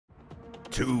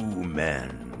Two men.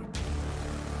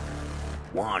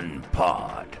 One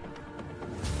pod.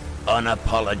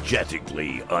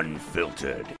 Unapologetically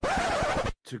unfiltered.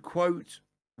 To quote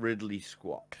Ridley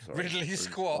Squat. Ridley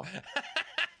Squat.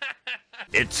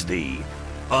 It's the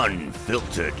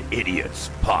Unfiltered Idiots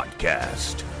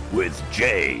podcast with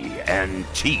Jay and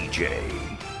TJ.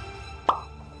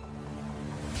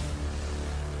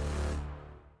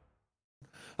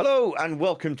 Hello, and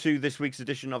welcome to this week's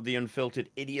edition of the Unfiltered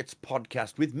Idiots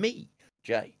podcast with me,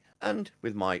 Jay, and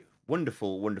with my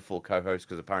wonderful, wonderful co-host,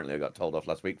 because apparently I got told off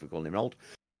last week for calling him old,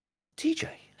 TJ.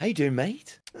 How you doing,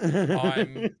 mate?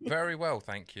 I'm very well,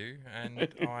 thank you, and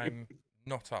I'm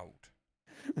not old.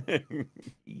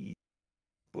 He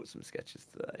bought some sketches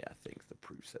today, I think the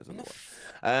proof says otherwise.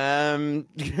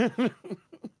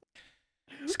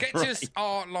 Sketches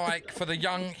are like for the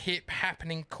young, hip,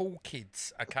 happening, cool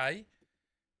kids, okay?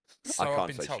 So I I've can't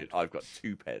been say told. shit. I've got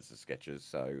two pairs of sketches,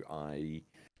 so I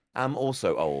am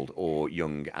also old or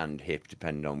young and hip,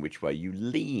 depending on which way you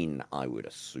lean, I would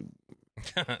assume.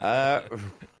 Right,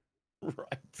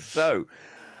 so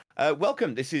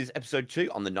welcome. This is episode 2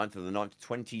 on the 9th of the 9th,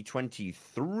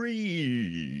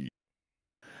 2023.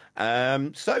 So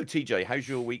TJ, how's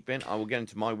your week been? I will get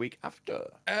into my week after.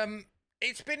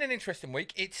 It's been an interesting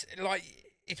week.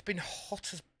 It's been hot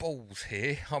as balls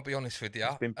here, I'll be honest with you.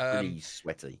 It's been pretty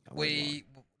sweaty. We've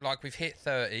hit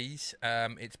 30s.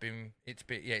 It's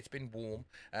been warm.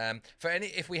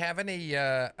 If we have any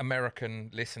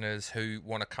American listeners who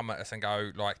want to come at us and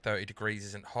go like 30 degrees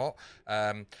isn't hot,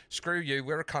 screw you.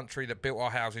 We're a country that built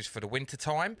our houses for the winter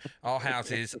time. Our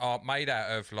houses are made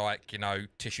out of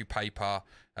tissue paper,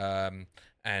 and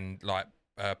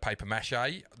paper mache.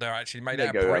 They're actually made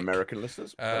out of brick. American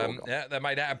listeners. Yeah, they're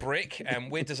made out of brick,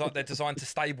 and they're designed to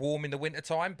stay warm in the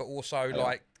wintertime, but also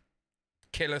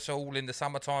kill us all in the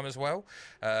summertime as well.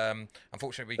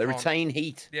 Unfortunately, they retain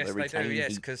heat. Yes, they do.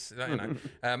 Yes, because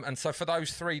and so for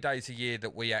those 3 days a year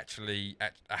that we actually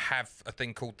have a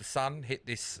thing called the sun hit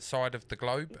this side of the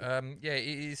globe, it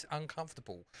is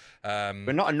uncomfortable.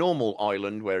 We're not a normal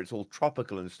island where it's all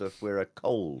tropical and stuff. We're a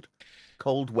cold,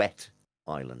 wet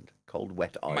island. Cold,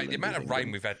 wet island. Mate, the amount of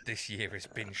rain we've had this year has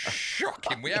been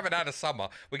shocking. We haven't had a summer.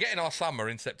 We're getting our summer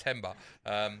in September.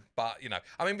 But we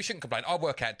shouldn't complain. I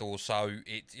work outdoors, so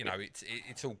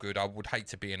it's all good. I would hate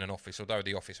to be in an office, although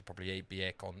the office would probably be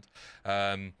air-conned.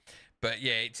 But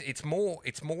yeah, it's more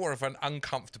of an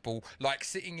uncomfortable, like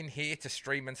sitting in here to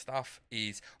stream and stuff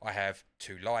is I have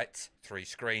 2 lights, 3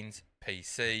 screens,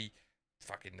 PC,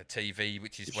 fucking the TV,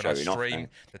 which is when I stream.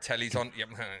 The telly's on.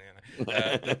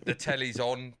 The telly's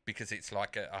on because it's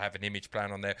like I have an image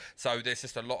plan on there. So there's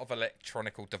just a lot of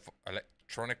electronical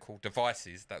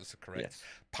devices. That was correct. Yes.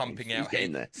 Pumping out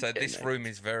heat. So this room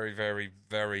is very, very,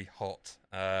 very hot.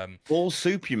 Ball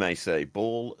soup, you may say.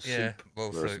 Ball soup.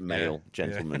 Ball soup. Male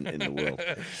gentleman in the world.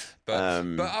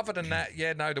 But other than that,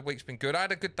 the week's been good. I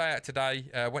had a good day out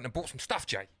today. Went and bought some stuff,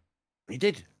 Jay. You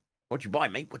did. What'd you buy,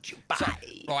 mate? What'd you buy?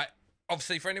 So,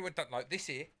 obviously, for anyone who don't know, this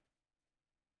here,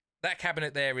 that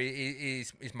cabinet there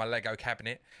is my Lego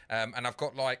cabinet. And I've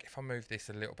got if I move this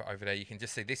a little bit over there, you can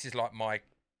just see this is like my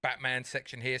Batman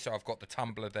section here. So I've got the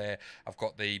tumbler there. I've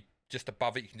got just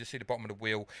above it, you can just see the bottom of the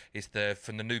wheel is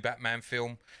from the new Batman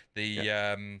film,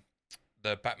 the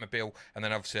Batmobile. And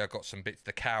then obviously I've got some bits,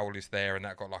 the cowl is there, and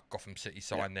that got like Gotham City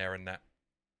sign there and that.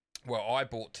 Well, I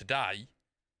bought today,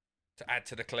 to add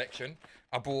to the collection,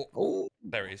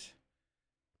 there it is.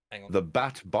 Hang on. The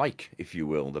Bat bike, if you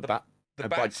will. The Bat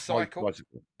cycle.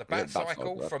 The Bat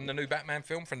cycle from the new Batman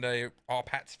film, from the R.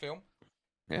 Pats film.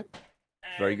 Yeah.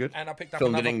 Very good. And I picked up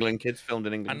filmed in England, kids. Filmed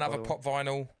in England. Another pop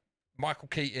vinyl. Michael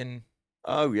Keaton.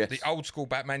 Oh, yes. The old school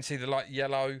Batman. See the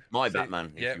yellow.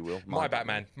 Batman, if you will. My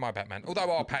Batman. Although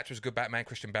R. Patch was a good Batman,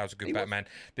 Christian Bale's a good Batman.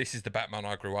 This is the Batman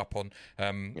I grew up on.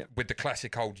 With the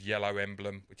classic old yellow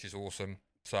emblem, which is awesome.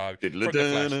 So,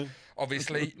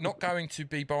 obviously, not going to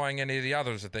be buying any of the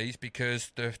others of these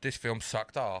because this film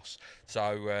sucked arse.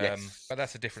 So, but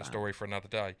that's a different story for another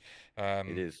day.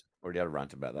 It is. Already had a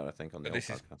rant about that, I think, on the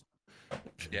podcast.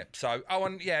 Yeah. So,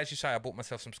 as you say, I bought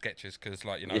myself some sketches because,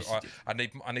 I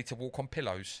need to walk on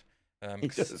pillows. I'm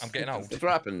getting old. That's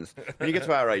what happens. When you get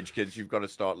to our age, kids, you've got to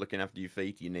start looking after your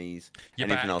feet, your knees,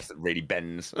 anything else that really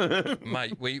bends.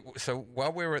 Mate,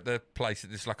 while we were at the place,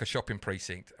 it's like a shopping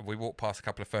precinct, we walked past a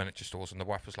couple of furniture stores, and the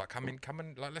wife was like, come in,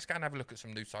 let's go and have a look at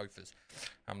some new sofas.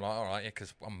 I'm like, all right,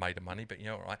 because I'm made of money, but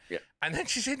all right. Yeah. And then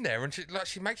she's in there, and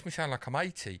she makes me sound like I'm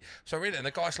 80. So we're in it, and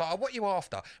the guy's like, oh, what are you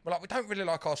after? We're like, we don't really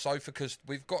like our sofa because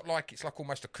we've got it's like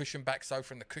almost a cushion back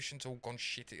sofa, and the cushion's all gone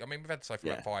shitty. I mean, we've had the sofa for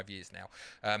like 5 years now.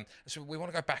 so we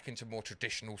want to go back into more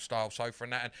traditional style sofa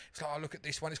and that. And it's like, oh, look at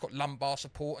this one. It's got lumbar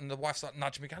support. And the wife's like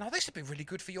nudging me, going, oh, this would be really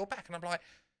good for your back. And I'm like,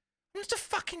 I'm just a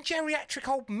fucking geriatric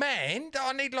old man that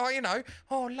I need, like, you know,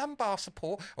 lumbar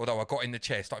support. Although I got in the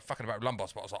chair, started fucking about lumbar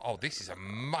support. I was like, oh, this is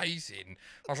amazing.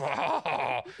 I was like,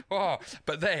 oh.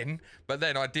 But then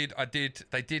they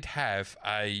did have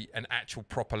an actual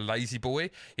proper lazy boy,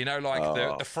 you know,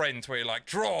 like the friends where you're like,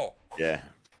 draw. Yeah.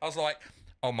 I was like,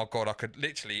 oh my God, I could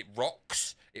literally, it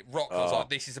rocks. I was like,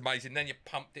 this is amazing. Then you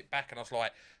pumped it back and I was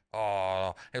like,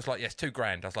 oh, it was like, yes,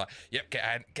 $2,000. I was like, yep, get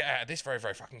out of this very,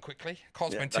 very fucking quickly.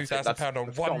 Can't spend £2,000 on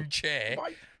one chair.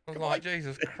 I was like,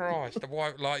 Jesus Christ. The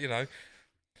wife, like, you know.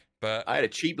 But I had a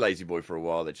cheap lazy boy for a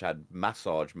while that had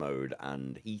massage mode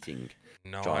and heating.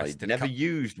 Nice. Which I never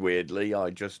used, weirdly.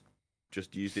 I just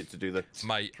used it to do the...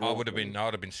 Mate, I would have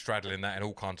been straddling that in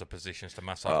all kinds of positions to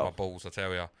massage my balls, I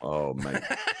tell you. Oh, mate.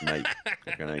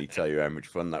 I can only tell you how much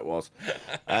fun that was. So,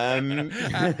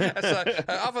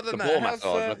 other than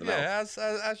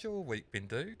that, how's your week been,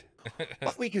 dude?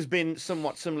 My week has been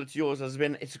somewhat similar to yours.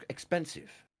 It's expensive.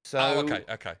 So, okay.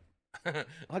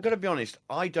 I got to be honest,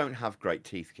 I don't have great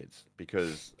teeth, kids,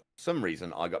 because for some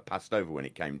reason I got passed over when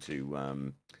it came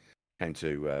to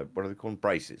what are they called,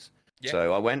 braces. Yep.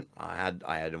 So I went, I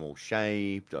had them all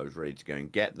shaped, I was ready to go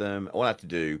and get them. All I had to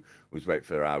do was wait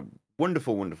for our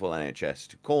wonderful NHS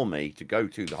to call me to go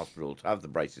to the hospital to have the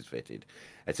braces fitted.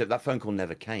 Except that phone call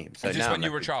never came. So is this when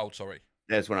you were a child, sorry?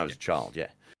 That's when I was a child, yeah.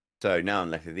 So now I'm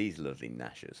left with these lovely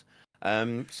gnashers.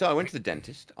 So I went to the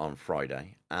dentist on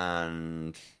Friday,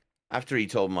 and after he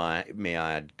told me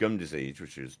I had gum disease,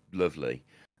 which was lovely,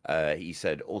 he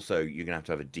said, also, you're going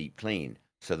to have a deep clean.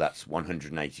 So that's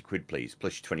 180 quid, please,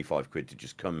 plus 25 quid to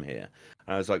just come here.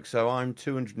 And I was like, so I'm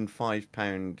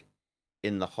 £205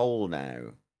 in the hole now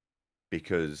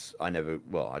because I do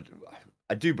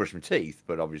brush my teeth,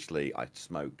 but obviously I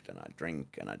smoked and I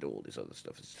drink and I do all this other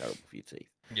stuff. It's terrible for your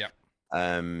teeth. Yeah.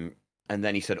 And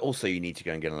then he said, also, you need to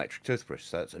go and get an electric toothbrush.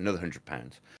 So that's another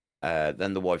 £100.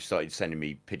 Then the wife started sending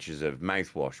me pictures of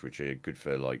mouthwash, which are good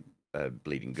for like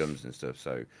bleeding gums and stuff.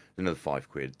 So another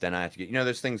 £5. Then I had to get,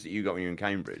 those things that you got when you were in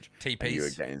Cambridge.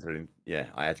 TPs. Yeah,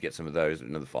 I had to get some of those,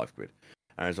 another £5. And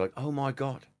I was like, oh my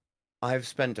God, I have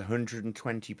spent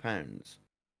 £120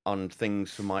 on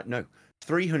things for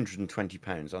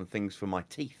 £320 on things for my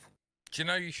teeth. Do you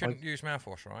know you shouldn't use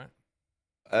mouthwash, right?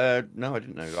 No, I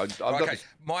didn't know. I've got this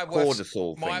my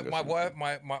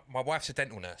wife's a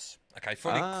dental nurse. Okay,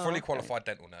 fully qualified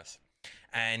dental nurse,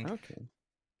 and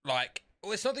like,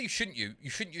 well, it's not that you shouldn't use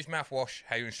mouthwash.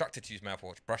 How you're instructed to use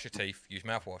mouthwash: brush your teeth, use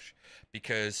mouthwash,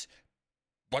 because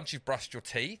once you've brushed your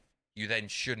teeth, you then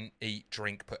shouldn't eat,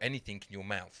 drink, put anything in your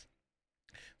mouth.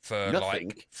 I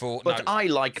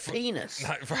like penis.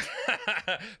 No,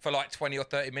 for like 20 or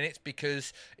 30 minutes,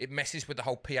 because it messes with the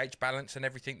whole pH balance and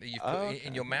everything that you've put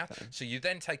in your mouth. Okay. So you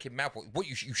then take in mouthwash. What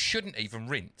you shouldn't even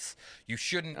rinse. You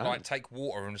shouldn't take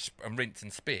water and rinse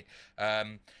and spit.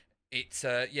 It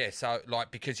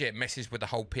messes with the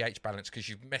whole pH balance, because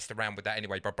you've messed around with that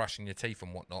anyway by brushing your teeth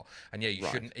and whatnot. And you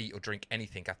shouldn't eat or drink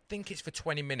anything. I think it's for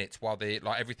 20 minutes while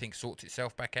everything sorts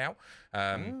itself back out.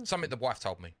 Something the wife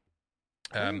told me.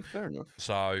 Fair enough.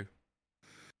 So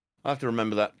I have to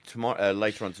remember that tomorrow,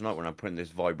 later on tonight, when I'm putting this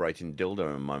vibrating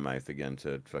dildo in my mouth again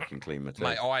to fucking clean my teeth.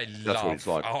 Mate, I love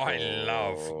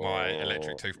my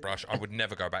electric toothbrush. I would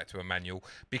never go back to a manual,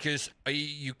 because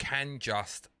you can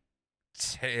just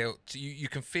tell. You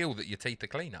can feel that your teeth are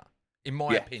cleaner, in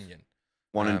my opinion.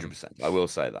 100%. I will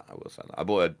say that. I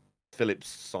bought a Philips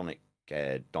Sonic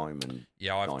Diamond.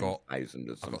 Yeah, I've got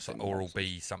some Oral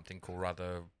B something called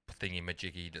rather thingy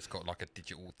majiggy that's got like a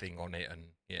digital thing on it, and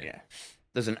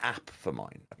there's an app for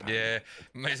mine, apparently. Yeah,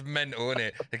 it's mental, isn't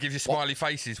it? They give you smiley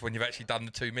faces when you've actually done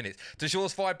the 2 minutes. Does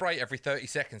yours vibrate every 30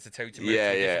 seconds to tell you to move to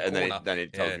a different corner? Then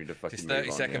it tells you to fucking just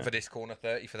 30 seconds for this corner,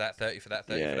 30 for that, 30 for that,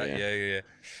 30 for that. Yeah.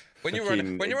 When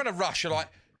you're on a rush, you're like,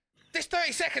 this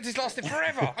 30 seconds is lasting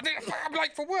forever. I'm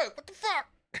late for work. What the fuck?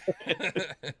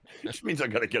 Which means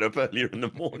I've got to get up earlier in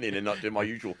the morning and not do my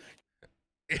usual.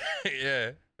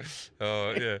 Yeah.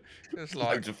 Oh, yeah. It's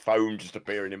like loads of foam just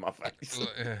appearing in my face.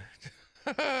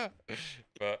 But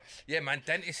yeah, man,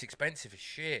 dentist's expensive as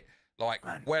shit. Like,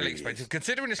 man, really expensive.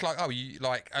 Considering it's like,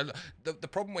 the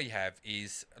problem we have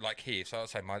is like here. So I'll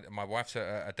say my wife's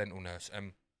a dental nurse.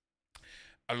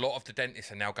 A lot of the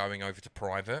dentists are now going over to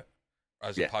private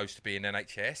as opposed to being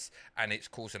NHS, and it's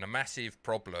causing a massive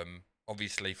problem,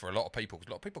 obviously, for a lot of people, because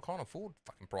a lot of people can't afford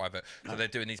fucking private, so they're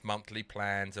doing these monthly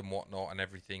plans and whatnot and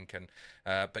everything. And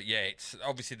but yeah, it's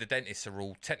obviously the dentists are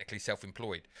all technically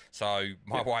self-employed, so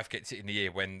my wife gets it in the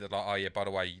ear when they're like, oh yeah, by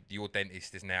the way, your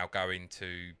dentist is now going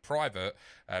to private,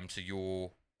 so you're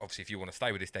obviously, if you want to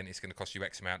stay with this dentist, it's going to cost you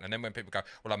X amount. And then when people go,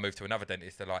 well, I moved to another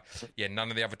dentist, they're like, yeah, none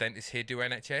of the other dentists here do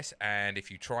NHS. And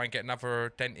if you try and get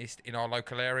another dentist in our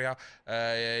local area,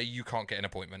 you can't get an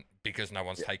appointment because no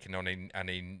one's taking on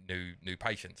any new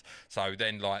patients. So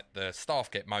then, like, the staff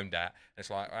get moaned at. And it's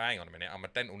like, oh, hang on a minute, I'm a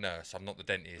dental nurse. I'm not the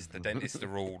dentist. The dentists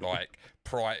are all like,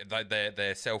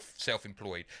 they're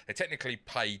self-employed. They're technically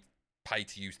paid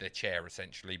to use their chair,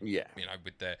 essentially,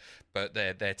 with but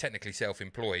they're technically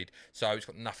self-employed, so it's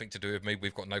got nothing to do with me.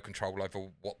 We've got no control over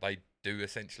what they do,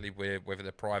 essentially, whether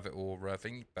they're private or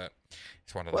thing. But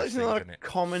it's one of those things, isn't it? A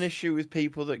common issue with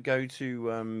people that go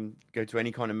to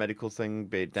any kind of medical thing,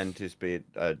 be it dentists, be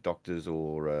it doctors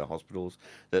or hospitals,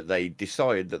 that they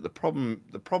decide that the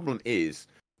problem is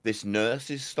this nurse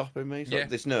is stopping me. So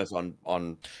this nurse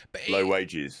on low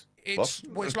wages. It's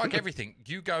like everything.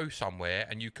 You go somewhere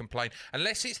and you complain,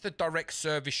 unless it's the direct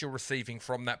service you're receiving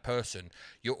from that person,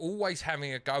 you're always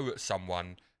having a go at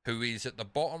someone who is at the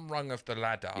bottom rung of the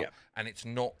ladder, and it's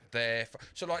not there.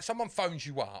 So, like, someone phones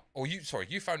you up, or you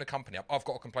phone a company up, I've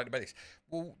got a complaint about this.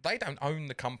 Well, they don't own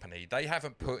the company. They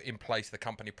haven't put in place the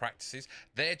company practices.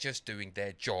 They're just doing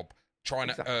their job, trying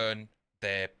to earn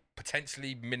their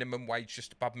potentially minimum wage,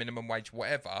 just above minimum wage,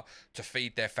 whatever, to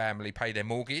feed their family, pay their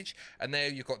mortgage. And there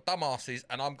you've got dumbasses,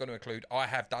 and I'm going to include, I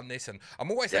have done this, and I'm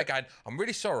always there going, I'm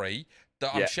really sorry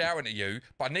that I'm shouting at you,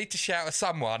 but I need to shout at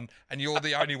someone, and you're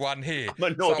the only one here.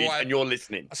 I'm annoyed, and you're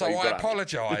listening. So I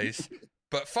apologise,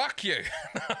 but fuck you.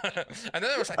 And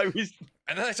then I was like,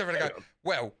 and then they started to go,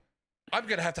 well, I'm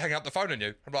going to have to hang up the phone on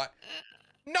you. I'm like,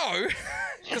 no,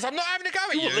 because I'm not having a go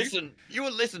at you. You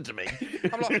will listen to me.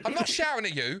 I'm like, I'm not shouting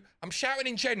at you. I'm shouting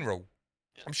in general.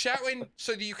 I'm shouting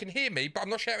so that you can hear me, but I'm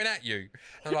not shouting at you.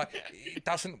 And I'm like,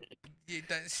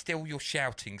 still you're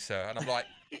shouting, sir. And I'm like,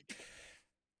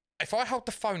 if I hold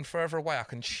the phone further away, I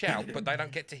can shout, but they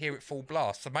don't get to hear it full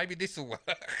blast. So maybe this will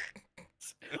work.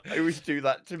 I always do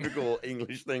that typical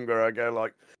English thing where I go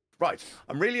like, right,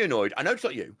 I'm really annoyed. I know it's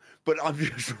not you, but I'm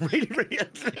just really, really...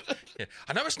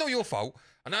 I know it's not your fault.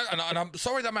 I know, and I'm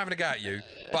sorry that I'm having a go at you,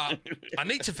 but I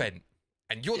need to vent,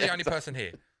 and you're the only person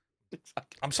here.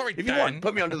 Exactly. I'm sorry, if Dan. You want,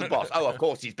 put me under the boss. Oh, of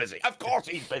course he's busy. Of course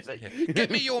he's busy.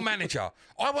 Get me your manager.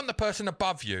 I want the person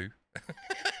above you.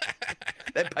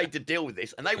 They're paid to deal with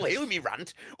this, and they will hear me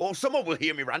rant, or someone will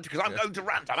hear me rant because I'm going to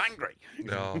rant. I'm angry.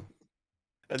 No.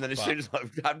 And then as soon as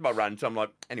I've had my rant, I'm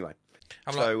like, anyway.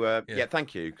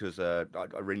 Thank you, because I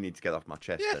really need to get off my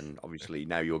chest, and obviously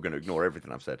now you're going to ignore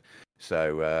everything I've said.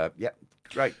 So,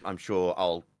 great. I'm sure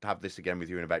I'll have this again with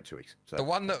you in about 2 weeks. So. The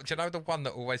one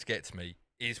that always gets me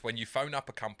is when you phone up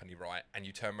a company, right, and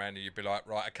you turn around and you'd be like,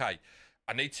 right, okay,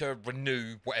 I need to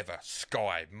renew whatever,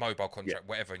 Sky, mobile contract,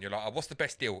 whatever. And you're like, oh, what's the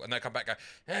best deal? And they come back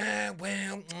and go,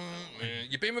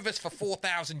 you've been with us for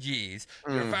 4,000 years.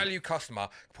 You're a value customer.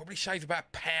 Probably shave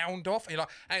about £1 off. And you're like,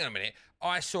 hang on a minute.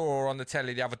 I saw on the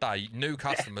telly the other day, new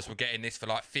customers were getting this for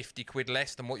like 50 quid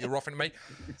less than what you're offering me.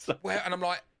 And I'm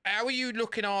like, how are you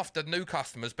looking after new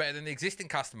customers better than the existing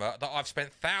customer that I've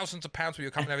spent thousands of pounds with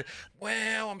your company?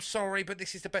 Well, I'm sorry, but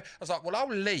this is the best. I was like, well, I'll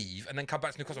leave and then come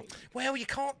back to new customer. Well, you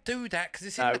can't do that because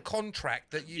it's in the contract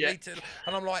that you need to.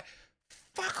 And I'm like,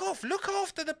 fuck off. Look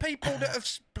after the people that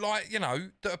have,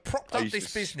 that have propped up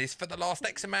this business for the last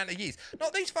X amount of years.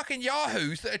 Not these fucking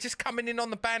yahoos that are just coming in on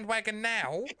the bandwagon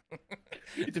now.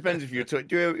 It depends if you're... who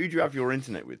do you have your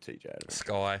internet with, TJ?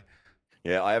 Sky.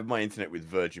 Yeah, I have my internet with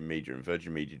Virgin Media, and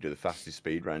Virgin Media do the fastest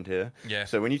speed round here. Yeah.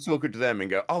 So when you talk to them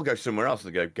and go, I'll go somewhere else, they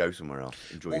go somewhere else.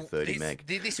 Enjoy your 30 meg.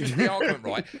 This was the argument,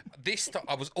 right?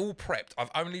 I was all prepped.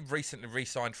 I've only recently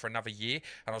re-signed for another year,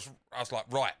 and I was like,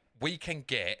 right, we can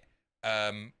get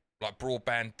like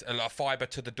broadband, like fibre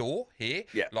to the door here,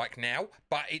 like now,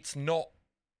 but it's not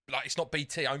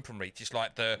BT Openreach. It's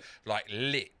like the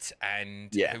Lit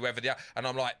and whoever they are. And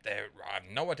I'm like, I have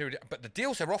no idea. But the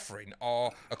deals they're offering are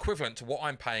equivalent to what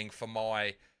I'm paying for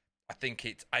my, I think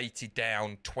it's 80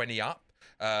 down, 20 up.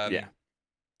 And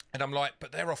I'm like,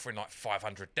 but they're offering like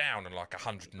 500 down and like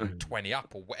 120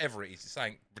 up or whatever it is. It's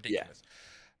saying ridiculous.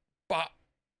 But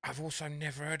I've also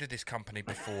never heard of this company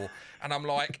before. And I'm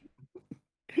like...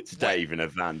 It's Dave in a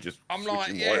van just. I'm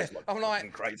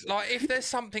like, crazy. Like, if there's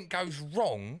something goes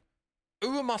wrong,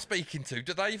 who am I speaking to?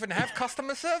 Do they even have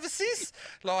customer services?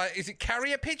 Like, is it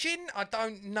carrier pigeon? I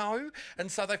don't know. And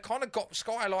so they've kind of got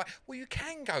Sky like, well, you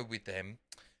can go with them.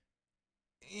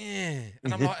 Yeah.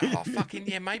 And I'm like, oh, fucking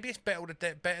yeah, maybe it's better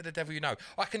the devil you know.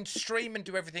 I can stream and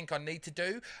do everything I need to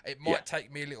do. It might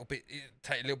take me a little bit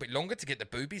longer to get the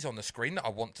boobies on the screen that I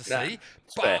want to see.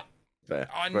 But fair.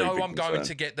 I know I'm going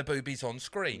to get the boobies on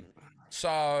screen.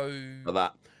 So... For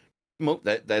that. Well,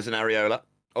 there's an areola.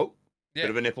 Oh, bit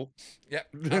of a nipple. Yeah.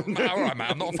 All right,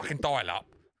 mate. I'm not a fucking dial-up.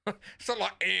 It's not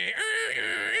like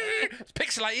it's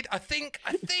pixelated. I think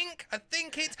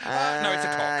it's no, it's a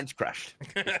cock. And it's crashed.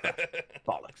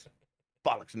 Bollocks.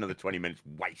 Bollocks, another 20 minutes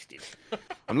wasted.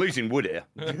 I'm losing wood here.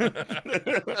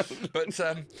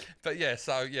 but yeah,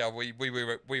 so yeah, we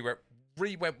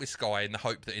went with Sky in the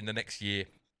hope that in the next year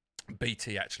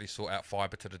BT actually sort out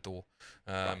fibre to the door.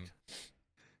 Right.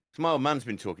 So my old man's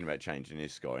been talking about changing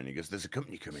his Sky, and he goes, "There's a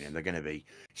company coming in. They're going to be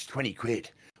it's 20 quid,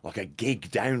 like a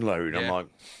gig download." Yeah. I'm like,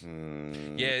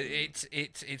 yeah,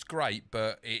 it's great,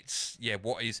 but it's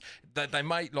what is that they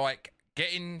make like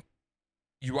getting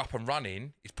you up and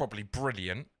running is probably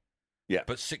brilliant. Yeah,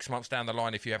 but 6 months down the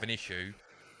line, if you have an issue,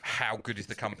 how good is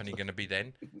the company going to be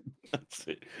then? That's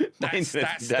it. That's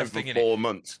down the for thing, 4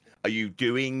 months. Are you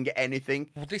doing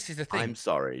anything? Well, this is the thing. I'm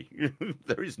sorry.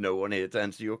 There is no one here to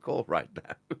answer your call right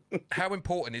now. How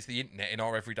important is the internet in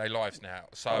our everyday lives now?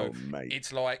 So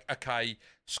it's like, okay,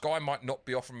 Sky might not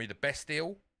be offering me the best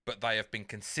deal, but they have been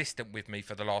consistent with me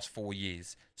for the last 4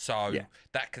 years. So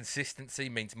that consistency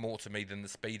means more to me than the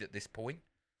speed at this point.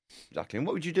 Exactly. And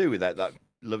what would you do with that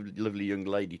lovely young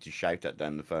lady to shout at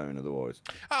down the phone otherwise?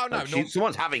 Oh, no.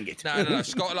 Someone's having it. No.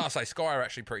 Sky, like I say, Sky are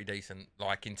actually pretty decent,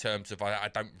 like in terms of I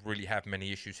don't really have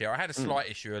many issues here. I had a slight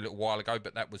issue a little while ago,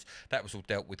 but that was all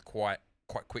dealt with quite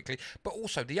quickly. But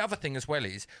also the other thing as well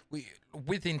is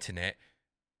with internet,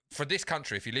 for this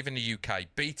country, if you live in the UK,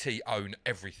 BT own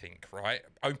everything, right?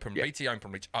 BT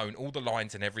Openreach own all the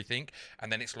lines and everything, and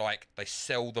then it's like they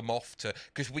sell them off to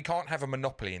because we can't have a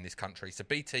monopoly in this country, so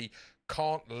BT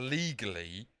can't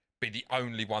legally be the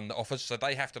only one that offers, so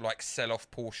they have to like sell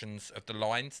off portions of the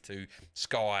lines to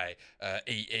Sky,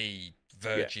 EE,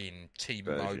 Virgin,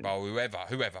 T-Mobile,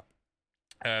 whoever.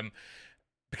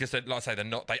 Because, like I say,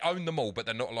 they own them all, but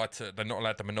they're not allowed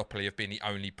the monopoly of being the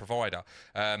only provider.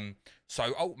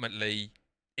 So ultimately,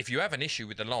 if you have an issue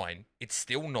with the line, it's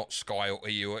still not Sky or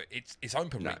EU. It's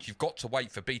Openreach. No. You've got to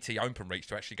wait for BT Openreach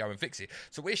to actually go and fix it.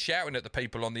 So we're shouting at the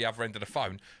people on the other end of the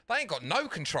phone. They ain't got no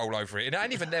control over it. It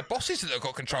ain't even their bosses that have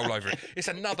got control over it.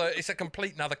 It's a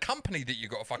complete another company that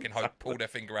you've got to fucking pull their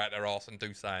finger out their arse and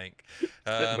do something.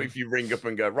 If you ring up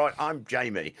and go, right, I'm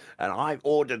Jamie, and I've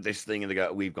ordered this thing, and they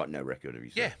go, we've got no record of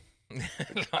you, sir.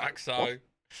 Yeah. Like so. What?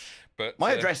 But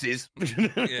my address is.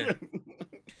 Yeah.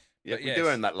 We do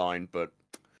own that line, but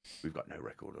we've got no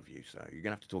record of you, so you're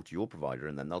gonna have to talk to your provider,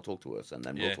 and then they'll talk to us, and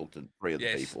then we'll talk to 3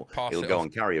 other people. He'll go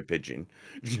and carry a pigeon.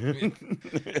 Fucking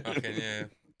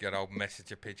good old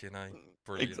messenger pigeon, eh?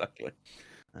 Brilliant. Exactly.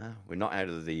 We're not out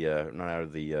of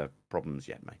the problems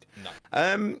yet, mate.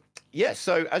 No.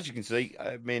 So as you can see,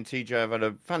 me and TJ have had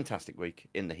a fantastic week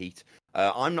in the heat.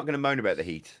 I'm not going to moan about the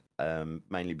heat,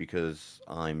 mainly because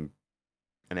I'm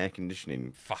an air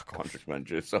conditioning contract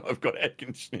manager, so I've got air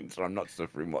conditioning, so I'm not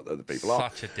suffering what other people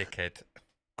are. Such a dickhead.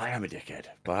 I am a dickhead,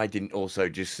 but I didn't also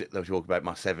just sit there and talk about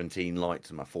my 17 lights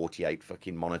and my 48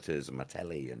 fucking monitors and my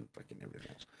telly and fucking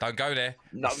everything else. Don't go there.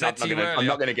 No, I'm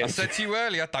not going to get. I said to you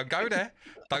earlier, don't go there.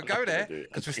 Don't go there,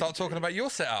 because we start talking about your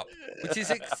setup, which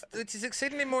is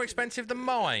exceedingly more expensive than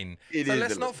mine.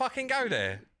 Let's not fucking go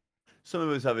there. Some of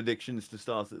us have addictions to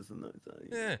starters, and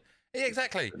yeah,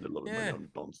 exactly. Spend a lot of money on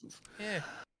nonsense. Yeah.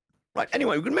 Right,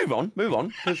 anyway, we're going to move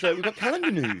on, because we've got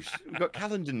calendar news. We've got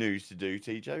calendar news to do,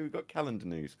 TJ. We've got calendar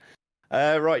news.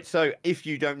 Right, so if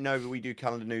you don't know, we do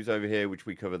calendar news over here, which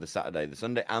we cover the Saturday, the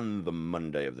Sunday, and the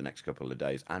Monday of the next couple of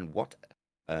days, and what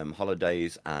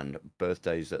holidays and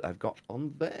birthdays that I've got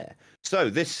on there. So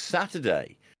this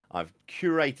Saturday, I've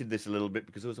curated this a little bit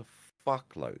because there was a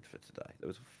fuckload for today. There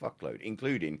was a fuckload,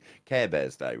 including Care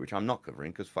Bears Day, which I'm not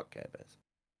covering because fuck Care Bears,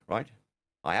 right?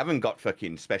 I haven't got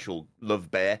fucking special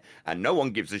love bear, and no one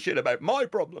gives a shit about my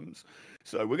problems.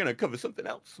 So we're going to cover something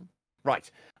else. Right.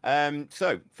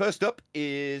 So first up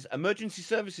is Emergency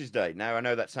Services Day. Now, I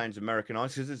know that sounds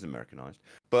Americanized because it's Americanized,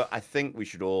 but I think we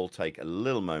should all take a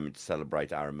little moment to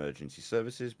celebrate our emergency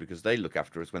services because they look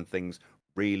after us when things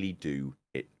really do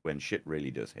hit, when shit really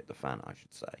does hit the fan, I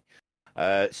should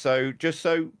say. So just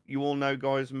so you all know,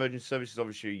 guys, emergency services,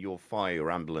 obviously your fire, your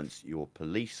ambulance, your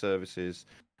police services.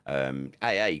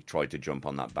 AA tried to jump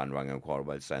on that bandwagon quite a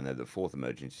way, saying they're the 4th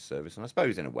emergency service, and I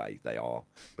suppose in a way they are,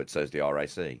 but so's the RAC,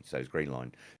 so's Green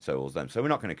Line, so all's them. So we're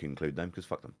not going to conclude them because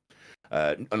fuck them.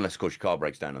 Unless, of course, your car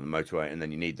breaks down on the motorway and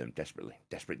then you need them desperately,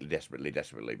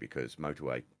 because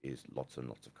motorway is lots and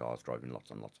lots of cars driving lots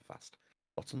and lots of fast.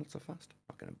 I'm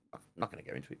not going to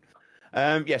go into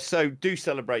it. Yes, so do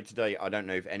celebrate today. I don't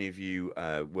know if any of you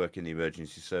work in the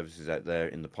emergency services out there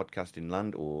in the podcasting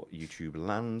land or YouTube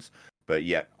lands, but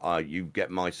yeah, you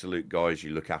get my salute, guys.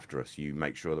 You look after us. You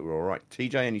make sure that we're all right.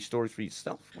 TJ, any stories for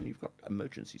yourself when you've got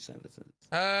emergency services?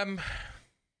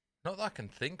 Not that I can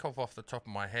think of off the top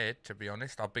of my head, to be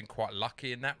honest. I've been quite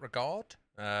lucky in that regard.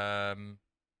 Yeah,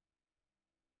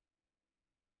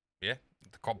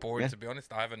 quite boring to be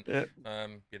honest. I haven't, I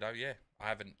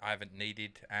haven't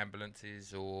needed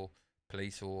ambulances or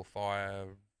police or fire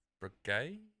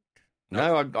brigade.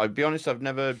 No, I'd be honest. I've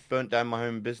never burnt down my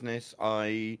home business.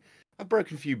 I've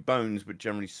broken a few bones, but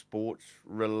generally sports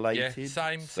related. Yeah,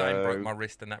 same. Broke my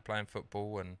wrist and that playing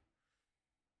football,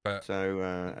 but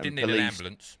didn't need an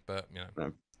ambulance. But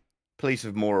police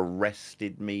have more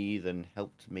arrested me than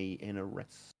helped me in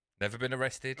arrest. Never been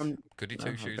arrested. Goody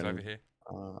two shoes over here.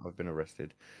 I've been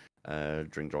arrested.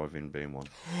 Drink driving being one.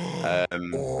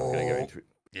 I'm gonna go into it.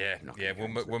 Yeah,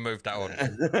 we'll move that on.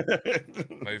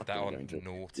 Move that on.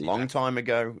 Naughty. Long time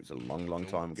ago. It was a long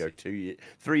time ago. 3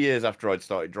 years after I'd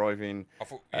started driving.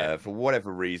 For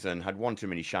whatever reason, had one too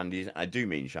many shandies. I do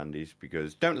mean shandies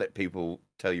because don't let people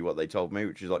tell you what they told me,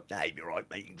 which is like, hey, you're right,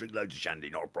 mate. You can drink loads of shandy,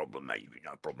 not a problem, mate.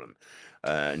 No problem.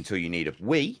 Until you need a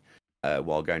wee.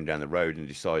 While going down the road and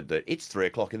decide that it's 3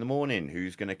 o'clock in the morning.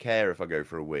 Who's going to care if I go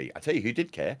for a wee? I tell you who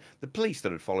did care. The police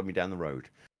that had followed me down the road.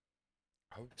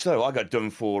 So I got done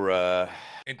for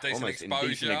indecent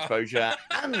exposure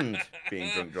and being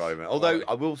drunk driving. Although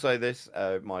I will say this,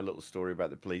 my little story about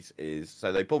the police is,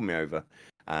 so they pulled me over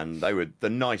and they were the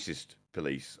nicest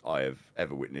police I have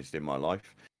ever witnessed in my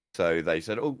life. So they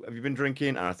said, oh, have you been drinking?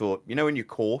 And I thought, when you're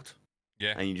caught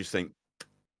and you just think,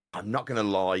 I'm not going to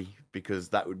lie because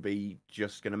that would be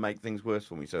just going to make things worse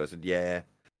for me. So I said, yeah,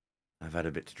 I've had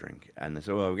a bit to drink. And they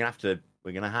said, well, we're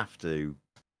going to have to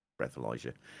breathalyze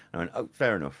you. And I went, oh,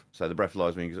 fair enough. So the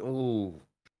breathalyzer me goes, oh,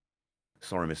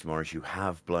 sorry, Mr. Morris, you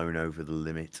have blown over the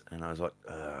limit. And I was like,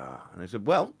 and they said,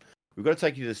 well, we've got to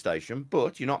take you to the station,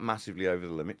 but you're not massively over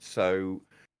the limit. So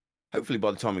hopefully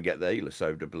by the time we get there, you'll have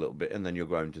sobered up a little bit, and then you'll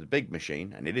go into the big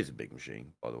machine. And it is a big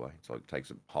machine, by the way. So it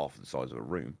takes up half the size of a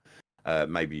room.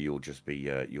 Maybe you'll just be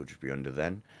under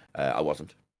then. I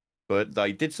wasn't. But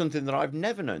they did something that I've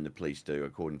never known the police do,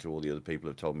 according to all the other people who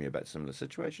have told me about similar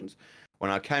situations. When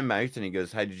I came out and he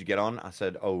goes, how did you get on? I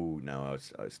said, oh, no, I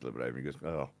was still a bit over. He goes,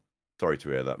 oh, sorry to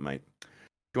hear that, mate. Do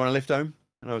you want a lift home?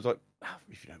 And I was like, oh,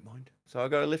 if you don't mind. So I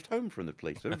got a lift home from the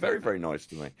police. They were very, very nice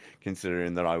to me,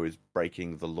 considering that I was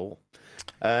breaking the law.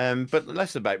 But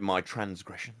less about my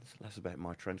transgressions. Let's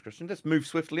move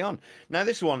swiftly on. Now,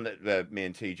 this one that me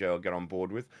and TJ will get on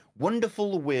board with.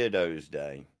 Wonderful Weirdos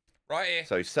Day. Right here.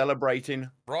 So celebrating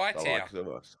right the here. likes of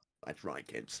us. That's right,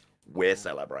 kids. We're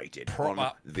celebrated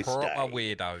on this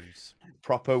day.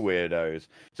 Proper weirdos.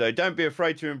 So don't be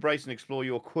afraid to embrace and explore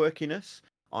your quirkiness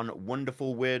on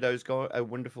Wonderful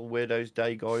Weirdos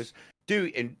Day, guys. Do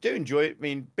enjoy it. I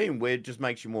mean, being weird just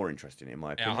makes you more interesting, in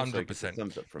my opinion.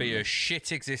 100%. Be a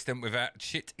shit existence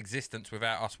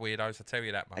without us weirdos. I tell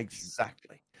you that much.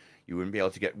 Exactly. You wouldn't be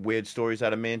able to get weird stories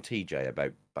out of me and TJ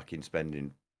about fucking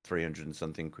spending 300 and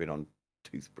something quid on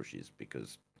toothbrushes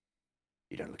because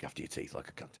you don't look after your teeth like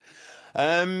a cunt.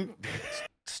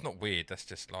 It's not weird. That's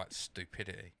just like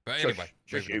stupidity. But anyway,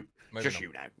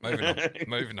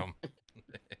 moving on.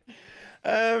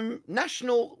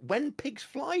 National When Pigs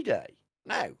Fly Day.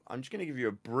 Now, I'm just going to give you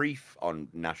a brief on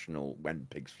National When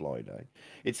Pigs Fly Day.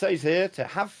 It says here to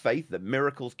have faith that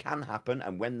miracles can happen,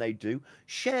 and when they do,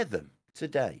 share them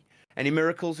today. Any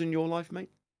miracles in your life,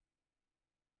 mate?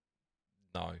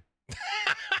 No.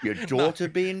 Your daughter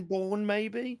being born,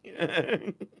 maybe?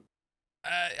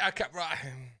 Okay, right.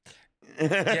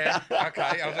 Yeah,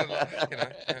 okay.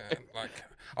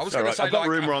 I was going to say, I've got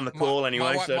rumour on the call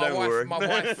anyway, so don't worry. My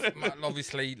wife,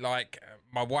 obviously,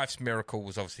 my wife's miracle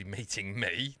was obviously meeting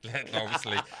me.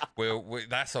 Obviously,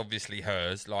 that's obviously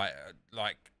hers. Like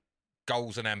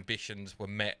goals and ambitions were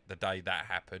met the day that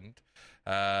happened.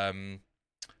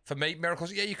 For me,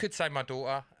 miracles. Yeah, you could say my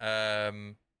daughter.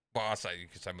 Well, I say you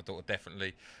could say my daughter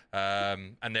definitely,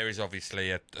 and there is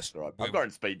obviously right. I've got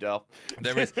speed dial.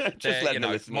 There is, just let me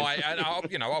listen.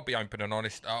 I'll be open and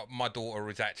honest. My daughter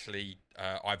is actually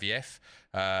IVF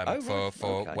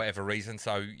for whatever reason.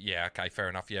 So yeah, okay, fair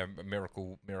enough. Yeah,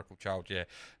 miracle child. Yeah,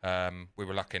 we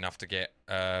were lucky enough to get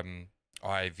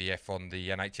IVF on the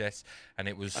NHS, and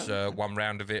it was one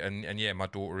round of it, and yeah, my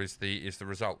daughter is the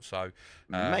result. So,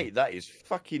 mate, that is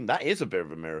a bit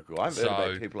of a miracle. I've heard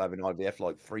about people having IVF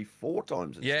like 3-4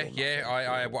 times.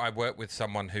 I work with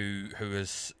someone who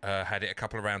has had it a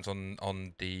couple of rounds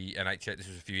on the NHS. This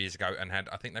was a few years ago, and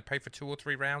I think they paid for 2 or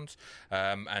 3 rounds,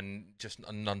 and just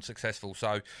non-successful.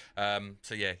 So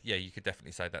yeah, you could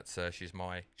definitely say that's she's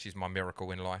my miracle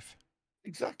in life.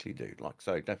 Exactly, dude. Like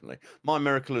so, definitely. My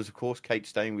miracle is, of course, Kate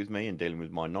staying with me and dealing with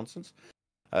my nonsense,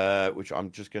 which I'm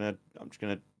just gonna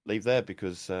leave there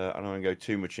because I don't want to go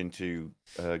too much into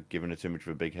giving her too much of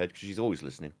a big head because she's always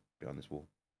listening. behind this wall.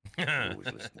 You're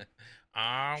always listening.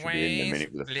 Always Should be in a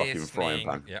minute with a fucking frying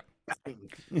pan. Yep.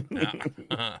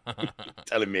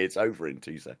 Telling me it's over in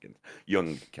 2 seconds.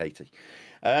 Young Katie.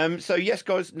 So yes,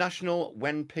 guys, National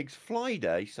When Pigs Fly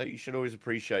Day. So you should always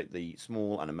appreciate the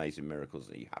small and amazing miracles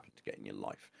that you happen to get in your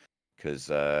life, because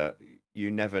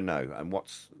you never know. And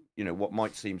what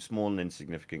might seem small and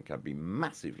insignificant can be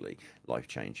massively life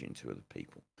changing to other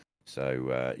people.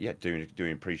 So yeah, do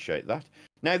appreciate that.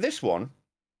 Now this one,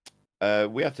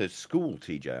 we had to school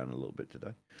TJ on a little bit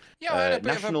today. Yeah, I had a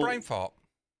bit of a brain fart.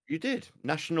 You did.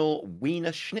 National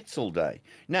Wiener Schnitzel Day.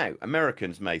 Now,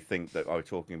 Americans may think that I'm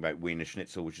talking about Wiener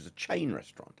Schnitzel, which is a chain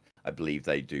restaurant. I believe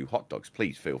they do hot dogs.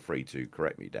 Please feel free to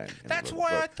correct me down. That's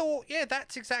why I thought, yeah,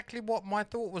 that's exactly what my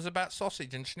thought was about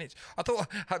sausage and schnitzel. I thought,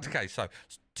 okay, so,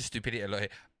 just stupidity a lot here.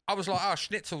 I was like, oh,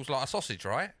 schnitzel's like a sausage,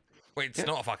 right? Well, it's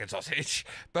not a fucking sausage,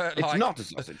 but it's like not a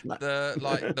sausage. No.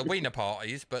 the wiener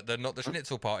parties, but they're not the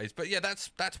schnitzel parties. But yeah,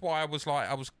 that's why I was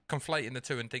conflating the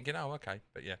two and thinking, oh, okay,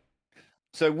 but yeah.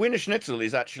 So Wiener Schnitzel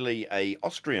is actually a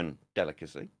Austrian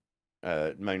delicacy,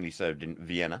 mainly served in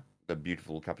Vienna, the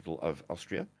beautiful capital of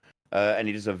Austria, and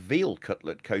it is a veal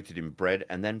cutlet coated in bread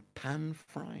and then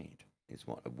pan-fried. Is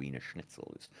what a Wiener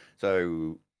Schnitzel is.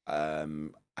 So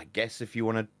I guess if you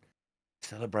want to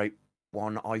celebrate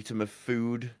one item of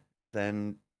food,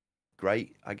 then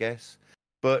great, I guess.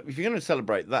 But if you're going to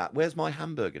celebrate that, where's my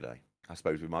hamburger day? I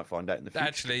suppose we might find out in the future.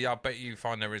 Actually, I bet you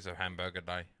find there is a hamburger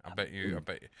day. I bet you.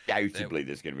 Doubtably,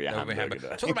 there's going to be a hamburger day.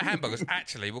 Talking about hamburgers,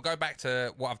 actually, we'll go back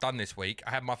to what I've done this week. I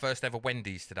had my first ever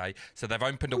Wendy's today. So they've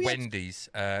opened a Wendy's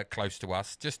close to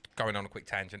us. Just going on a quick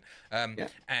tangent. And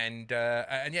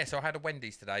yeah, so I had a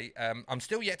Wendy's today. I'm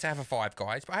still yet to have a Five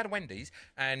Guys, but I had a Wendy's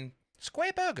and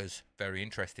square burgers. Very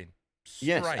interesting.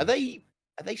 Yes.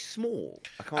 Are they small?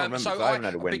 I can't remember. So I haven't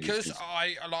had a Wendy's because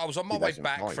I was on my way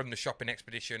back from the shopping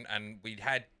expedition, and we'd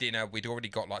had dinner. We'd already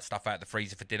got like stuff out of the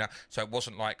freezer for dinner, so it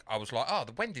wasn't like I was like, oh,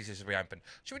 the Wendy's is reopened.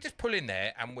 Should we just pull in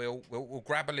there and we'll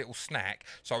grab a little snack?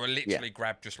 So I literally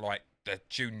grabbed just like the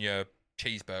junior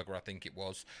cheeseburger, I think it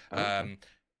was,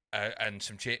 and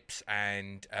some chips,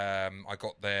 and I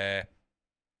got their.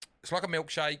 It's like a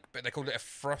milkshake, but they call it a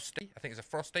frosty. I think it's a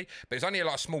frosty, but it's only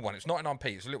like a small one. It's 99p.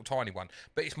 It's a little tiny one,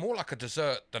 but it's more like a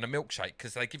dessert than a milkshake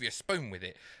because they give you a spoon with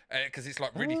it because it's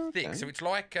like really thick. So it's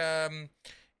like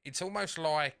it's almost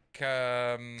like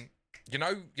you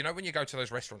know when you go to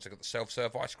those restaurants, they've got the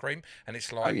self-serve ice cream, and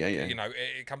it's like you know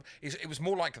it was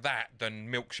more like that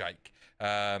than milkshake.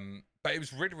 But it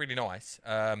was really, really nice.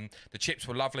 The chips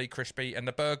were lovely, crispy, and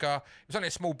the burger, it was only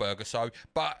a small burger,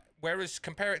 whereas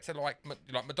compare it to like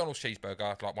McDonald's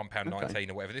cheeseburger, like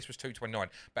 £1.19 or whatever, this was $2.29,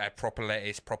 but had proper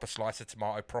lettuce, proper slice of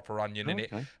tomato, proper onion in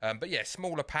it. But yeah,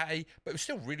 smaller patty, but it was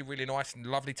still really, really nice and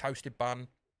lovely toasted bun.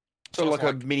 So like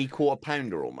a mini quarter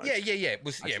pounder almost. Yeah. It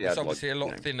was obviously a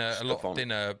lot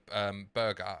thinner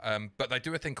burger. But they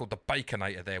do a thing called the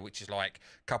Baconator there, which is like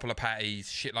a couple of patties,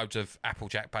 shitloads of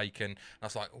Applejack bacon. And I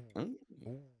was like, ooh.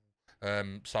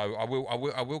 So I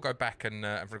will go back and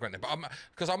frequent it. But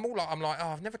because I'm like, oh,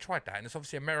 I've never tried that, and it's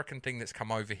obviously an American thing that's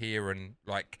come over here, and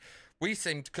like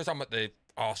because I'm at the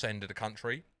arse end of the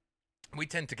country, we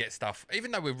tend to get stuff,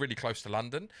 even though we're really close to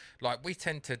London. Like we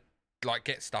tend to like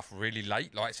get stuff really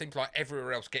late. Like it seems like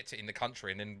everywhere else gets it in the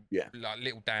country, and then like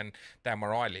little down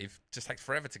where I live just takes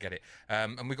forever to get it.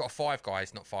 And we got a Five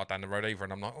Guys not far down the road either,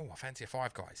 and I'm like, oh, I fancy a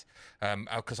Five Guys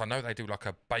because I know they do like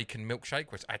a bacon milkshake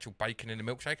where it's actual bacon in the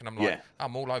milkshake, and I'm like,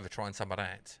 I'm all over trying some of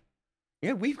that.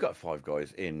 Yeah, we've got Five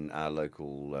Guys in our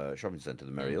local shopping centre,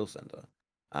 the Merry Hill Centre,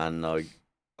 and I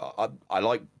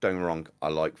like. Don't get me wrong, I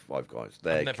like Five Guys.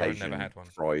 Their Cajun had one.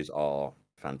 Fries are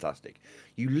fantastic.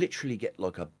 You literally get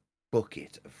like a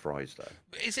bucket of fries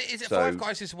though. Is it Five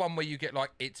Guys is the one where you get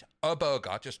like it's a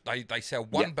burger, just they sell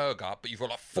one burger, but you've got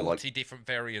like 40 different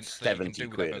variants 70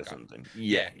 quid or something.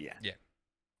 Yeah.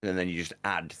 And then you just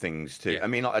add things to I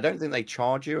mean, I don't think they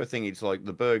charge you. I think it's like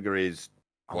the burger is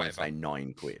I want to say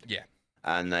 9 quid. Yeah.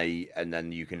 And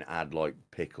then you can add like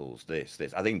pickles, this.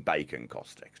 I think bacon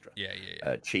costs extra.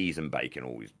 Yeah. Cheese and bacon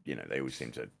always, they always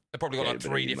seem to. They've probably got like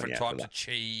 3 different types of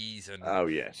cheese and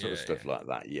sort of stuff like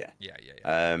that. Yeah.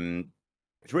 Yeah.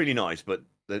 It's really nice, but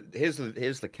here's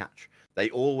the catch. They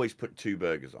always put 2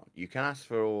 burgers on. You can ask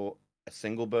for a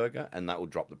single burger, and that will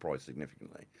drop the price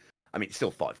significantly. I mean, it's still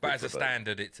 5 quid. But as a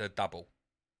standard, it's a double.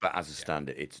 But as a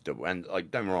standard, it's double. And like,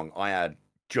 don't get me wrong, I had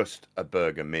just a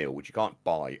burger meal, which you can't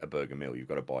buy a burger meal. You've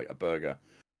got to buy a burger,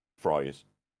 fries,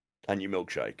 and your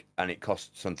milkshake, and it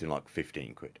costs something like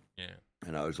 15 quid. Yeah.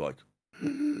 And I was like,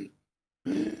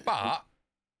 but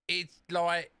it's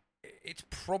like it's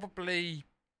probably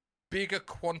bigger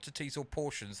quantities or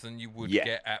portions than you would Yeah.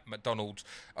 get at McDonald's.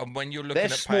 And when you're looking Their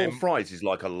at small paying, fries is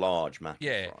like a large Mackie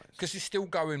yeah, fries. because you're still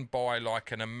going by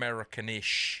like an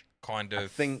American-ish kind of I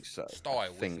think so.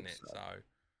 style, think isn't it? so. So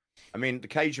I mean, the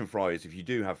Cajun fries, if you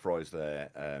do have fries there,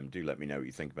 do let me know what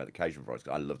you think about the Cajun fries.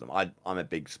 'Cause I love them. I'm a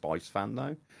big spice fan,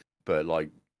 though. But, like,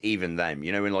 even them,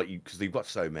 you know, when, like, because they've got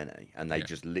so many, and they Yeah.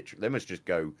 just literally, they must just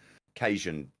go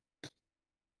Cajun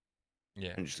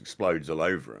yeah, and just explodes all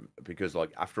over them. Because,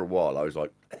 like, after a while, I was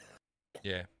like,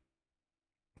 yeah.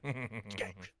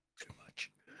 Cajun, too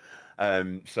much.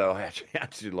 So I actually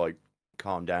had to, like,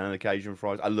 calm down on the Cajun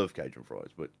fries. I love Cajun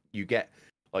fries, but you get,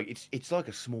 like, it's like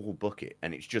a small bucket,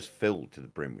 and it's just filled to the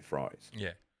brim with fries.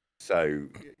 Yeah. So,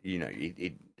 you know,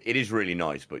 it is really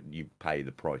nice, but you pay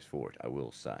the price for it, I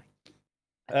will say.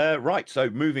 Right, so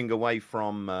moving away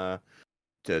from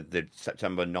to the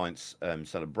September 9th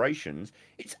celebrations,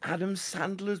 it's Adam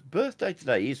Sandler's birthday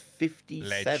today. He is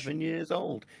 57 years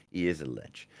old. He is a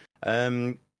ledge.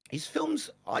 His films,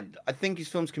 I think his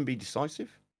films can be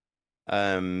decisive.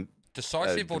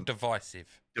 Decisive or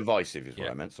divisive? Divisive is what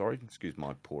Yeah. I meant, sorry. Excuse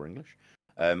my poor English.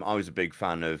 I was a big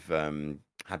fan of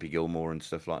Happy Gilmore and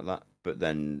stuff like that, but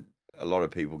then a lot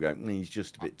of people go, he's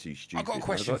just a bit too stupid. I've got a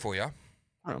question for you.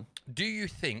 Oh. Do you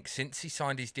think since he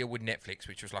signed his deal with Netflix,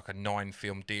 which was like a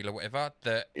 9-film deal or whatever,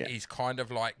 that he's kind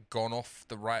of like gone off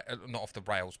the not off the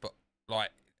rails, but like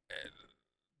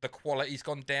the quality's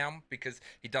gone down because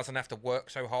he doesn't have to work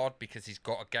so hard because he's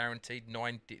got a guaranteed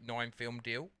 9-film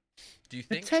deal? Do you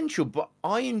think? Potential, but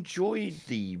I enjoyed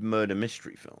the murder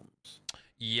mystery films.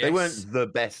 Yes. They weren't the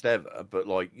best ever, but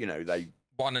like, you know, they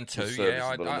 1 and 2,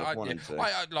 serviceable enough, one and two.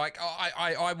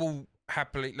 I will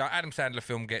happily, like, Adam Sandler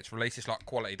film gets released, it's like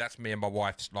quality. That's me and my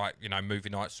wife's, like, you know, movie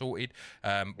night sorted.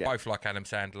 Both like Adam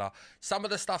Sandler. Some of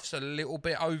the stuff's a little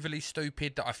bit overly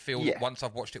stupid that I feel that once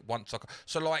I've watched it once.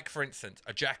 So like, for instance,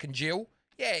 a Jack and Jill.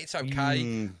 Yeah, it's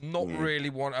okay. Not really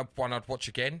one I'd watch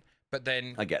again. But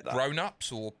then I get that. Grown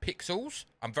Ups or Pixels,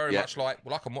 I'm very much like,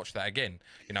 well, I can watch that again.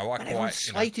 You know, I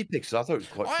slated Pixels. I thought it was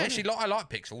quite funny. I like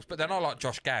Pixels, but then I like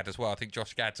Josh Gad as well. I think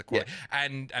Josh Gad's a quality.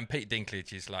 And Pete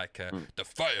Dinklage is like the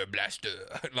Fire Blaster.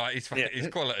 Like, he's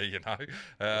quality, you know.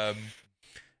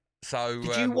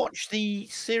 Did you watch the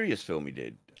serious film he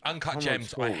did? Uncut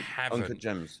Gems, I haven't. Uncut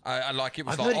Gems. I like it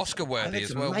was like Oscar worthy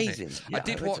as well. Amazing. Wasn't it? Yeah, I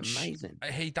did watch. Amazing.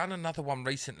 He done another one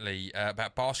recently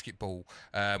about basketball,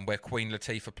 where Queen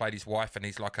Latifah played his wife, and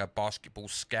he's like a basketball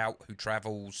scout who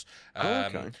travels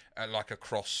like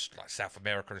across like South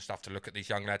America and stuff to look at these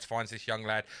young lads. Finds this young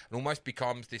lad and almost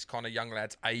becomes this kind of young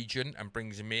lad's agent and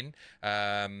brings him in,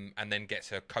 and then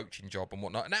gets a coaching job and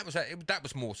whatnot. And that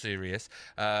was more serious.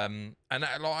 And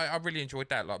I really enjoyed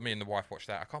that. Like, me and the wife watched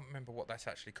that. I can't remember what that's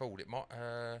actually called. It might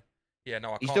I He's can't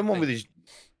done one think. with his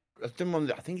I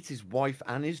think it's his wife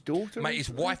and his daughter. Mate, his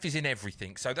wife is in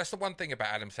everything. So that's the one thing about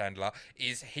Adam Sandler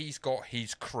is he's got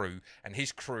his crew, and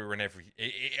his crew are in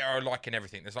are like in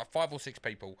everything. There's like 5 or 6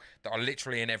 people that are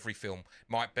literally in every film.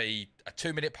 Might be a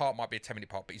 2-minute part, might be a 10-minute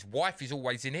part, but his wife is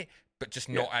always in it, but just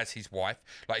not as his wife.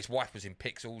 Like, his wife was in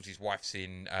Pixels, his wife's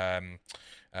in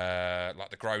like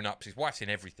the Grown Ups, his wife's in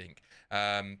everything.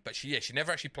 But she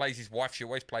never actually plays his wife. She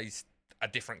always plays a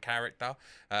different character.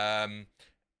 And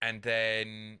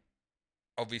then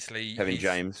obviously Kevin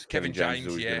James,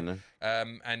 yeah.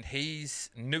 And his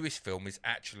newest film is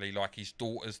actually like his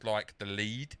daughter's like the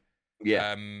lead.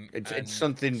 Yeah. It's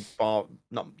something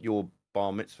not your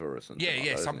bar mitzvah or something. Yeah, like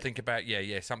yeah, that, something about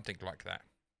something like that.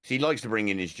 So he likes to bring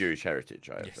in his Jewish heritage.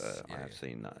 I have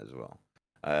seen that as well.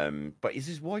 But is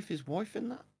his wife in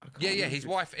that? Yeah, his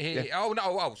wife.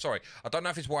 Sorry, I don't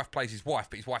know if his wife plays his wife,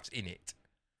 but his wife's in it.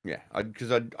 Yeah,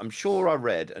 because I'm sure I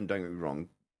read, and don't get me wrong,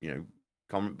 you know,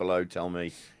 comment below, tell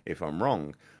me if I'm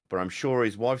wrong, but I'm sure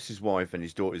his wife's his wife and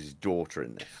his daughter's his daughter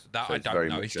in this. That so I don't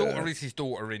know. His daughter is his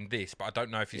daughter in this, but I don't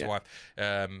know if his wife,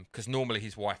 because normally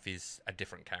his wife is a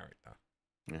different character.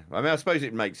 Yeah, I mean, I suppose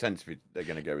it makes sense if they're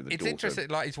going to go with the daughter. It's interesting,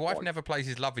 like, his wife never plays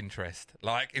his love interest.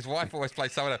 Like, his wife always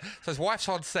plays someone else. So his wife's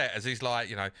on set as he's like,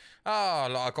 you know,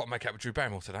 I've got to make up with Drew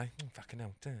Barrymore today. Fucking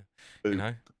hell, you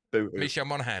know. Michelle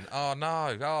Monaghan. Oh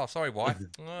no. Oh, sorry, wife.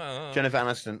 Jennifer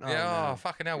Aniston. Oh,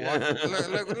 fucking hell, wife.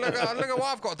 look at what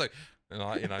I've got to do.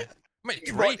 Like, you know. I mean,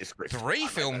 three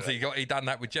films he done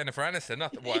that with Jennifer Aniston.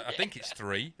 I think it's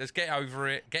 3. There's Getting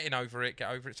Over It,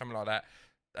 something like that.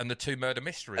 And the 2 Murder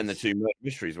Mysteries.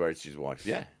 Where it's his wife.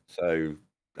 Yeah. So,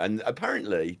 and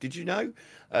apparently, did you know,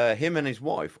 him and his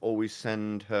wife always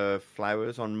send her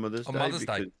flowers on Mother's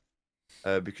Day?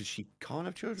 because she can't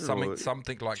have children.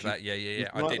 Something like that. Yeah.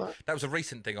 I like did. that? That was a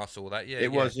recent thing I saw. That. Yeah.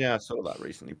 It was. Yeah, I saw that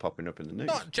recently popping up in the news.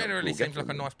 Not generally seems like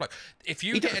a nice bloke. If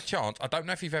you get a does. chance, I don't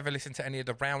know if you've ever listened to any of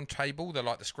the round table,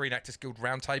 the Screen Actors Guild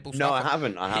round table No, stuff. I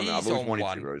haven't. I've He's always on wanted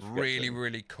one to.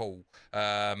 really cool.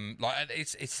 Like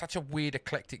it's such a weird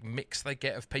eclectic mix they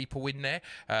get of people in there.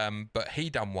 But he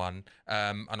done one,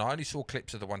 and I only saw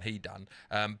clips of the one he done.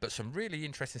 But some really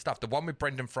interesting stuff. The one with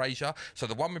Brendan Fraser. So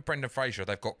the one with Brendan Fraser,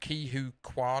 they've got Ki-Hu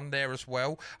Kwan there as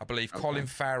well. I believe Colin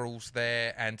Farrell's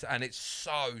there, and it's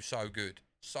so good.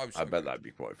 So I bet that'd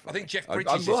be quite fun. I think Jeff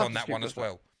Bridges is on that one as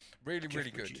well. Really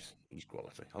good. He's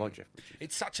quality. I like Jeff Bridges.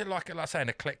 It's such a like I say, an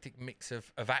eclectic mix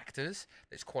of actors.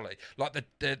 It's quality. Like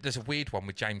there's a weird one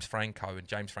with James Franco, and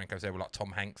James Franco's there with like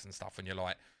Tom Hanks and stuff, and you're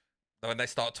like, when they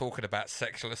start talking about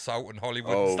sexual assault and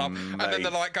Hollywood and stuff, mate. and then they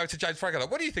like go to James Franco,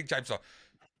 like, what do you think, James? Like,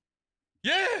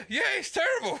 yeah, it's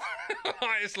terrible.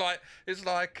 it's like.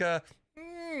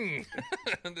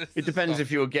 It depends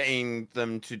if you're getting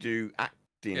them to do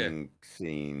acting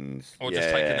scenes, or just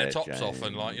taking their tops off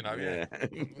and like yeah.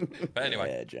 But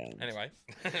anyway, yeah, James.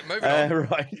 moving on.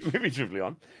 Right, moving swiftly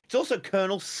on. It's also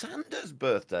Colonel Sanders'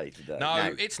 birthday today.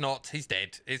 No, it's not. He's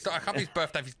dead. I can't believe his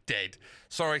birthday. He's dead.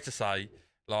 Sorry to say,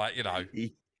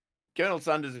 Colonel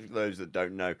Sanders, for those that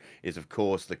don't know, is of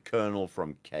course the Colonel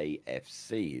from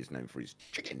KFC. He's known for his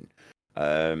chicken.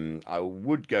 I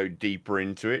would go deeper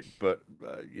into it, but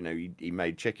he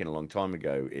made chicken a long time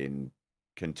ago in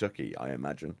Kentucky, I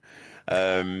imagine.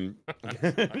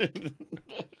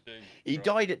 He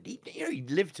died he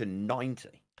lived to 90.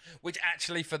 Which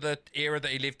actually, for the era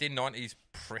that he lived in, 90 is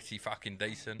pretty fucking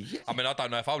decent. Yeah. I mean, I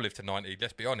don't know if I'll live to 90,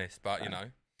 let's be honest, but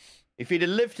If he'd have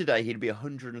lived today, he'd be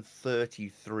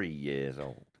 133 years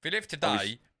old. If he lived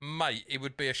today, mate, it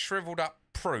would be a shriveled up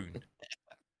prune.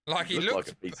 Like he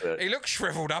looked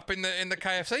shriveled up in the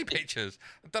KFC pictures.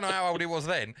 I don't know how old he was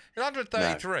then. He's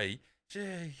 133. No.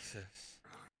 Jesus.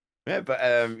 Yeah, but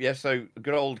so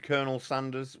good old Colonel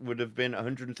Sanders would have been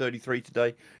 133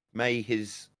 today. May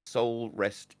his soul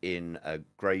rest in a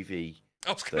gravy.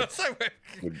 I was going to say,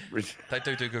 they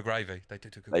do good gravy. They do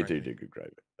good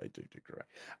gravy.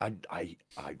 I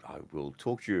will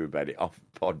talk to you about it off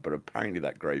pod, but apparently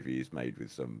that gravy is made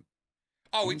with some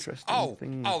interesting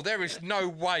things. There is no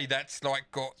way that's like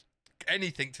got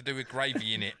anything to do with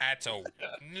gravy in it at all.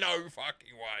 No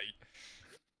fucking way.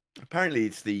 Apparently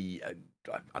it's the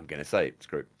I'm going to say it,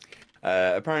 screw it.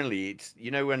 Apparently it's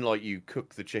when like you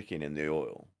cook the chicken in the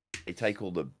oil, they take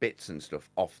all the bits and stuff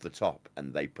off the top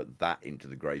and they put that into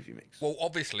the gravy mix. Well,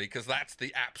 obviously, because that's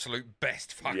the absolute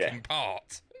best fucking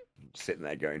part. Sitting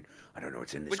there going, I don't know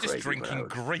what's in this. We're just drinking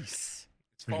grease.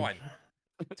 It's fine.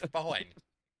 It's fine.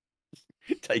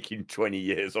 Taking 20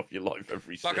 years off your life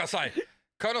every Like I say,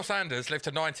 Colonel Sanders lived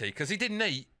to 90 because he didn't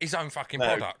eat his own fucking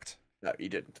product. No, he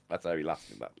didn't. That's how he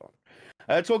lasted that long.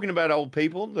 Talking about old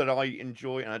people that I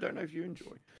enjoy, and I don't know if you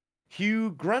enjoy.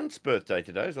 Hugh Grant's birthday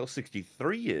today is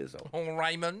 63 years old. Oh,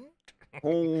 Raymond.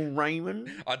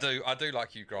 I do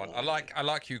like Hugh Grant. I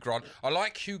like Hugh Grant. I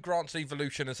like Hugh Grant's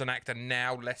evolution as an actor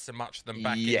now, less so much than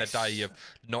back in the day of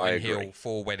Notting Hill,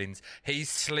 Four Weddings. He's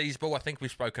sleazeball. I think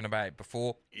we've spoken about it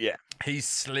before. Yeah. His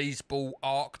sleazeball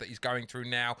arc that he's going through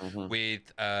now with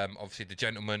obviously The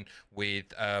Gentleman,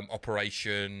 with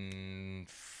Operation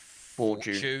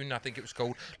Fortune, I think it was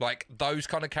called. Like those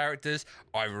kind of characters,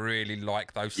 I really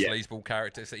like those sleazeball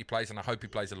characters that he plays, and I hope he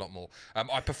plays a lot more.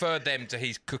 I prefer them to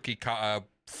his cookie cutter,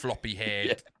 floppy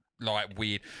haired, like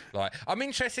weird. Like I'm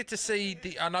interested to see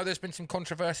I know there's been some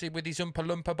controversy with his Oompa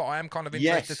Loompa, but I am kind of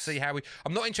interested to see how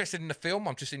I'm not interested in the film.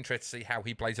 I'm just interested to see how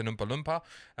he plays an Oompa Loompa,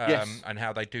 and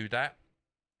how they do that.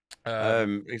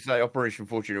 It's like Operation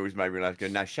Fortune always made me laugh. Go,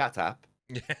 now shut up.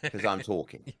 Because I'm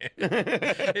talking.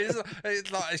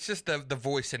 It's just the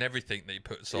voice and everything that he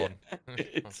puts on.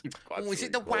 Is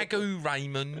it the Wagyu,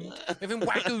 Raymond? Having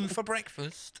Wagyu for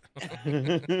breakfast?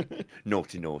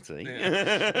 Naughty.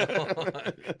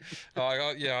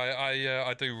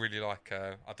 I do really like.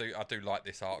 I do like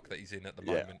this arc that he's in at the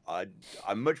moment. I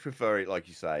much prefer it, like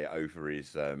you say, over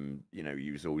his.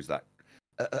 He was always that.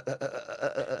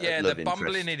 The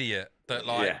bumbling idiot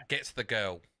that gets the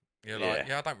girl. You're like,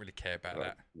 I don't really care about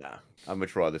that. No, I'd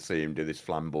much rather see him do this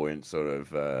flamboyant sort of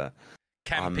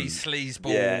campy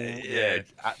sleazeball. Yeah,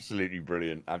 absolutely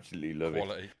brilliant. Absolutely love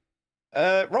Quality.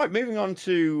 Right, moving on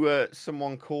to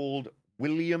someone called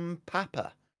William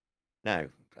Papper. Now,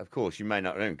 of course, you may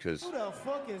not know him because... Who the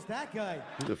fuck is that guy?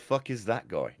 Who the fuck is that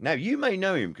guy? Now, you may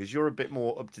know him because you're a bit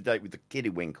more up-to-date with the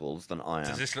Kiddywinkles than I am.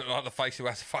 Does this look like the face who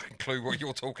has a fucking clue what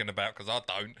you're talking about? Because I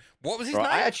don't. What was his Right,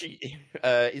 name? I actually...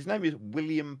 his name is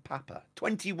William Papa.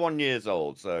 21 years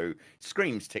old, so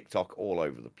screams TikTok all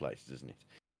over the place, doesn't it?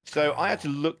 So I had to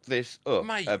look this up.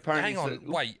 Mate, Apparently hang on.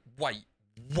 Wait.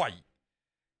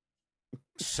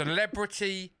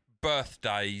 Celebrity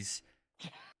birthdays.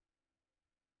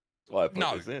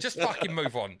 No, just fucking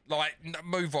move on.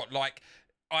 Move on.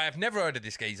 I have never heard of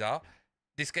this geezer.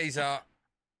 This geezer...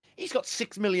 He's got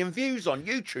 6 million views on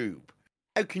YouTube.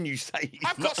 How can you say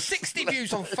I've got 60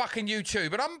 views on fucking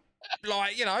YouTube, and I'm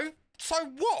like, so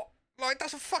what? It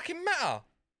doesn't fucking matter.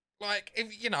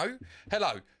 If,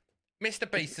 hello, Mr.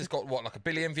 Beast has got, what, 1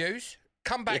 billion views?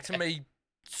 Come back to me,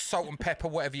 Salt and Pepper,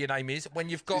 whatever your name is, when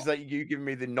you've got... Is that you giving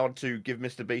me the nod to give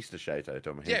Mr. Beast a shout-out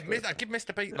on Yeah, give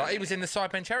Mr. Beast... he was in the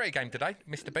Sidemen charity game today.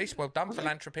 Mr. Beast, well done.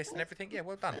 Philanthropist and everything. Yeah,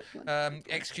 well done.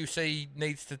 XQC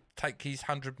needs to take his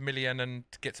 100 million and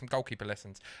get some goalkeeper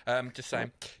lessons. Just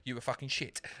saying, you were fucking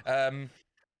shit.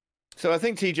 So I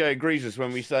think TJ agrees with us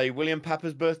when we say William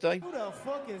Papa's birthday. Who the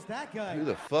fuck is that guy? Who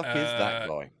the fuck is that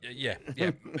guy? Yeah.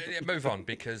 Move on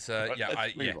because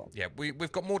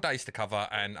we've got more days to cover,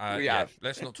 and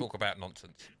let's not talk about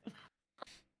nonsense.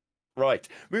 Right,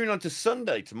 moving on to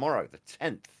Sunday tomorrow, the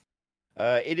 10th.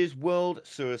 It is World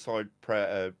Suicide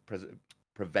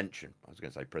Prevention. I was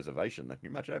going to say preservation. Then you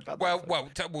imagine how bad that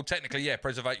well, technically, yeah,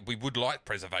 preservation. We would like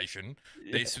preservation.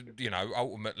 Yeah. It's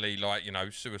ultimately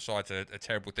suicide's a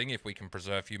terrible thing. If we can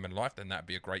preserve human life, then that'd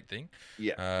be a great thing.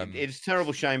 Yeah, it's a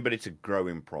terrible shame, but it's a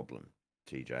growing problem.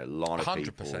 TJ, a lot of 100%,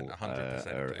 people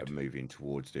 100% are moving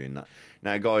towards doing that.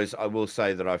 Now, guys, I will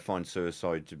say that I find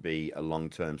suicide to be a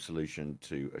long-term solution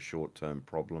to a short-term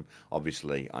problem.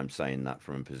 Obviously, I'm saying that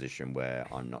from a position where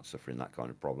I'm not suffering that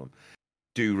kind of problem.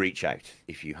 Do reach out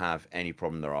if you have any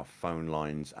problem. There are phone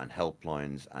lines and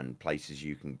helplines and places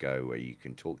you can go where you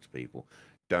can talk to people.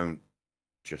 Don't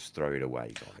just throw it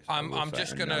away, guys. I'm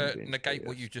just going to negate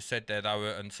what you just said there, though,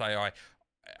 and say I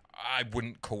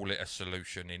wouldn't call it a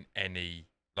solution in any...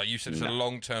 Like you said, it's a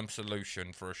long-term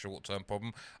solution for a short-term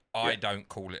problem. I don't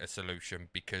call it a solution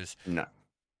because... No.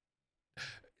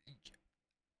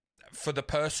 For the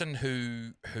person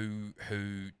who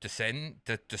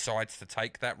decides to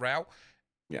take that route...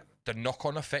 Yeah. The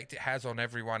knock-on effect it has on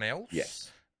everyone else.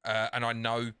 Yes. And I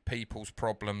know people's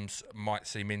problems might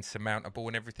seem insurmountable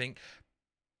and everything,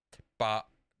 but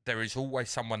there is always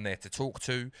someone there to talk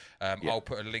to. I'll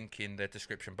put a link in the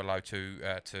description below to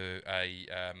a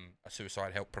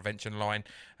suicide help prevention line.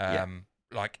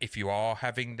 If you are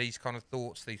having these kind of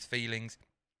thoughts, these feelings,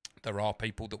 there are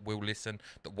people that will listen,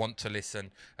 that want to listen,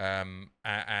 and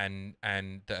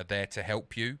that are there to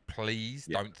help you. Please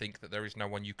don't think that there is no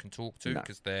one you can talk to,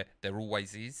 because there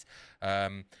always is.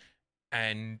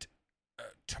 And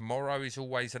tomorrow is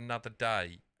always another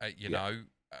day,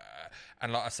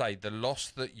 and like I say, the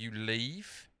loss that you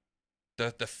leave,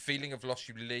 the feeling of loss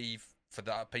you leave for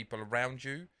the people around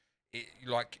you,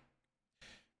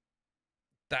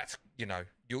 that's,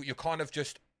 you're kind of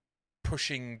just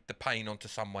pushing the pain onto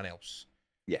someone else.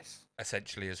 Yes.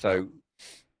 Essentially as well. So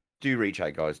do reach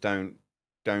out, guys. Don't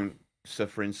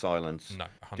suffer in silence. No,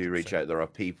 100%. Do reach out. There are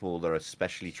people that are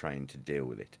specially trained to deal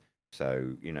with it.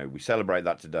 So, we celebrate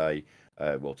that today.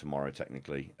 Tomorrow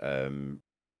technically.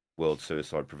 World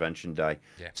Suicide Prevention Day.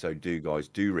 Yeah. So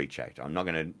do reach out. I'm not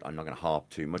gonna harp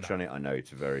too much on it. I know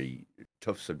it's a very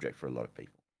tough subject for a lot of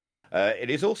people. It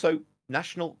is also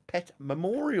National Pet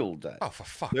Memorial Day. Oh, for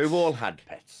fuck's sake. We've all had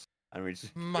pets. And we're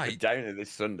just Mate, down to this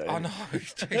Sunday. I know,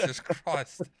 Jesus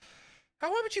Christ.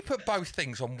 Why would you put both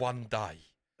things on one day?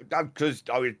 Because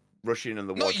I was rushing and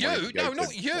the not you. No,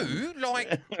 not you.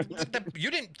 You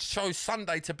didn't choose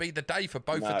Sunday to be the day for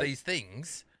both of these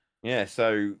things. Yeah,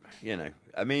 so,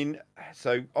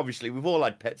 so obviously we've all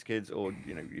had pets, kids, or,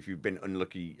 if you've been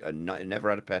unlucky and never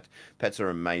had a pet, pets are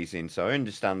amazing. So I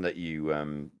understand that you,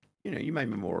 you may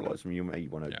memorialise them. You may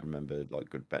want to remember,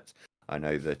 good pets. I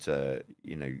know that,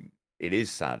 it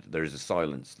is sad. There is a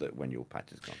silence that when your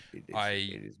pet is gone. It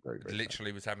is very, very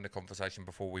literally sad. Was having a conversation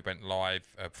before we went live,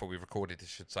 before we recorded, I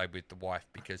should say, with the wife,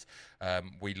 because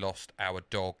we lost our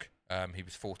dog. He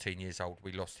was 14 years old.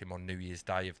 We lost him on New Year's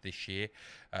Day of this year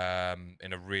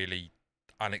in a really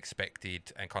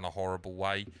unexpected and kind of horrible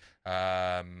way.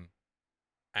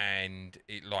 And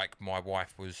it, my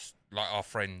wife was...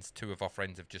 two of our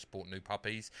friends have just bought new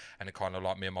puppies, and it kind of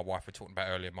me and my wife were talking about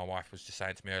earlier. My wife was just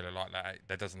saying to me earlier,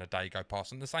 there doesn't a day go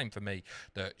past, and the same for me,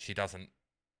 that she doesn't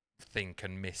think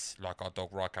and miss our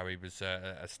dog Ryko. He was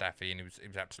a staffy, and he was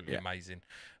absolutely amazing.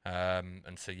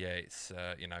 And so it's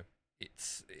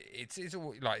it's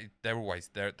all, like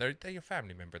they're your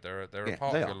family member. They're a Yeah,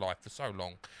 part they of your are. life for so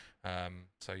long.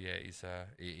 So yeah, it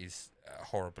is a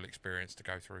horrible experience to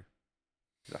go through.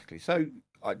 Exactly. So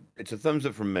it's a thumbs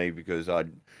up from me because I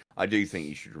do think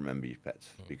you should remember your pets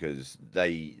because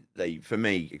they for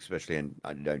me especially, and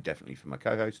I know definitely for my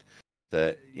co-host,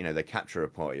 that they capture a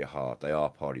part of your heart. They are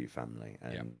part of your family,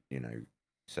 and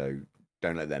so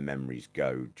don't let their memories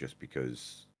go just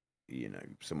because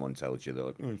someone tells you they're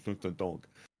like, oh, it's just a dog.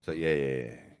 So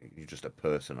yeah, you're just a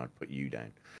person. I'd put you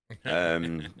down. Yeah.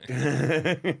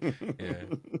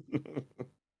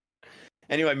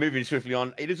 Anyway, moving swiftly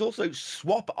on, it is also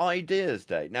Swap Ideas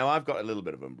Day. Now, I've got a little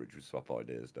bit of umbrage with Swap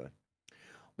Ideas Day.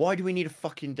 Why do we need a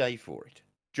fucking day for it?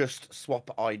 Just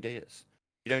swap ideas.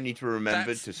 You don't need to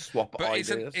remember to swap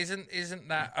ideas. Isn't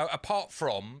that apart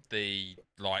from the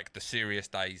serious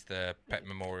days, the Pet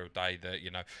Memorial Day, the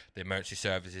Emergency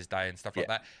Services Day and stuff like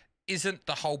that? Isn't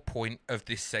the whole point of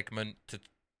this segment to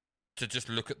just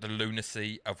look at the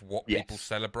lunacy of what people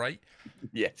celebrate?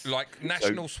 Yes. Like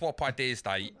National Swap Ideas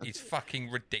Day is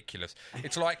fucking ridiculous.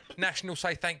 It's like National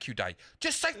Say Thank You Day.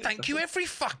 Just say thank you every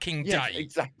fucking day. Yes,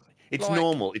 exactly. It's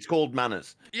normal. It's called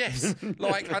manners. Yes,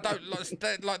 I don't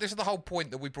like. This is the whole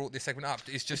point that we brought this segment up.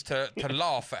 Is just to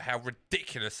laugh at how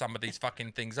ridiculous some of these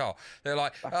fucking things are. They're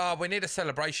like, oh, we need a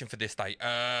celebration for this day.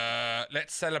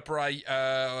 Let's celebrate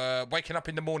waking up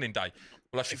in the morning day.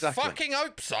 Well, I should fucking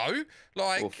hope so.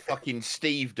 Like, or fucking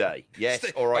Steve Day. Yes,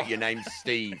 all right, your name's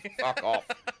Steve. Fuck off.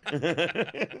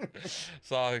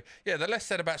 So, yeah, the less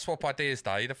said about Swap Ideas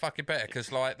Day, the fucking better, because,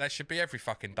 that should be every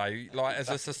fucking day. Like, as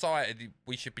a society,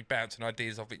 we should be bouncing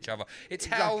ideas off each other. It's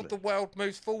how the world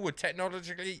moves forward.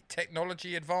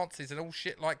 Technology advances and all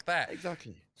shit like that.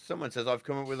 Exactly. Someone says, I've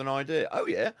come up with an idea. Oh,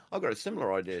 yeah, I've got a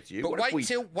similar idea to you. But wait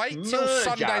till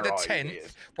Sunday the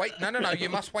 10th. Wait, no, you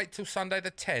must wait till Sunday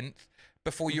the 10th.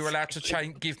 Before you're allowed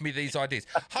to give me these ideas.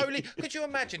 Could you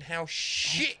imagine how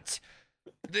shit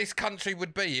this country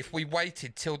would be if we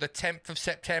waited till the 10th of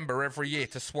September every year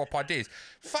to swap ideas?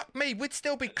 Fuck me, we'd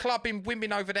still be clubbing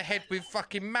women over the head with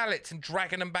fucking mallets and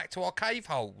dragging them back to our cave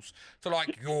holes. So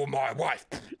you're my wife.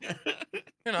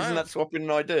 Isn't that swapping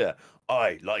an idea?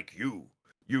 I like you.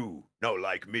 You, no,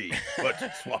 like me, but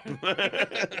swap.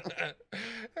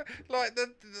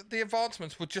 The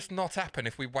advancements would just not happen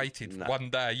if we waited one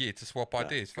day a year to swap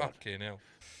ideas. God. Fucking hell.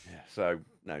 Yeah, so,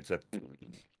 no, it's a...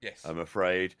 Yes. I'm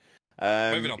afraid.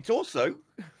 Moving on. It's also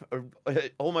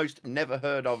almost never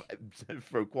heard of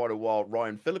for quite a while.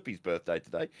 Ryan Phillippe's birthday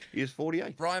today. He is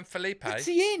 48. Ryan Felipe. What's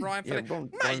he in? Ryan Felipe.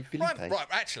 Ryan Felipe.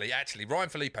 Actually, Ryan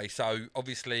Felipe. So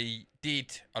obviously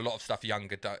did a lot of stuff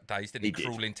younger days. Didn't he?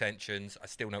 Cruel Intentions. I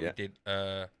still know what he did.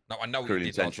 No, I know Cruel what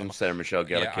he did Intentions. last Sarah Michelle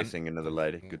Gellar kissing another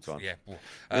lady. Good time. Yeah.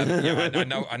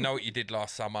 I know what you did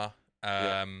last summer.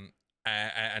 And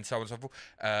so on and so forth.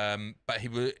 But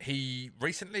he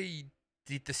recently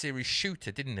did the series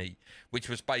Shooter, didn't he? Which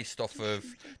was based off of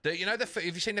have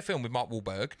you seen the film with Mark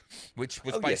Wahlberg, which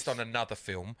was based on another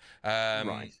film?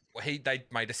 Right. They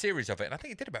made a series of it, and I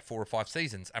think it did about 4 or 5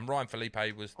 seasons. And Ryan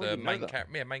Felipe was the main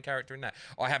character in that.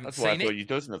 I haven't seen it. That's why he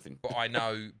does nothing. But I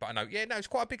know. Yeah, no, it's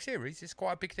quite a big series. It's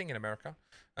quite a big thing in America.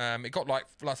 It got like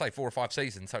I say 4 or 5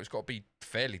 seasons, so it's got to be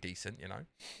fairly decent, Yeah.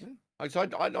 So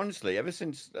I honestly, ever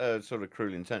since sort of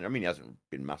Cruel Intentions, I mean, he hasn't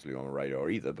been massively on my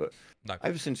radar either, but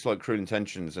ever since Cruel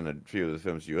Intentions and a few of the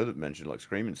films you other mentioned, like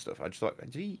Scream and stuff, I just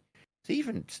is he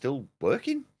even still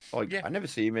working? I never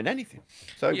see him in anything.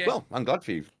 So, well, I'm glad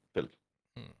for you, Felipe.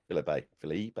 Wasn't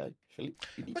he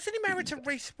married to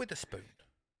Reese Witherspoon?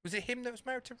 Was it him that was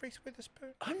married to Reese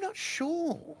Witherspoon? I'm not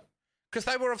sure. Because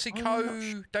they were obviously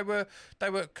they were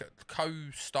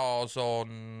co-stars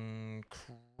on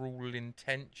Cruel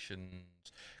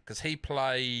Intentions. Because he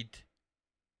played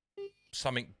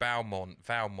something Valmont.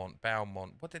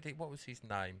 What was his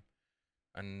name?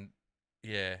 And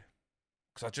because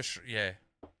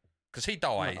he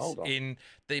dies in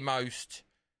the most.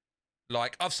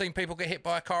 I've seen people get hit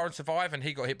by a car and survive, and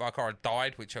he got hit by a car and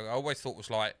died, which I always thought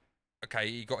was okay,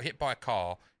 he got hit by a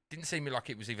car. Didn't seem like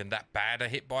it was even that bad a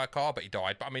hit by a car, but he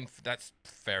died. But I mean, that's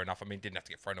fair enough. I mean, didn't have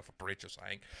to get thrown off a bridge or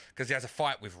something, because he has a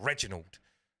fight with Reginald,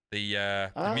 the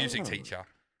music teacher,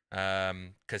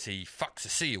 because he fucks a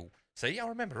seal. See, I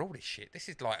remember all this shit. This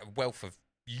is like a wealth of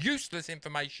useless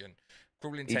information.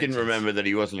 Cruel Intentions. He didn't remember that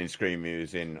he wasn't in Scream. He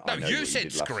was in. No, you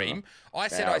said Scream. I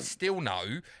said I still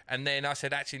know, and then I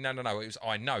said actually no. It was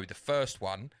I know the first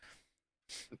one.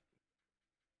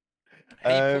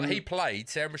 He played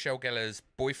Sarah Michelle Gellar's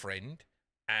boyfriend,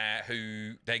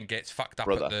 who then gets fucked up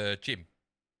at the gym.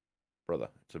 Brother,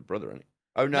 it's a brother, isn't it?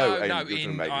 Oh no, I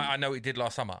know what he did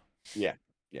last summer. Yeah.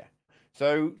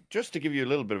 So, just to give you a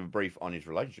little bit of a brief on his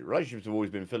relationship, relationships have always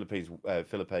been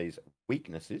Felipe's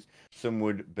weaknesses. Some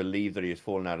would believe that he has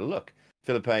fallen out of luck.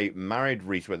 Felipe married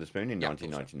Reese Witherspoon in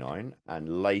 1999,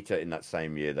 and later in that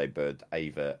same year, they birthed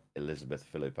Ava Elizabeth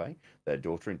Felipe, their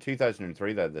daughter. In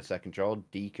 2003, they had their second child,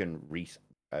 Deacon Reese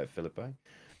Felipe.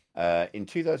 In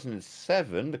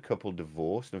 2007, the couple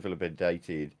divorced, and Felipe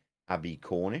dated Abby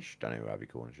Cornish. Don't know who Abby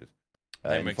Cornish is.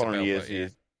 In the following years,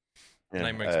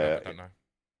 Name rings a bell, but I don't know.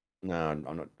 No,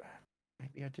 I'm not.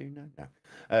 Maybe I do know.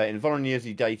 No. In the following years,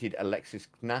 he dated Alexis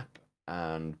Knapp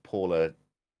and Paula.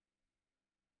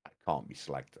 I can't be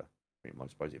Slagter. I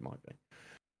suppose it might be.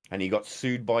 And he got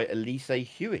sued by Elise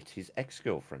Hewitt, his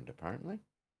ex-girlfriend, apparently.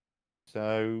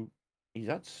 So he's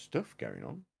had stuff going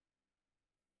on,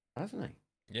 hasn't he?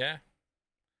 Yeah.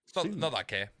 It's not that I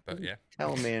care, but yeah.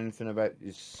 Tell me anything about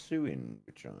his suing,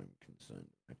 which I'm concerned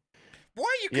about. Why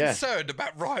are you concerned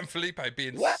about Ryan Felipe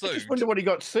being sued? I just wonder what he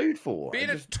got sued for. Being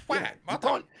a twat.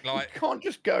 You can't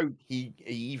just go, he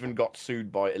even got sued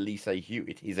by Elise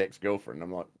Hewitt, his ex-girlfriend.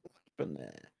 I'm like, what happened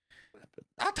there?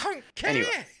 I don't care.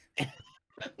 Anyway.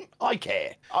 I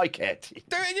care. I care.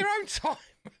 Do it in your own time.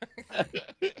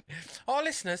 Our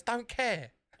listeners don't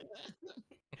care.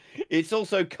 It's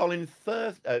also Colin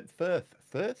Firth.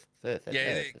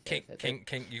 Yeah, King.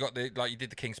 You got you did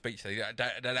the King speech there.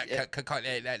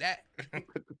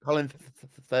 Colin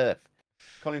Firth.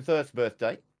 Colin Firth's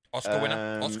birthday.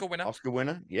 Oscar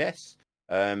winner. Yes.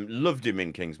 Loved him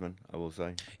in Kingsman, I will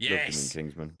say. Yes. Loved him in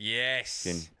Kingsman.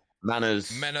 Yes.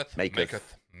 Manners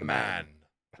maketh man.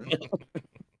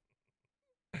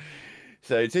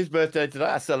 So it's his birthday today.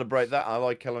 I celebrate that. I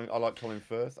like Colin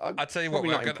Firth. I tell you what,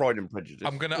 not in Pride and Prejudice.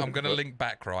 I'm gonna link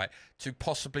back right to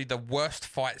possibly the worst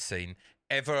fight scene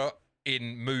ever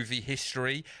in movie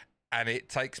history, and it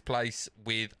takes place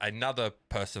with another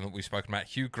person that we've spoken about,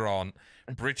 Hugh Grant,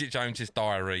 Bridget Jones's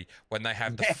Diary, when they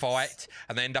have the fight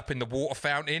and they end up in the water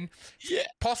fountain. Yeah.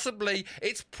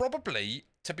 It's probably,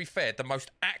 to be fair, the most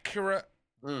accurate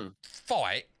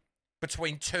fight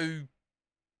between two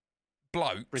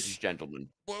blokes. British gentlemen.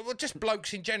 Well, just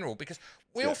blokes in general, because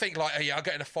we all think like, hey, I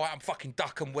get in a fight, I'm fucking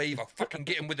duck and weave, I fucking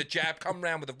get him with a jab, come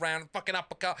round with a round, fucking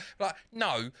uppercut. Like,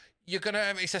 no,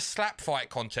 it's a slap fight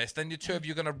contest, and the two of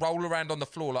you are gonna roll around on the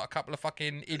floor like a couple of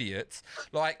fucking idiots.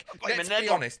 Like, let's be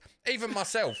honest, even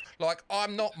myself, like,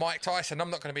 I'm not Mike Tyson, I'm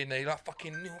not gonna be in there like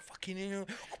fucking, you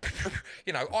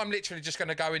know, I'm literally just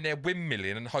gonna go in there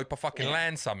windmilling and hope I fucking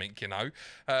land something, you know.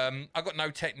 I got no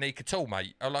technique at all,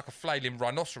 mate. I'm like a flailing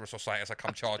rhinoceros or something as I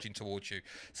come charging towards you.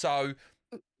 So,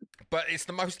 but it's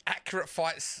the most accurate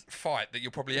fight that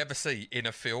you'll probably ever see in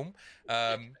a film.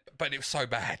 But it was so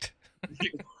bad.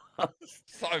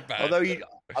 So bad. Although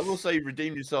I will say, he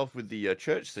redeemed himself with the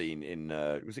church scene in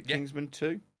was it Kingsman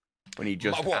 2? When he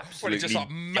just absolutely just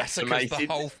like massacres the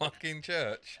whole fucking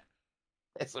church.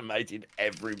 Decimated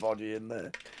everybody in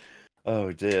there.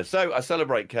 Oh dear. So I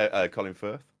celebrate Colin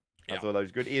Firth. I thought that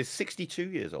was good. He is 62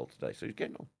 years old today, so he's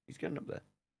getting on. He's getting up there.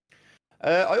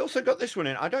 I also got this one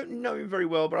in. I don't know him very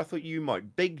well, but I thought you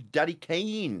might. Big Daddy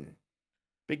Kane.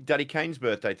 Big Daddy Kane's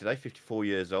birthday today, 54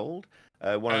 years old.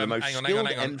 One of the most skilled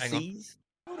MCs.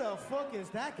 Who the fuck is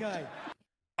that guy?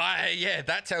 Yeah,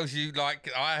 that tells you, like,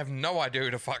 I have no idea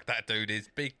who the fuck that dude is.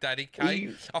 Big Daddy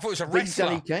Kane. I thought it was a wrestler.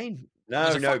 Big Daddy Kane.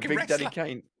 No, Big wrestler. Daddy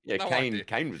Kane. Yeah, No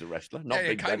Kane was a wrestler. Not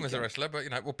Big Kane Daddy was a wrestler, but,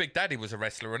 you know, well, Big Daddy was a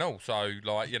wrestler and all. So,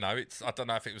 like, you know, I don't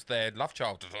know if it was their love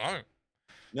child. I don't know.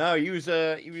 No, he was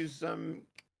an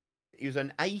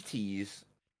 80s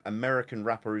American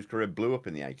rapper whose career blew up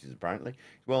in the 80s, apparently.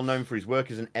 He's well known for his work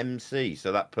as an MC,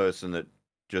 so that person that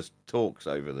just talks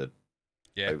over the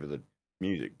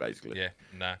music, basically. Yeah,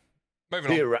 nah.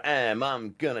 Moving on. Here I am,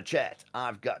 I'm gonna chat.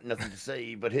 I've got nothing to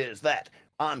say, but here's that.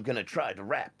 I'm gonna try to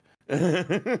rap. There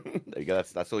you go,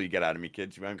 that's all you get out of me,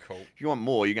 kids. Cool. If you want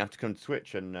more, you're gonna have to come to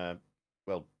Twitch and,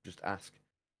 just ask.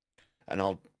 And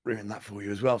I'll ruin that for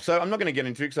you as well. So I'm not going to get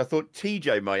into it because I thought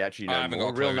TJ might actually know I haven't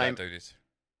more. got a clue who that dude is.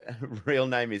 Real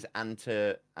name is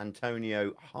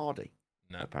Antonio Hardy.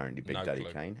 No, apparently Big no Daddy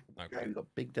clue. Kane. No Yeah, clue. we've got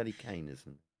Big Daddy Kane, isn't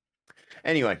it?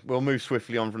 Anyway, we'll move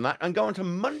swiftly on from that and go on to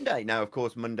Monday. Now, of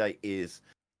course, Monday is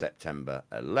September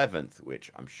 11th,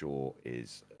 which I'm sure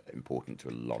is important to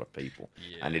a lot of people.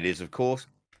 Yeah. And it is, of course,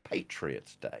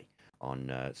 Patriots Day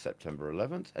on September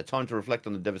 11th, a time to reflect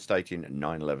on the devastating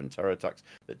 9/11 terror attacks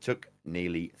that took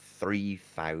nearly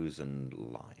 3,000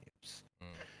 lives.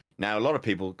 Now, a lot of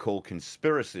people call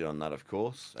conspiracy on that, of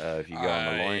course. If you go on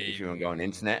the line, if you want to go on the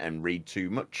internet and read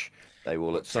too much, they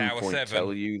will at some point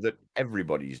tell you that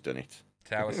everybody's done it.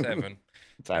 Tower 7.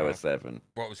 Tower 7.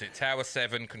 What was it? Tower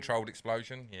 7 controlled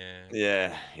explosion?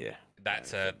 Yeah. Yeah.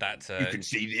 That's You can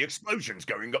see the explosions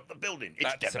going up the building. It's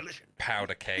that's demolition. a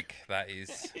powder keg. That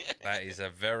is a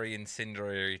very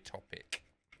incendiary topic.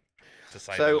 To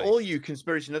say So the all least. you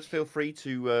conspiracy nuts, feel free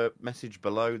to message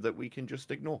below that we can just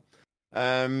ignore.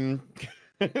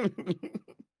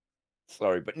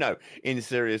 Sorry, but no, in a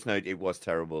serious note, it was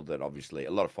terrible that obviously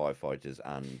a lot of firefighters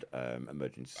and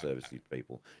emergency services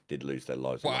people did lose their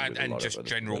lives. Well, along with a and lot just of other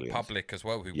general civilians. public as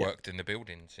well who worked in the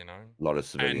buildings, you know. A lot of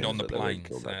civilians And on the that they were planes,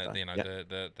 killed that day. you know, Yeah.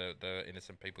 the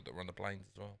innocent people that were on the planes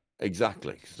as well.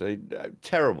 Exactly. So,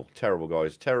 terrible, terrible,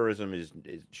 guys. Terrorism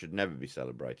should never be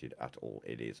celebrated at all.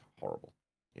 It is horrible.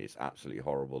 It's absolutely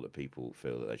horrible that people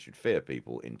feel that they should fear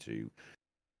people into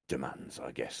demands,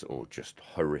 I guess, or just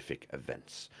horrific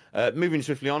events. Moving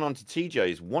swiftly onto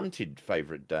TJ's wanted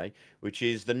favourite day, which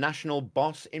is the National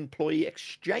Boss Employee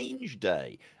Exchange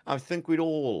Day. I think we'd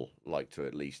all like to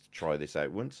at least try this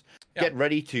out once. Yeah. Get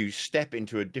ready to step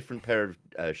into a different pair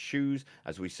of shoes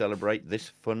as we celebrate this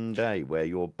fun day where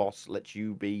your boss lets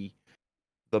you be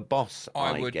the boss,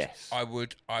 I guess. I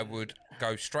would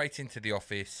go straight into the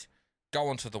office, go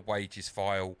onto the wages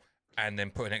file, and then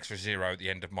put an extra 0 at the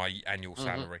end of my annual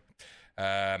salary.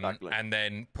 Exactly. And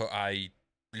then put a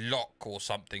lock or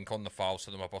something on the file so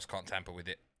that my boss can't tamper with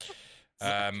it.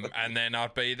 And then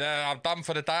I'd be there. I'm done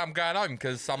for the day. I'm going home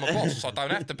because I'm a boss. I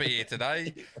don't have to be here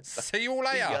today. See you all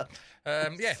later.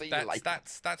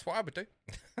 That's what I would do.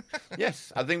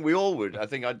 Yes, I think we all would. I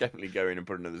think I'd definitely go in and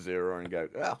put another 0 and go,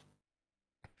 well,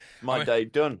 my day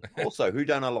done. Also, who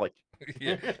don't I like?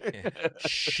 yeah.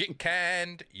 Shit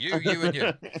canned. You and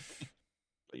you.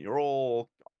 You're all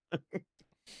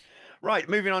right.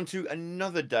 Moving on to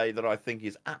another day that I think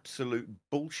is absolute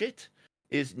bullshit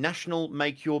is National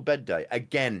Make Your Bed Day.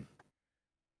 Again,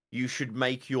 you should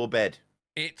make your bed.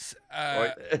 It's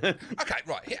Right? okay.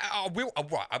 Right. I will.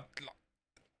 Right.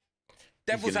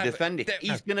 He's going to defend it.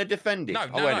 He's going to defend it. No,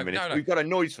 wait a minute. no. We've got a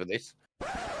noise for this.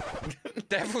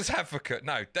 Devil's advocate.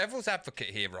 No, devil's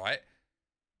advocate here. Right.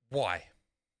 Why?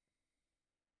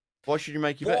 Why should you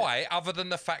make your bed? Why, other than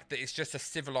the fact that it's just a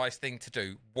civilized thing to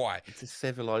do? Why? It's a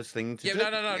civilized thing to do. Yeah,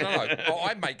 no. Well,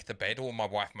 I make the bed, or my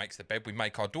wife makes the bed. We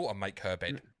make our daughter make her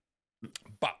bed.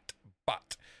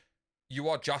 But you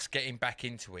are just getting back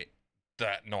into it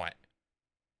that night.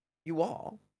 You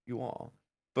are.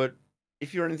 But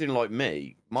if you're anything like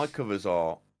me, my covers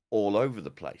are all over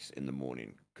the place in the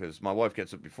morning because my wife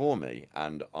gets up before me,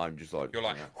 and I'm just like, You're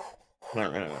like,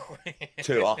 no.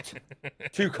 Too hot,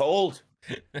 too cold.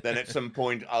 Then at some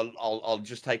point, I'll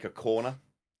just take a corner.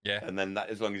 Yeah. And then that,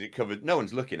 as long as it covers, no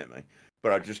one's looking at me,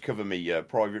 but I just cover me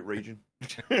private region.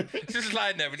 Just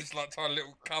lying there with just like tiny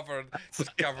little cover and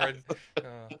just covering.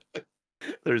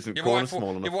 There isn't corner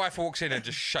small enough. Your wife walks in and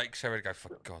just shakes her head and goes, "For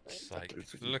God's sake,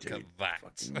 look at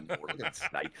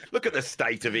that! Look at the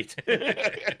state of it."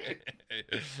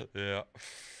 Yeah.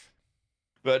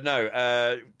 But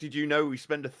no, did you know we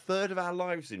spend a third of our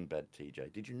lives in bed,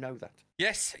 TJ? Did you know that?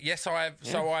 Yes, I have.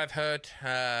 Yeah. So I've heard,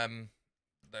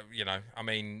 you know, I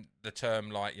mean, the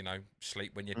term like, you know,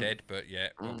 sleep when you're dead, but yeah,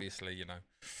 obviously, you know.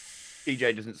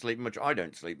 TJ doesn't sleep much. I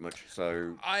don't sleep much,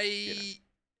 so.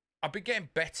 I've been getting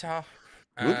better.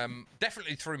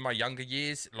 Definitely through my younger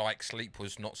years, like sleep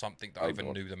was not something that I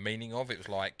even knew the meaning of. It was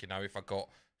like, you know, if I got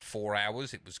 4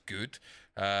 hours, it was good.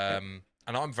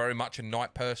 And I'm very much a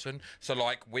night person. So,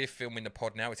 like, we're filming the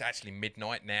pod now. It's actually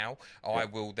midnight now. I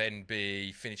will then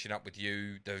be finishing up with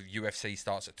you. The UFC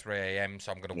starts at 3 a.m.,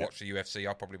 so I'm going to watch the UFC.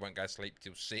 I probably won't go to sleep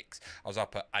till 6. I was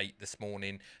up at 8 this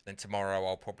morning. Then tomorrow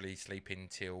I'll probably sleep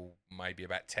until maybe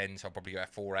about 10, so I'll probably get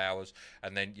 4 hours.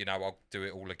 And then, you know, I'll do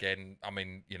it all again. I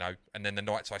mean, you know, and then the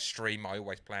nights I stream, I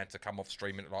always plan to come off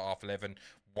streaming at like 11:30.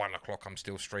 1 o'clock I'm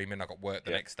still streaming. I got work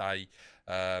the next day.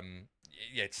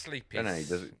 Sleep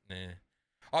is...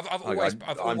 I've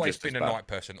always been a night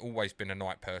person. Always been a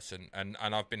night person, and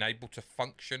I've been able to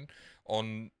function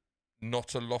on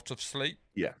not a lot of sleep.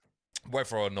 Yeah.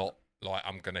 Whether or not like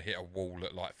I'm gonna hit a wall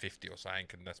at like 50 or something,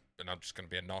 and I'm just gonna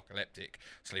be a narcoleptic,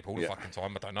 sleep all the fucking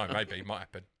time. I don't know. Maybe it might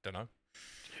happen. Don't know.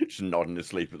 Just nodding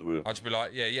asleep at the wheel. I'll just be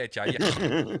like, yeah, Jay,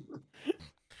 yeah.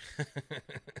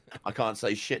 I can't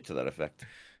say shit to that effect.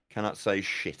 Cannot say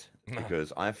shit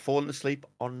because I have fallen asleep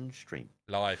on stream.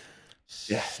 Live.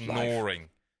 Snoring.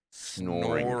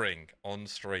 Snoring on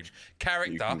stream.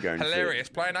 Character, hilarious,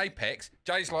 playing Apex.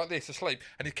 Jay's like this, asleep,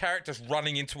 and his character's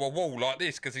running into a wall like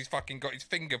this because he's fucking got his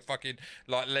finger fucking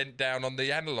like leant down on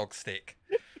the analog stick.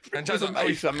 And Jay's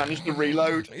like, I managed to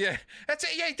reload. Yeah, that's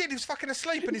it. Yeah, he did. He was fucking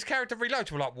asleep, and his character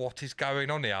reloads. We're like, what is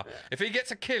going on here? If he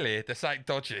gets a kill here, this ain't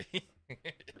dodgy.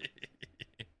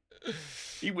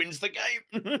 He wins the game.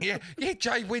 Yeah.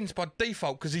 Jay wins by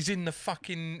default because he's in the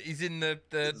fucking, he's in the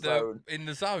zone. in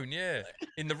the zone. Yeah,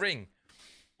 in the ring.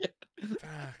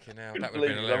 Fucking hell, that would have been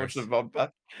Completely hilarious. the VOD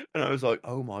back. And I was like,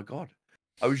 oh my God.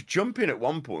 I was jumping at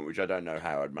one point, which I don't know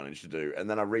how I'd managed to do. And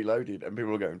then I reloaded and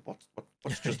people were going, what's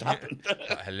just happened?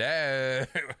 Hello.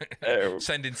 Oh.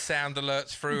 Sending sound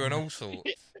alerts through and all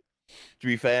sorts. To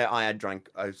be fair, I had drank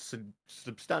a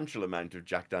substantial amount of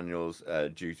Jack Daniels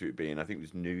due to it being, I think it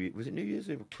was New Year's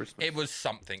Eve or Christmas? It was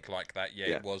something like that.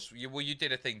 Yeah. It was. Well, you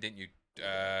did a thing, didn't you?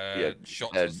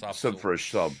 Shots for subs. Sub for a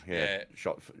sub. Yeah.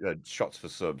 Shots for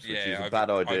subs, which is a over, bad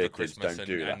idea. over Kids Christmas don't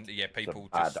do that. and yeah, people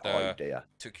Bad just idea.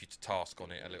 took you to task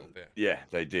on it a little bit. Yeah,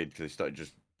 they did, because they started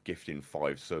just gifting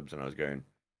 5 subs, and I was going,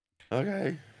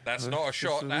 okay. That's not a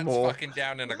shot. That's more. fucking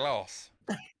down in a glass.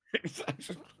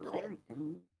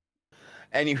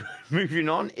 Anyway, moving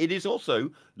on. It is also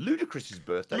Ludacris's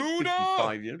birthday. Luda!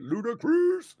 55 years.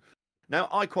 Ludacris! Now,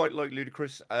 I quite like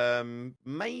Ludacris,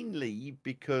 mainly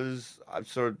because I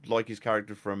sort of like his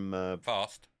character from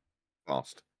Fast.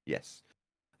 Yes.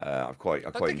 I quite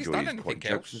enjoy his quite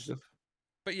jokes and stuff.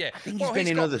 But yeah, I think he's been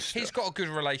in other stuff. He's got a good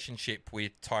relationship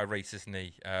with Tyrese, isn't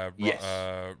he? Yes.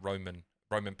 Roman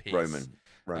Pierce.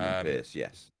 Roman Pierce,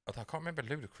 yes. Although I can't remember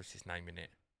Ludacris's name in it.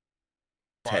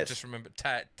 Tez. I just remember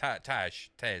Tez.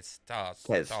 I'm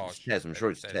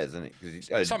sure it's Tez, isn't it?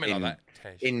 Something like that.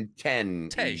 Tej. In 10,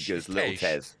 he goes little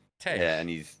Tez. Yeah, and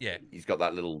he's got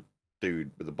that little dude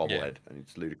with a bobblehead, and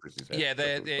it's Ludacris's head. Yeah,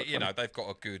 they've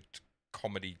got a good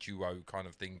comedy duo kind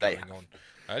of thing going on.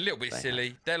 A little bit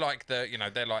silly. They're like the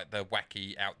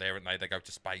wacky out there, and they go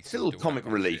to space. It's a little comic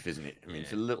relief, isn't it? I mean,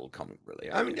 it's a little comic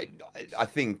relief. I mean, I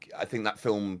think that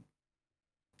film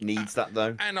needs that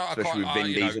though, and especially with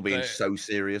Vin Diesel being so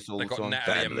serious all the time. They got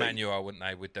Natalie and Emmanuel, wouldn't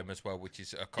they, with them as well, which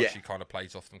is she kind of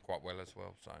plays off them quite well as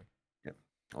well. So yeah,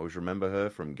 I always remember her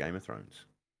from Game of Thrones.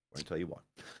 Won't tell you why.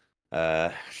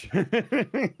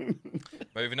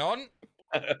 Moving on.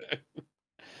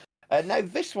 Now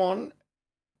this one,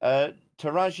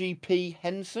 Taraji P.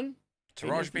 Henson.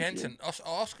 Taraji P. Henson,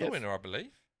 Oscar winner, I believe.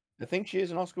 I think she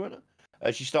is an Oscar winner.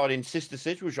 She starred in Sister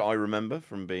Sid, which I remember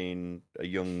from being a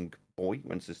young boy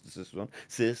when Sister Sid was on.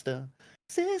 Sister,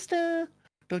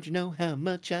 don't you know how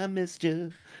much I missed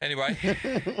you? Anyway.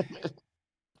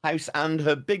 House, and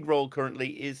her big role currently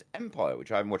is Empire,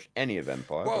 which I haven't watched any of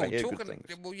Empire, but I hear good things.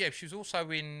 Well, yeah, she was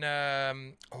also in,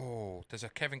 there's a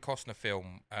Kevin Costner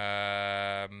film.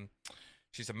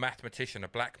 She's a mathematician, a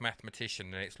black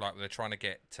mathematician, and it's like they're trying to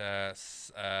get I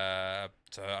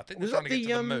think they're trying to get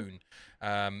to the moon.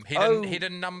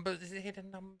 Hidden Numbers. Is it Hidden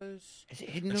Numbers? Is it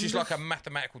Hidden Numbers? She's like a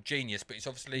mathematical genius, but it's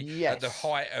obviously at the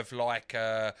height of like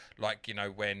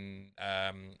when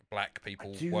black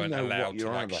people weren't allowed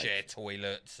to share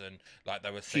toilets, and like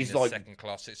they were seen as second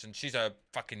class citizens. She's a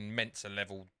fucking Mensa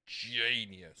level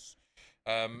genius.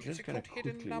 Is it called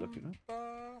Hidden Number?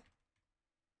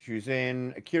 She was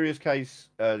in The Curious Case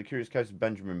of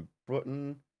Benjamin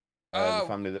Button, The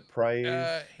Family That Prays.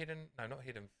 Hidden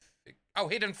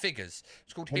Figures.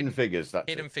 It's called Hidden Figures. That's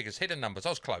Hidden Figures. Hidden Numbers. I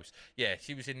was close. Yeah,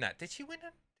 she was in that. Did she win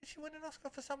an Oscar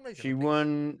for some reason?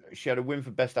 She had a win for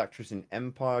Best Actress in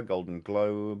Empire, Golden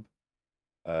Globe.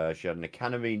 She had an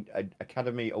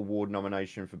Academy Award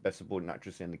nomination for Best Supporting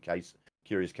Actress in The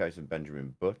Curious Case of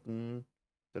Benjamin Button.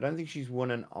 So I don't think she's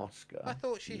won an Oscar. I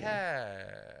thought she had.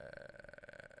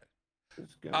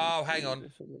 Oh, hang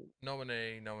on.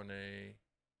 Nominee.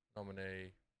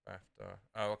 BAFTA.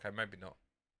 Oh, okay, maybe not.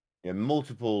 Yeah,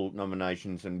 multiple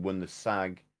nominations and won the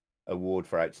SAG Award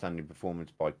for Outstanding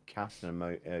Performance by cast in a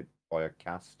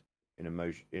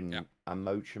motion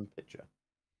picture.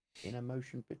 In a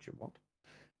motion picture, what?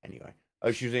 Anyway,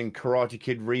 she was in Karate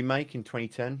Kid remake in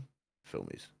 2010. The film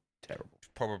is terrible.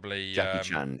 Probably Jackie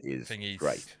Chan is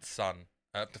great. Son.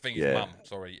 The Thingy's mum.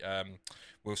 Sorry.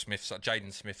 Will Smith's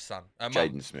Jaden Smith's son.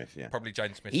 Jaden Smith, yeah. Probably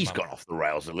Jaden Smith's He's mum. gone off the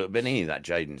rails a little bit, ain't he, that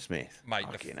Jaden Smith? Mate,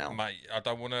 I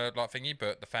don't want to thingy,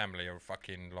 but the family are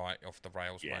fucking off the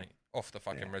rails, mate. Off the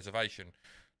fucking reservation.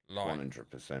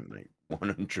 100%, mate.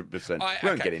 100%. We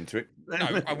won't get into it.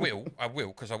 No, I will,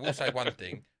 because I will say one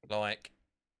thing. Like,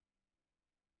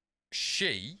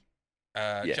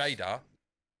 Jada,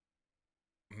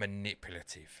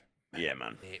 manipulative. Yeah,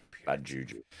 man. Bad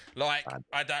juju.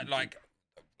 I don't like.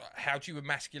 How do you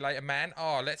emasculate a man?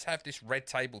 Oh, let's have this red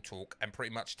table talk and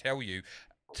pretty much tell you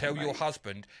tell your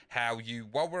husband how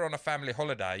while we're on a family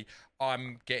holiday,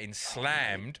 I'm getting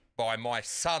slammed by my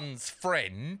son's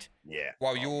friend. Yeah.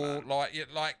 While you're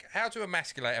like, how to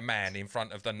emasculate a man in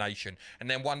front of the nation, and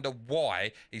then wonder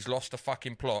why he's lost the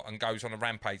fucking plot and goes on a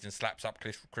rampage and slaps up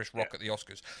Chris Rock at the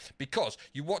Oscars. Because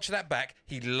you watch that back,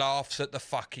 he laughs at the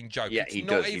fucking joke. Yeah, it's he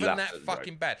not does. He even laughs that at the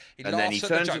fucking joke. bad. He And laughs then he at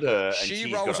turns the to joke. her and She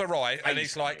she's rolls got her eyes, and face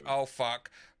he's like, him. "Oh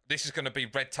fuck, this is going to be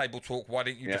red table talk. Why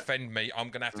didn't you defend me? I'm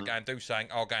going to have to go and do something.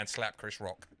 I'll go and slap Chris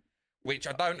Rock." Which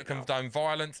I don't condone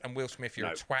violence, and Will Smith, you're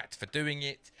a twat for doing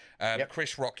it.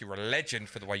 Chris Rock, you're a legend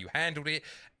for the way you handled it.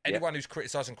 Anyone who's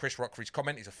criticising Chris Rock for his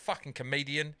comment is a fucking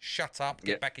comedian. Shut up,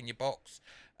 get back in your box.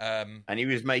 And he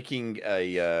was making a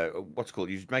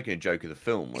he was making a joke of the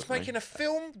film. He's making a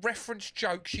film reference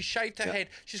joke. She shaved her head.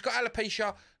 She's got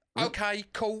alopecia. Okay,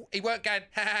 cool. He weren't going,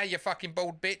 ha, you fucking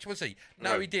bald bitch, was he?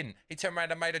 No, he didn't. He turned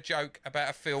around and made a joke about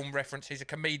a film reference. He's a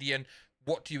comedian.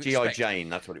 What do you expect? G.I. Jane,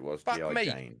 that's what it was. But me,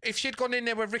 Jane. if she'd gone in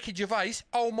there with Ricky Gervais,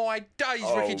 oh my days,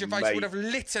 Ricky Gervais mate. would have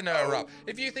litten her up.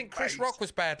 If you think Chris Rock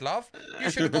was bad love,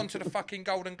 you should have gone to the fucking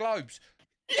Golden Globes.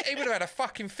 He would have had a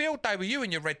fucking field day with you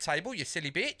and your red table, you silly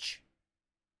bitch.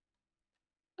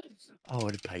 Oh,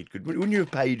 I'd have paid good money. Wouldn't you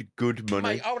have paid good money?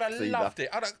 Mate, I would have loved it.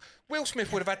 Will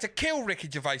Smith would have had to kill Ricky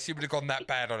Gervais. He would have gone that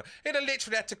bad on it. He'd have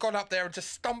literally had to gone up there and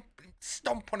just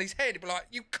stomp on his head. He'd be like,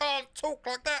 "You can't talk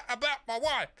like that about my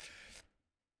wife."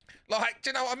 Like, do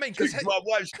you know what I mean? Because my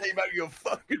wife's name out of your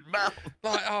fucking mouth.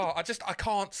 Like, I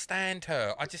can't stand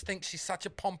her. I just think she's such a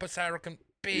pompous, arrogant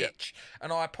bitch. Yeah.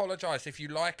 And I apologise. If you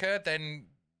like her, then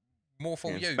more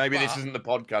for you. Maybe this isn't the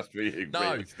podcast for you.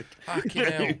 No. Fucking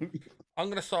hell. I'm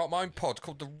going to start my own pod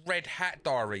called the Red Hat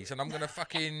Diaries, and I'm going to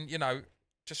fucking,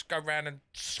 just go around and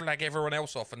slag everyone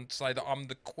else off and say that I'm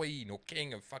the queen or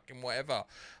king of fucking whatever.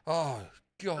 Oh,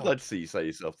 God. I'd like to see you say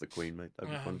yourself the queen, mate.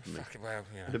 That'd be fun for me. Well,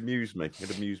 It'd amuse me.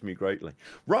 It'd amuse me greatly.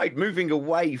 Right, moving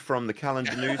away from the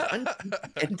calendar news and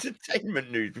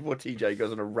entertainment news before TJ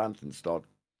goes on a rant and starts,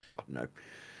 I don't know,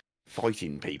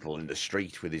 fighting people in the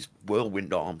street with his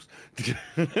whirlwind arms.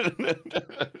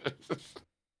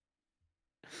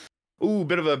 Ooh,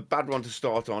 bit of a bad one to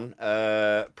start on.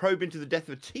 Probe into the death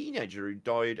of a teenager who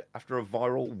died after a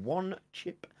viral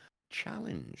one-chip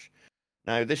challenge.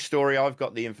 Now, this story, I've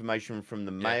got the information from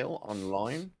the Mail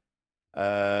online.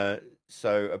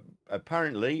 So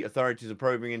apparently, authorities are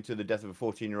probing into the death of a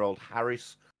 14-year-old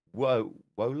Harris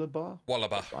Wallabar.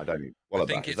 I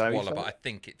think it's Wallabar. I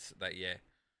think it's that, yeah.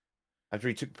 After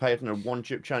he took part in a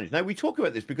one-chip challenge. Now, we talk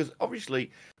about this because,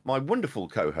 obviously, my wonderful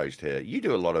co-host here, you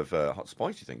do a lot of hot,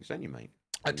 spicy things, don't you, mate?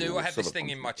 I do. I have this thing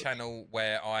in my channel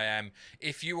where I am...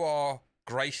 If you are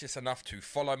gracious enough to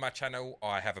follow my channel,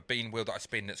 I have a bean wheel that I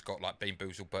spin that's got, like, Bean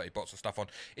Boozled, Bertie Bots and stuff on.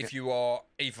 If you are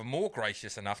even more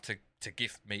gracious enough to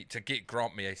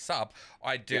grant me a sub,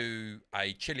 I do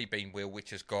a chili bean wheel, which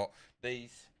has got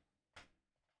these...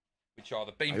 which are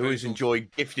the Bean I always enjoy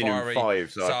gifting them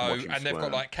five. And they've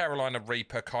got like Carolina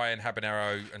Reaper, Cayenne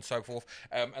Habanero, and so forth.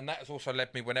 And that has also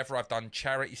led me, whenever I've done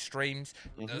charity streams,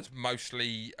 that's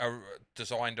mostly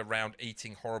designed around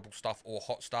eating horrible stuff or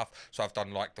hot stuff. So I've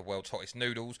done like the world's hottest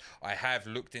noodles. I have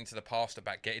looked into the past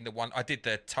about getting the one. I did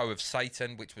the Toe of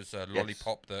Satan, which was a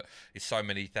lollipop that is so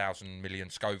many thousand million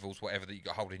Scovilles, whatever, that you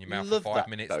got hold in your mouth for 5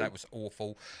 minutes. That was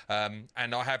awful. And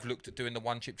I have looked at doing the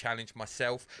one chip challenge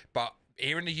myself, but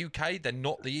here in the UK, they're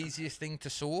not the easiest thing to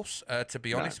source, to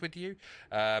be honest with you.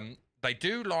 They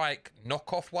do like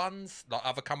knockoff ones, like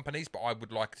other companies, but I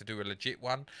would like to do a legit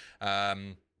one.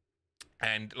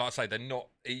 And like I say, they're not.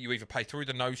 You either pay through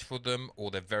the nose for them,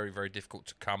 or they're very, very difficult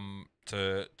to come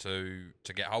to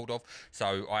get hold of.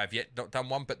 So I have yet not done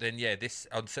one. But then, this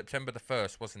on September the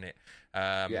 1st, wasn't it?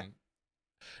 I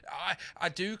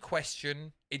do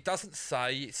question. It doesn't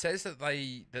say. It says that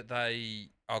they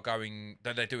are going,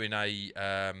 that they're doing a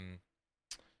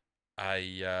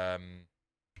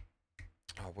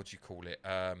what do you call it?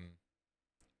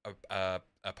 A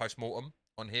post-mortem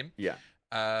on him. Yeah.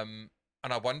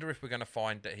 And I wonder if we're going to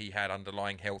find that he had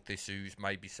underlying health issues,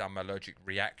 maybe some allergic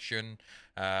reaction.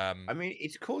 I mean,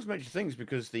 it's caused major things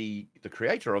because the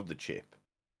creator of the chip,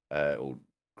 or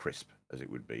crisp as it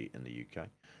would be in the UK,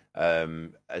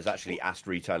 has actually asked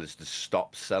retailers to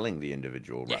stop selling the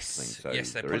individual wrestling. So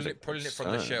yes, they're pulling it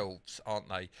from the shelves, aren't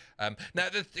they? Now,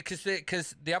 because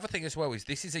the other thing as well is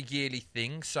this is a yearly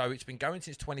thing, so it's been going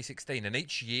since 2016, and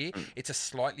each year it's a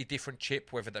slightly different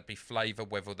chip, whether that be flavour,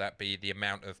 whether that be the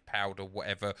amount of powder,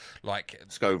 whatever, like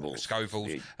Scovilles.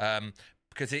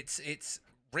 Because it's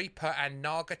Reaper and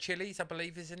Naga chilies, I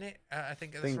believe, isn't it? I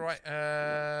think that's right.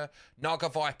 Naga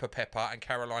Viper pepper and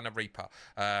Carolina Reaper.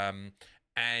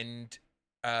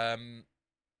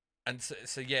 And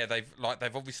so yeah,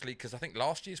 they've obviously, because I think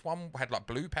last year's one had like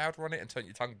blue powder on it and turned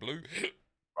your tongue blue.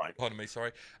 Right. Pardon me,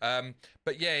 sorry.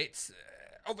 But yeah, it's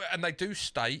and they do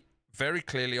state very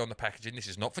clearly on the packaging, this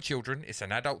is not for children, it's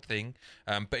an adult thing.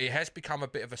 But it has become a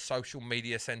bit of a social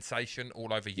media sensation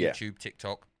all over YouTube,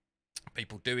 TikTok.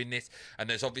 People doing this, and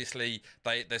there's obviously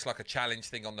there's like a challenge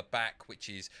thing on the back, which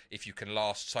is if you can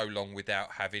last so long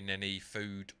without having any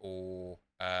food or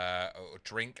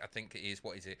drink. I think it is,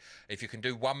 what is it, if you can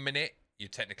do 1 minute, you're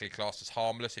technically classed as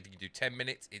harmless. If you can do 10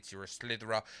 minutes, you're a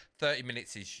slitherer. 30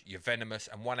 minutes is you're venomous,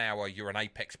 and 1 hour you're an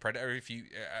apex predator. If you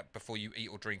before you eat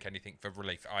or drink anything for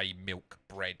relief, i.e. milk,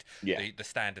 bread, the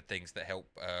standard things that help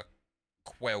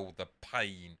quell the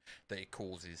pain that it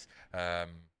causes.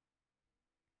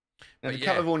 Now, the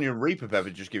California Reaper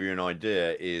pepper, just to give you an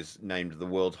idea, is named the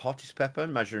world's hottest pepper,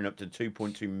 measuring up to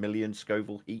 2.2 million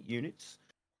Scoville heat units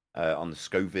on the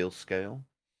Scoville scale.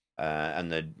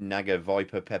 And the Naga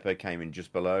Viper pepper came in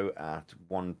just below at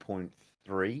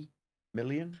 1.3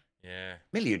 million. Yeah.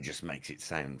 Million just makes it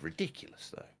sound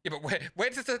ridiculous, though. Yeah, but where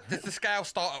does the scale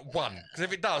start at 1? Because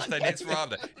if it does, then it's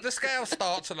rather. If the scale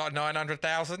starts at like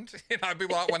 900,000, it'd be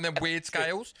like one of them weird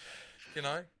scales,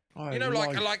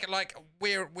 like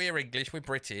we're English, we're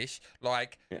British.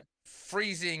 Like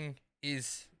freezing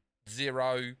is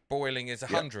 0, boiling is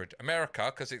 100.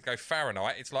 America, because it goes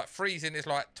Fahrenheit, it's like freezing is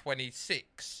like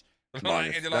 26.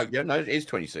 It is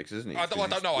 26, isn't it? I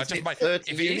don't know. I just made.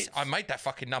 If it is, I made that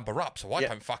fucking number up, so I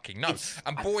don't fucking know.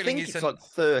 And boiling is like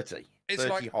 30. It's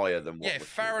 30 like higher than what. Yeah,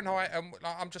 Fahrenheit, and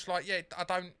I'm just like, I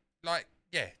don't like.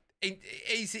 Yeah,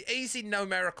 easy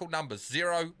numerical numbers,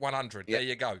 0, 100. There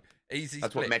you go. Easy.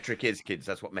 That's what metric is, kids.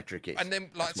 That's what metric is. And then,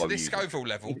 like, so this Scoville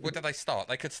level, where do they start?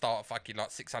 They could start at fucking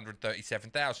like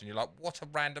 637,000. You're like, what a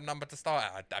random number to start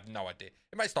at. I have no idea.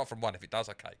 It may start from 1 if it does.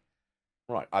 Okay.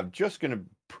 Right, I'm just going to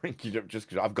bring it up just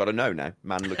because I've got to know now.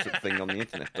 Man looks up thing on the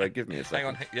internet. So give me a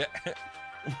second. Hang on, yeah.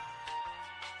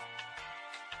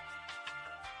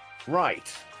 Right.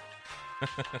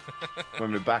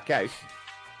 When we're back out,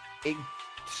 it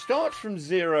starts from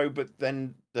 0, but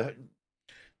then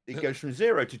it goes from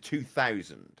 0 to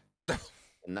 2,000,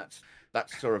 and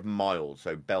that's sort of mild.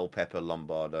 So bell pepper,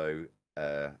 Lombardo,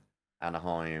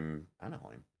 Anaheim,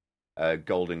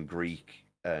 Golden Greek,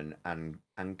 and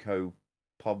Anko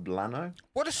Poblano.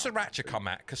 What does sriracha come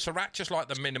at? Because sriracha's like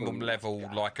the minimum level,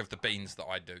 like of the beans that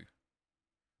I do.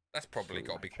 That's probably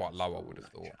got to be quite low, I would have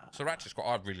thought. Sriracha's quite.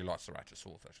 I really like sriracha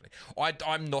sauce, actually.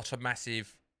 I'm not a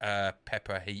massive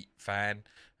pepper heat fan.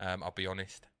 I'll be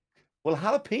honest. Well,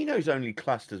 jalapeno's only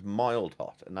classed as mild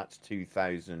hot, and that's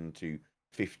 2,000 to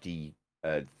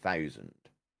 50,000.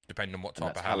 Depending on what And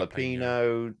type of that's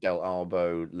jalapeno, Del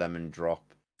Arbo, lemon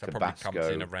drop, that Tabasco, probably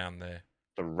comes in around there.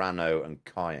 Serrano, and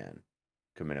cayenne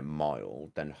come in at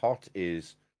mild. Then hot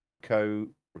is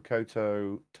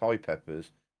ricotta, Thai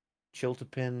peppers,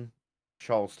 chiltepin,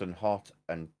 Charleston hot,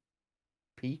 and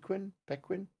Pequin.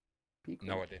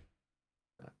 No idea.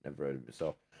 Never heard of it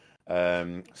myself.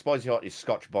 Spicy hot is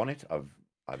Scotch bonnet.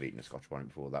 I've eaten a Scotch bonnet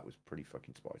before. That was pretty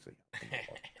fucking spicy.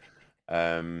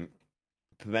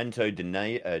 Pimento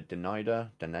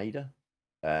Donada,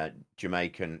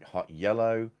 Jamaican hot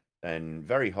yellow, and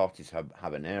very hot is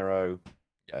habanero,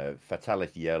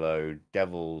 Fatality yellow,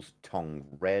 Devil's tongue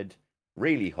red,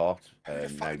 really hot.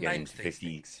 Now getting to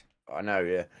 50. I know,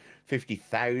 yeah,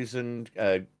 50,000,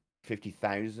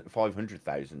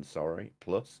 500,000. Sorry,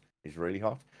 plus is really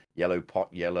hot. Yellow pot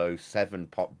yellow,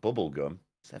 7-pot bubblegum.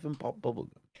 7-pot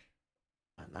bubblegum.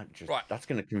 And that's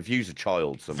going to confuse a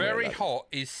child somewhere. Very hot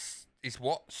is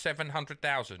what?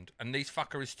 700,000, and these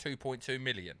fucker is 2.2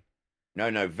 million.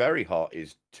 No, very hot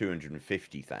is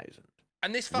 250,000.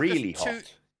 And this fucker's really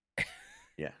hot.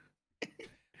 Yeah.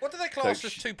 What do they class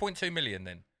as 2.2 million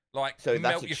then? Like, so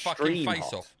melt your fucking face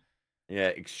hot. off. Yeah,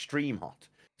 extreme hot.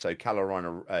 So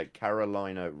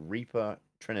Carolina Reaper,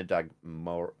 Trinidad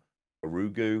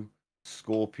Morugu,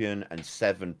 Scorpion, and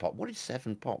 7-pot. What is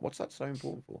 7-pot? What's that so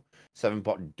important for?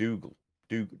 7-pot Dougla?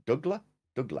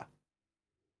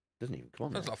 Doesn't even come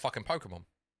on. Sounds like a fucking Pokemon.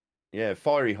 Yeah,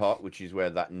 Fiery Hot, which is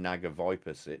where that Naga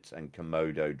Viper sits, and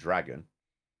Komodo Dragon.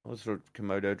 I was thought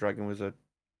Komodo Dragon was a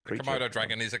creature. Komodo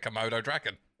Dragon is a Komodo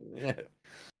Dragon. Yeah.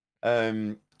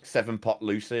 7-pot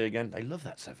Lucy again. They love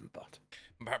that 7-pot.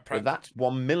 But that's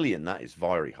 1 million. That is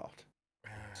very hot.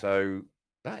 So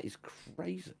that is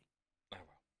crazy. Oh,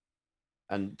 well.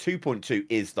 And 2.2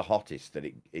 is the hottest that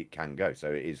it can go.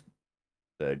 So it is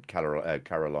the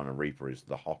Carolina Reaper is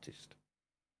the hottest.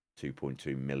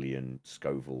 2.2 million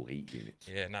Scoville heat units.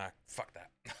 Yeah, no, fuck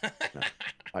that. No,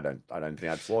 I don't think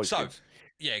that's wise. So,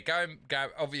 yeah, go.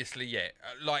 Obviously, yeah.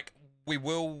 Like, we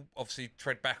will obviously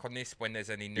tread back on this when there's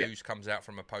any news comes out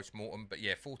from a post-mortem. But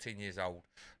yeah, 14 years old,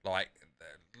 like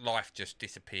life just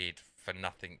disappeared for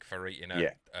nothing for eating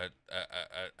a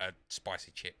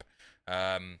spicy chip.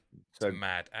 It's So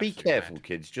mad. be Absolutely careful, mad.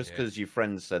 kids. Just because your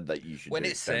friends said that you should When do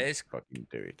it it, says don't fucking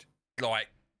do it. like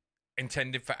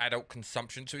intended for adult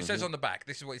consumption. So it says on the back,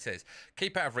 this is what it says: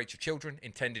 keep out of reach of children.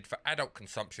 Intended for adult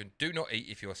consumption. Do not eat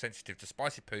if you are sensitive to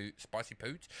spicy foods,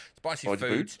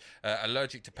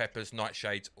 allergic to peppers,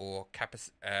 nightshades, or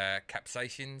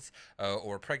capsaicins,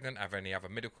 or are pregnant, have any other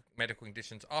medical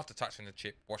conditions. After touching the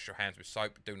chip, wash your hands with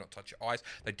soap. Do not touch your eyes.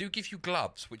 They do give you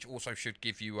gloves, which also should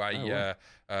give you an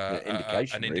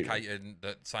indicator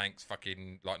that something's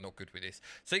fucking like not good with this.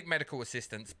 Seek medical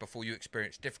assistance before you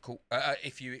experience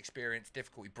if you experience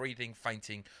difficulty breathing,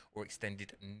 fainting, or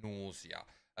extended nausea.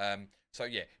 So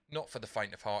yeah, not for the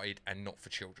faint-of-hearted and not for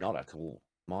children. Not at all.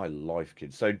 My life,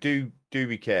 kids. So do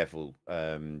be careful.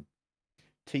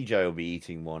 TJ will be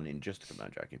eating one in just a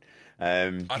moment. Joking.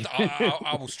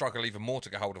 I will struggle even more to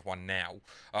get hold of one now.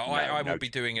 I will be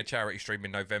doing a charity stream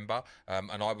in November,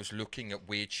 and I was looking at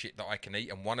weird shit that I can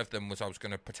eat, and one of them was I was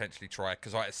going to potentially try,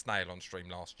 because I had a snail on stream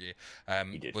last year,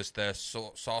 was the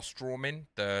sarstrawmin,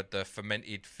 the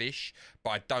fermented fish,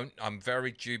 but I'm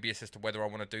very dubious as to whether I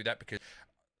want to do that, because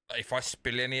if I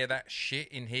spill any of that shit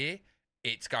in here,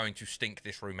 it's going to stink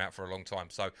this room out for a long time.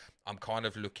 So I'm kind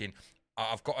of looking.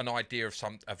 I've got an idea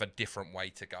of a different way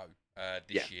to go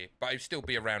this year, but it'll still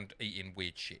be around eating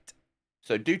weird shit.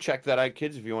 So do check that out,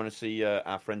 kids, if you want to see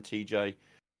our friend TJ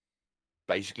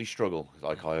basically struggle,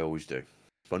 like I always do.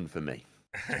 Fun for me.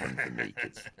 Fun for me,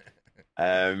 kids.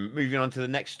 Moving on to the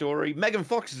next story. Megan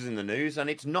Fox is in the news, and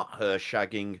it's not her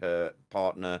shagging her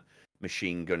partner,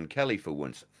 Machine Gun Kelly, for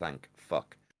once. Thank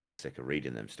fuck. Sick of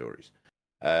reading them stories.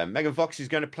 Megan Fox is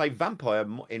going to play Vampire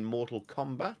in Mortal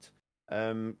Kombat.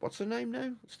 What's her name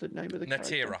now? What's the name of the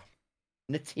character?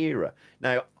 Nitara.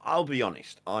 Now, I'll be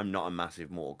honest, I'm not a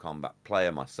massive Mortal Kombat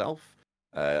player myself.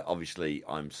 Obviously,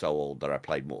 I'm so old that I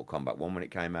played Mortal Kombat 1 when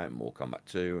it came out, and Mortal Kombat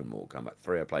 2, and Mortal Kombat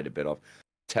 3 I played a bit of.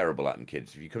 Terrible at them,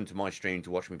 kids. If you come to my stream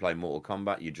to watch me play Mortal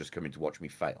Kombat, you're just coming to watch me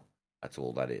fail. That's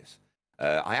all that is.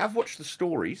 I have watched the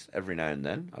stories every now and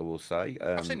then, I will say.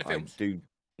 I've seen the films.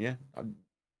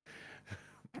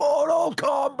 Mortal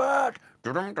Kombat!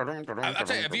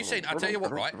 Have you seen? I'll tell you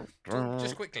what, right?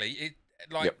 Just quickly,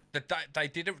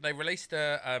 they released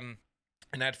an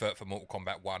advert for Mortal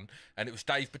Kombat 1, and it was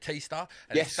Dave Bautista.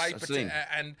 And yes, I've seen.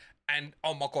 And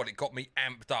oh my god, it got me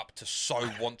amped up to so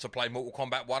want to play Mortal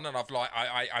Kombat 1. And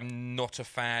I'm not a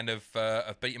fan of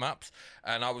beat 'em ups,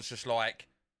 and I was just like,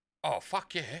 oh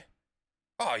fuck yeah.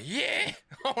 Oh yeah,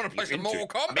 I want to play some Mortal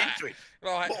Kombat.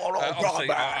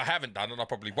 Obviously, I haven't done, and I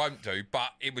probably won't do.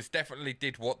 But it was definitely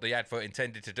did what the advert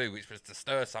intended to do, which was to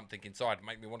stir something inside and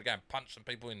make me want to go and punch some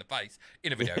people in the face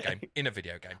in a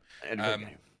video game.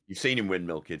 You've seen him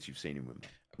windmill, kids. You've seen him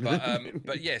windmill.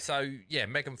 But yeah, so yeah,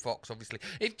 Megan Fox, obviously.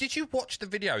 Did you watch the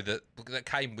video that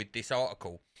came with this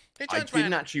article? I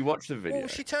didn't actually watch the video. Well,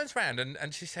 she turns around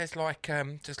and she says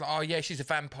oh yeah, she's a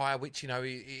vampire, which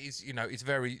is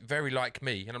very very like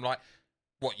me. And I'm like,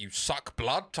 what? You suck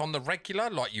blood on the regular?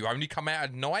 Like you only come out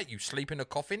at night? You sleep in a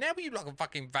coffin? How are you like a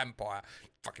fucking vampire?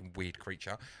 Fucking weird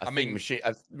creature. I mean,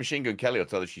 Machine Gun Kelly will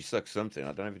tell her she sucks something.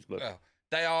 I don't know if it's blood. Well,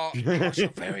 they are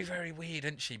very, very weird,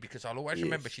 isn't she? Because I'll always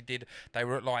remember they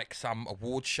were at like some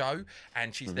award show,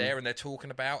 and she's there and they're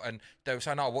talking about, and they were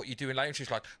saying, oh, what are you doing later? And she's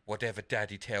like, whatever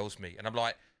daddy tells me. And I'm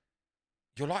like,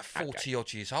 you're like 40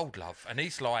 odd years old, love. And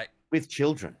he's like, with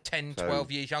children, 10,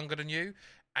 12 years younger than you,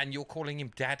 and you're calling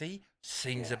him daddy?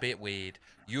 Seems a bit weird.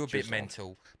 You're a bit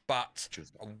mental, but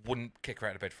I wouldn't kick her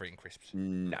out of bed for eating crisps.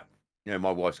 No.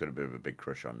 My wife's got a bit of a big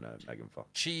crush on Megan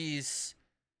Fox.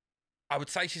 I would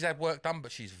say she's had work done,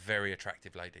 but she's a very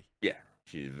attractive lady. Yeah,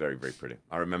 she's very, very pretty.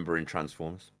 I remember in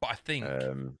Transformers. But I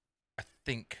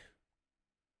think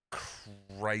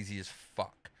crazy as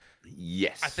fuck.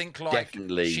 Yes. I think like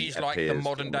definitely she's like the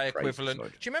modern day equivalent. Do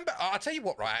you remember? I'll tell you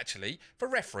what, right? Actually, for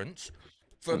reference,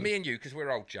 for me and you, because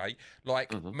we're old, Jay.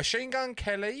 Like Machine Gun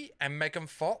Kelly and Megan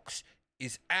Fox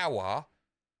is our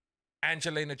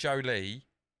Angelina Jolie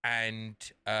and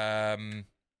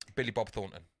Billy Bob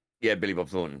Thornton. Yeah, Billy Bob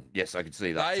Thornton. Yes, I could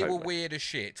see that. They were weird as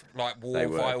shit. Like wore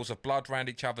vials of blood around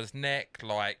each other's neck.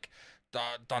 Like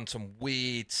done some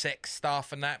weird sex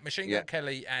stuff and that. Machine Gun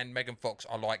Kelly and Megan Fox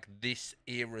are like this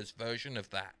era's version of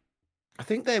that. I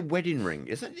think their wedding ring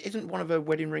isn't one of her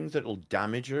wedding rings that'll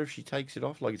damage her if she takes it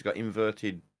off. Like it's got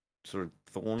inverted sort of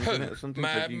thorns in it or something.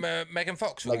 Megan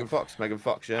Fox. Megan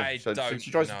Fox. Yeah. So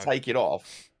she tries to take it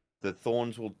off, the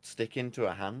thorns will stick into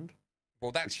her hand.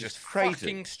 Well, that's just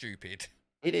fucking stupid.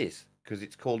 It is, because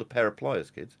it's called a pair of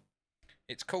pliers, kids.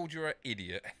 It's called You're an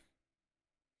Idiot.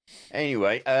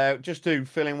 Anyway, just to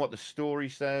fill in what the story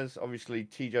says, obviously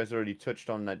TJ's already touched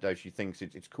on that, though. She thinks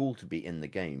it's cool to be in the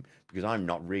game because I'm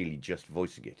not really just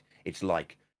voicing it. It's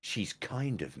like she's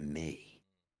kind of me.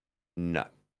 No,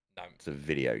 No. it's a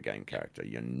video game character.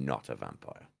 You're not a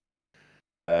vampire.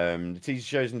 The teaser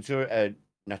shows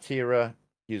Nitara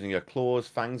using her claws,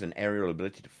 fangs, and aerial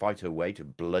ability to fight her way to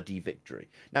bloody victory.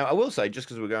 Now, I will say, just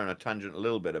because we're going on a tangent a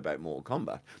little bit about Mortal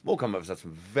Kombat has had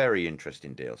some very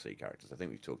interesting DLC characters. I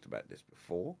think we've talked about this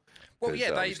before. Well,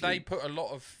 yeah, they put a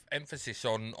lot of emphasis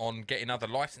on getting other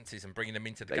licenses and bringing them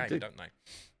into the game, don't they?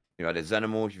 You've had a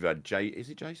Xenomorph, you've had Is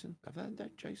it Jason? Have they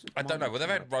had Jason? I don't know. Well, they've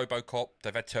had RoboCop,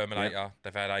 they've had Terminator,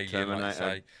 they've had Alien, like you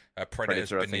say.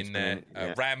 Predator's been in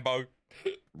there.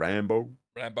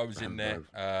 Rambo's in there.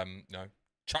 No.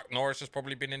 Chuck Norris has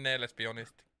probably been in there, let's be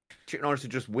honest. Chuck Norris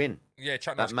would just win. Yeah,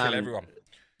 Chuck Norris kill everyone.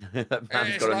 That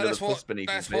man's got another fuss beneath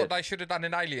his That's what they should have done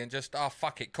in Alien. Just,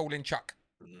 fuck it, call in Chuck.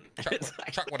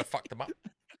 Chuck would have fucked them up.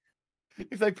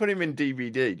 If they put him in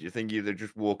DVD, do you think you'd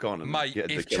just walk on? And Mate,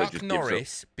 if Chuck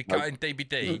Norris became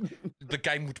DVD, the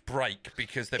game would break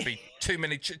because there'd be too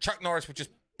many. Chuck Norris would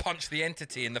just punch the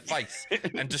entity in the face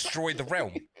and destroy the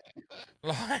realm.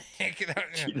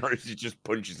 Chuck Norris just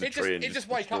punches a tree and just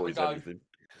wake up and go, everything.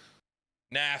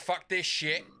 Nah, fuck this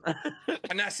shit.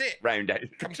 And that's it. Roundhouse.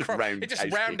 It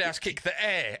just roundhouse kick the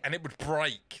air and it would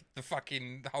break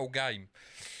the whole game.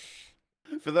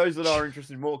 For those that are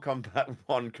interested, Mortal Kombat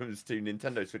 1 comes to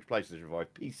Nintendo Switch, PlayStation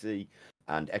 5, PC,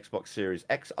 and Xbox Series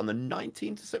X on the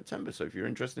 19th of September. So if you're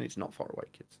interested, it's not far away,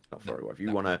 kids. It's not far away. If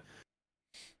you want to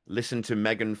listen to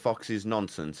Megan Fox's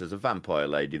nonsense as a vampire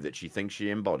lady that she thinks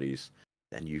she embodies,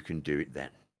 then you can do it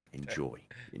then. Enjoy.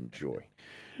 Enjoy.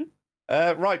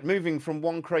 Right, moving from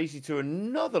one crazy to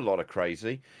another lot of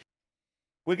crazy.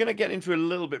 We're going to get into a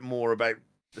little bit more about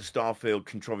the Starfield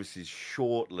controversies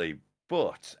shortly.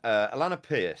 But Alana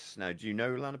Pierce. Now, do you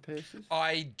know who Alana Pierce is?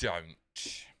 I don't.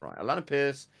 Right, Alana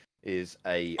Pierce is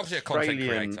obviously a content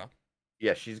creator.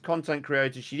 Yeah, she's a content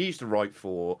creator. She used to write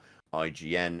for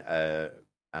IGN,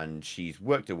 and she's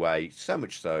worked away so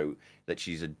much so that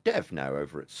she's a dev now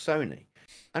over at Sony.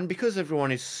 And because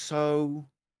everyone is so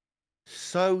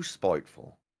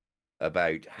spiteful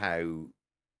about how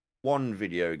one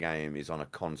video game is on a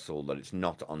console that it's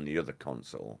not on the other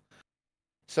console.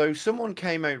 So someone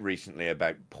came out recently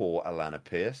about poor Alana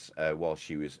Pierce while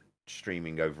she was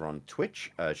streaming over on Twitch.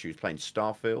 She was playing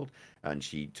Starfield, and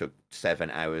she took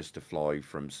 7 hours to fly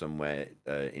from somewhere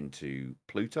into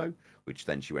Pluto, which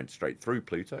then she went straight through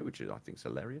Pluto, which I think is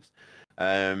hilarious.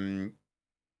 Then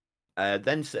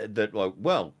said that, like,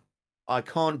 well, I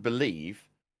can't believe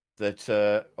that.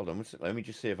 Hold on, let me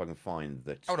just see if I can find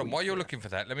that. Hold on, while you're looking for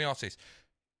that, let me ask this.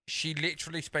 She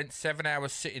literally spent 7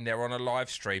 hours sitting there on a live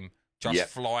stream. Just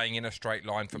flying in a straight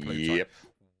line for Pluto. Yep.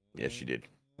 Yes, she did.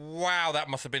 Wow, that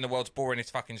must have been the world's boringest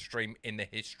fucking stream in the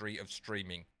history of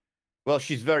streaming. Well,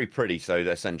 she's very pretty, so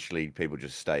essentially people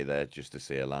just stay there just to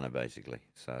see Alana, basically.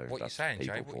 So what are you saying,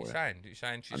 Jay? What are you saying? Are you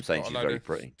saying I'm saying she's very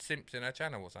pretty. Simps in her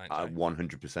channel or something? I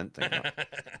 100% think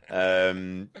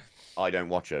that. I don't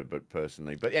watch her, but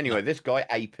personally. But anyway, this guy,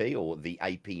 AP, or the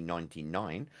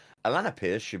AP99, Alana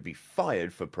Pierce should be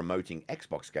fired for promoting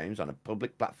Xbox games on a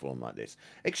public platform like this.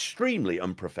 Extremely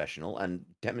unprofessional and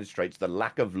demonstrates the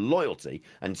lack of loyalty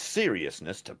and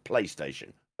seriousness to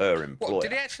PlayStation, her employer. What,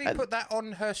 did he actually put that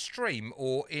on her stream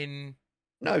or in...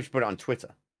 No, she put it on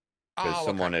Twitter. Because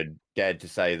someone had dared to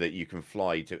say that you can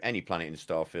fly to any planet in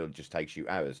Starfield, it just takes you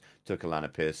hours. Took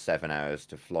Alana Pierce 7 hours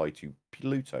to fly to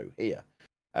Pluto here.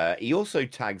 He also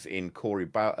tags in Corey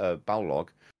Balog,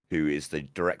 who is the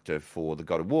director for the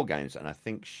God of War games, and I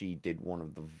think she did one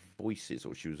of the voices,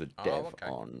 or she was a dev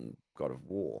on God of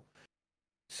War.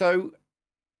 So,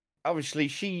 obviously,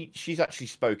 she's actually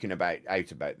spoken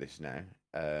out about this now.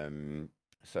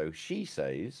 So she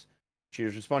says, she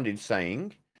has responded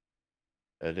saying,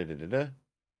 the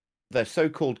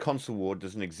so-called console war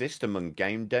doesn't exist among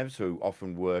game devs who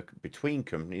often work between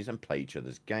companies and play each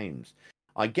other's games.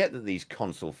 I get that these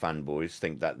console fanboys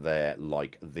think that they're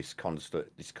like this constant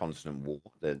war.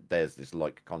 There's this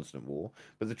like constant war,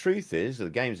 but the truth is, the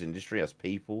games industry has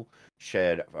people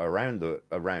shared around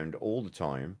all the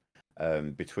time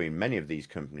between many of these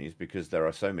companies because there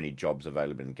are so many jobs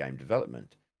available in game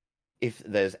development. If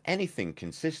there's anything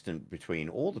consistent between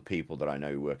all the people that I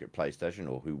know who work at PlayStation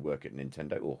or who work at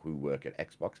Nintendo or who work at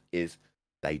Xbox, is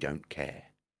they don't care.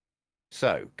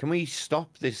 So, can we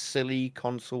stop this silly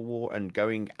console war and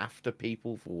going after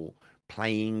people for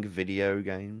playing video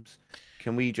games?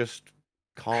 Can we just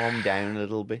calm down a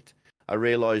little bit? I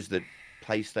realise that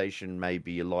PlayStation may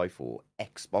be your life or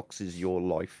Xbox is your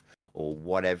life or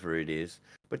whatever it is.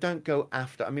 But don't go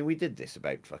after. I mean, we did this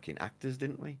about fucking actors,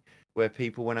 didn't we? Where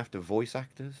people went after voice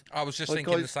actors. I was just Like,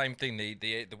 thinking the guys, same thing.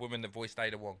 The woman that voiced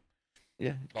Ada Wong.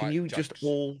 yeah. Can Like, you just jokes.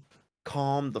 all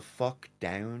calm the fuck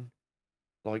down?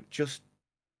 Like, just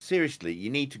seriously, you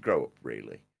need to grow up,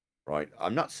 really. Right?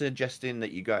 I'm not suggesting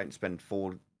that you go out and spend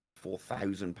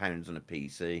 £4,000 on a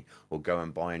PC or go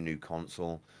and buy a new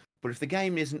console. But if the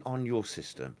game isn't on your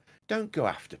system, don't go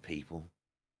after people.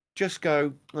 Just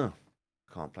go, oh,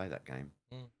 I can't play that game.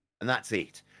 Mm. And that's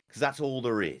it. Because that's all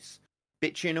there is.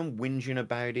 Bitching and whinging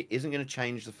about it isn't going to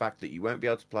change the fact that you won't be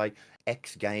able to play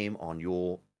X game on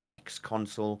your X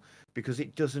console because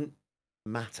it doesn't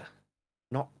matter.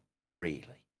 Not really.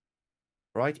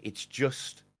 Right? It's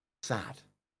just sad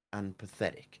and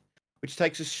pathetic. Which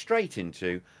takes us straight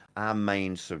into our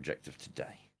main subject of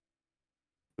today.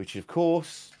 Which, of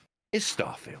course, is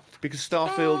Starfield. Because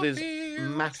Starfield is a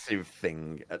massive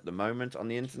thing at the moment on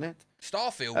the internet.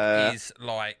 Starfield is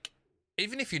like,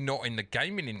 even if you're not in the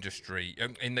gaming industry,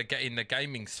 in the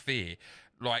gaming sphere,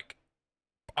 like,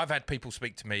 I've had people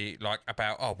speak to me like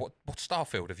about, what's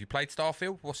Starfield? Have you played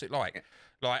Starfield? What's it like?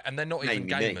 Like, and they're not even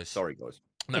gamers. Me. Sorry, guys.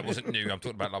 No, it wasn't new. I'm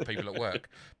talking about like people at work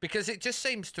because it just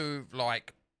seems to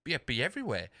like be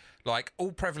everywhere. Like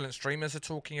all prevalent streamers are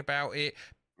talking about it.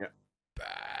 Yeah.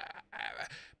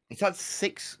 It's had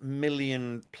 6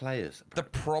 million players. The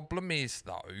problem is,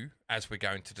 though, as we're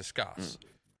going to discuss,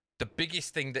 the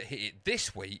biggest thing that hit it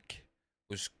this week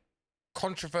was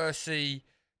controversy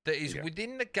that is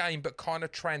within the game but kind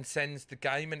of transcends the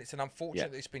game, and it's an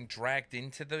unfortunate that it's been dragged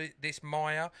into this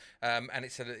mire, and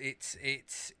it's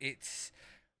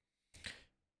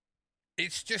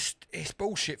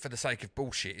bullshit for the sake of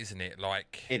bullshit, isn't it?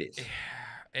 Like it is.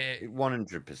 It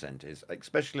 100% is,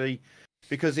 especially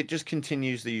because it just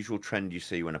continues the usual trend you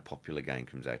see when a popular game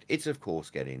comes out. It's of course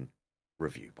getting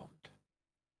review bombed.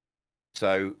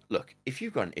 So look, if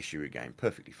you've got an issue with a game,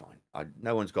 perfectly fine.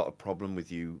 No one's got a problem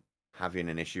with you having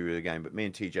an issue with a game, but me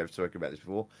and TJ have spoken about this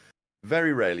before.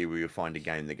 Very rarely will you find a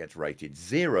game that gets rated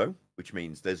 0, which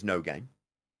means there's no game,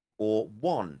 or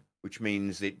 1, which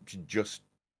means it just,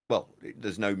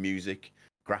 there's no music,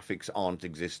 graphics aren't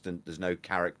existent, there's no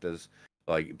characters.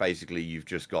 Like, basically, you've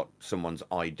just got someone's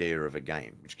idea of a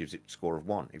game, which gives it a score of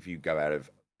 1. If you go out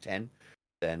of 10,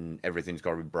 then everything's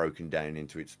got to be broken down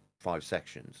into its 5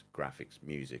 sections: graphics,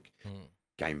 music,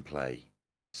 gameplay,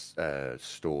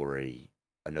 story.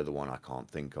 Another one I can't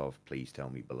think of. Please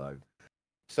tell me below.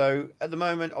 So at the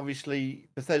moment, obviously,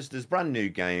 Bethesda's brand new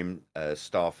game,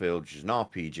 Starfield, which is an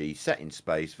RPG set in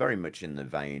space, very much in the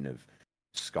vein of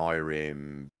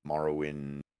Skyrim,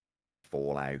 Morrowind,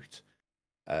 Fallout,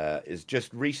 has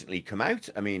just recently come out.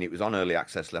 I mean, it was on early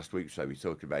access last week, so we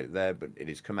talked about it there, but it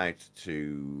has come out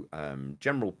to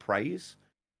general praise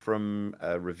from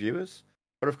reviewers.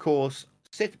 But of course,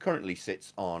 currently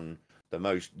sits on the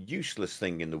most useless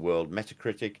thing in the world,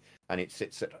 Metacritic, and it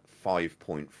sits at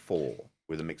 5.4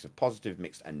 with a mix of positive,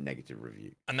 mixed, and negative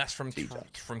review. And that's from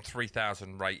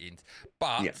 3,000 ratings.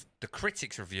 But the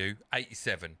critics' review,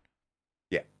 87.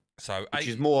 Yeah. So which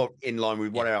is more in line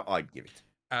with what I'd give it.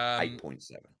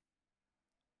 8.7.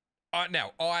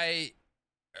 Now,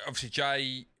 obviously,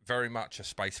 Jay, very much a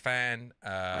space fan.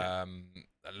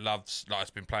 Loves, like, has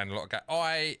been playing a lot of games.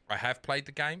 I have played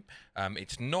the game.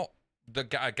 It's not a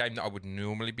game that I would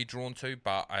normally be drawn to,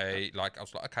 but I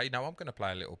was like, okay, no, I'm going to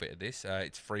play a little bit of this.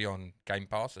 It's free on Game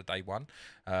Pass at day one,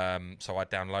 so I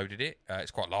downloaded it.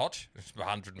 It's quite large. It's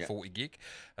 140 gig.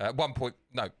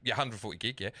 140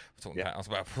 gig. Yeah, I was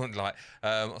about like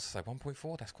I was say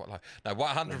 1.4. That's quite low. No,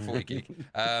 140 gig.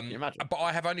 Can you imagine? But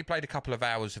I have only played a couple of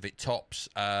hours of it tops.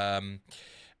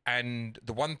 And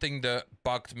the one thing that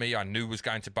bugged me, I knew was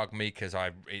going to bug me because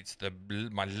it's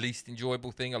my least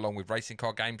enjoyable thing along with racing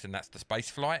car games, and that's the space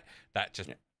flight. That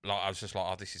just I was just like,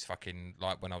 oh, this is fucking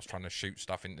like when I was trying to shoot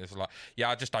stuff in. It's like,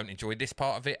 I just don't enjoy this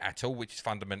part of it at all, which is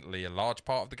fundamentally a large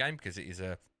part of the game because it is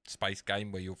a space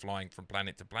game where you're flying from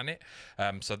planet to planet.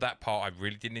 So that part I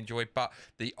really didn't enjoy, but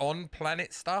the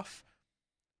on-planet stuff,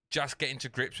 just getting to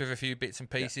grips with a few bits and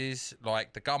pieces.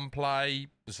 Like the gunplay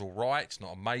was all right. It's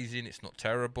not amazing. It's not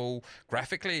terrible.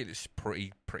 Graphically, it's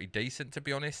pretty decent, to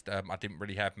be honest. I didn't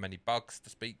really have many bugs to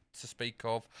speak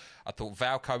of. I thought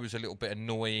Valko was a little bit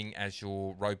annoying as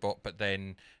your robot, but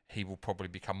then he will probably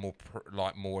become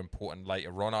more important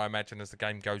later on, I imagine, as the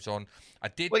game goes on.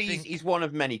 He's one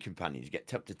of many companions. You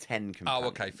get up to 10 companions. Oh,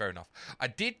 okay, fair enough. I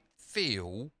did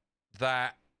feel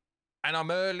that. And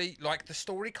I'm early, like the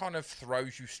story kind of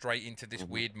throws you straight into this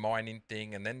weird mining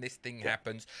thing, and then this thing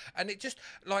happens, and it just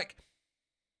like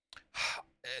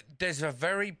there's a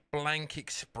very blank,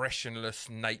 expressionless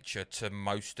nature to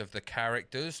most of the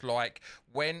characters. Like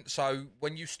when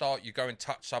you start, you go and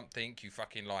touch something, you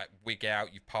fucking like wig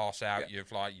out, you pass out, you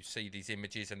see these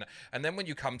images, and then when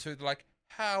you come to it, like,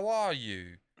 how are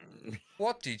you?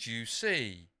 What did you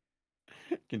see?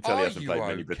 Can tell he Are hasn't you played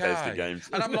many Bethesda okay? games.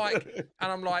 And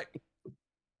I'm like,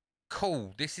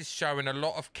 cool. This is showing a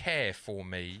lot of care for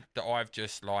me that I've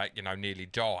just like, nearly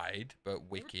died,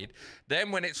 but wicked. Then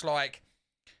when it's like,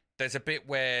 there's a bit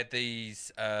where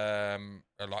these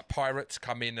like pirates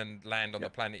come in and land on the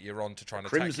planet you're on to try and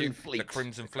attack you, the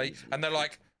Crimson Fleet, and they're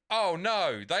like, oh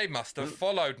no, they must have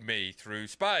followed me through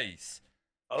space.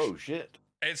 Oh shit!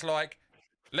 It's like,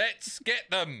 let's get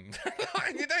them.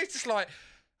 It's just like,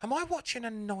 am I watching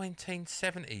a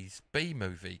 1970s B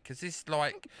movie? Because this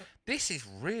is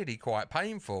really quite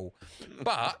painful,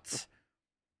 but.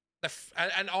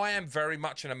 And I am very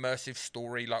much an immersive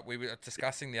story, like we were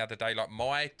discussing the other day. Like,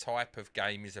 my type of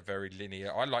game is a very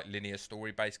linear. I like linear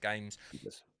story-based games.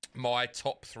 Yes. My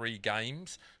top 3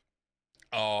 games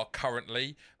are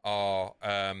currently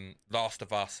Last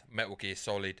of Us, Metal Gear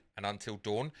Solid, and Until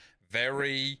Dawn.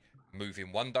 Very move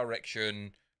in one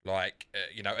direction. Like,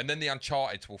 and then the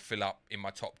Uncharted will fill up in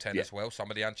my top 10 as well, some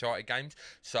of the Uncharted games.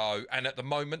 So, and at the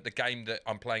moment, the game that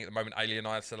I'm playing at the moment, Alien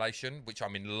Isolation, which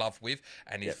I'm in love with,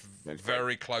 and is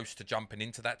very close to jumping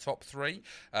into that top 3.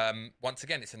 Once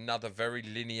again, it's another very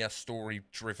linear,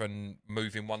 story-driven,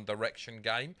 move in one direction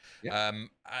game. Yeah.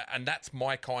 And that's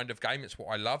my kind of game. It's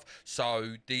what I love.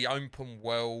 So, the open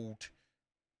world,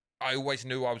 I always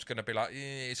knew I was going to be like,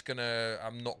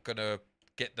 I'm not going to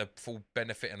get the full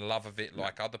benefit and love of it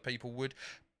like other people would,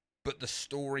 but the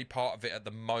story part of it at the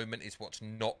moment is what's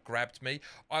not grabbed me.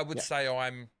 I would say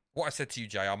what I said to you,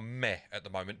 Jay, I'm meh at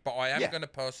the moment, but I am going to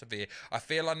persevere. I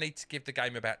feel I need to give the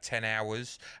game about 10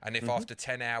 hours, and if after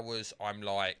 10 hours I'm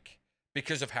like,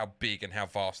 because of how big and how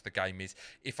vast the game is,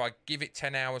 if I give it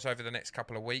 10 hours over the next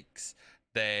couple of weeks,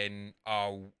 then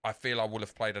I feel I will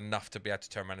have played enough to be able to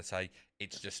turn around and say,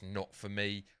 it's just not for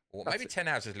me. Or maybe 10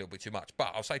 hours is a little bit too much,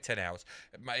 but I'll say 10 hours.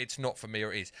 It's not for me,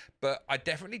 or it is. But I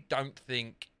definitely don't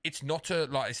think it's not a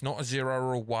 0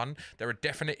 or a 1. There are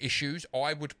definite issues.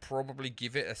 I would probably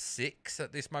give it a 6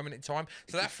 at this moment in time.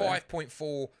 So that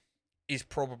 5.4 is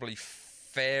probably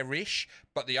fairish,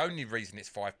 but the only reason it's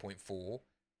 5.4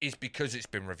 is because it's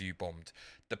been review bombed.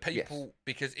 The people,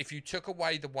 because if you took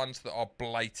away the ones that are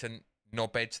blatant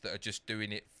knobheads that are just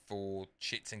doing it for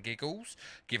shits and giggles,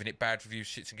 giving it bad reviews,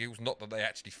 shits and giggles, not that they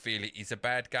actually feel it is a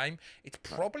bad game, it's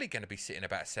probably going to be sitting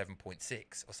about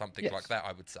 7.6 or something like that,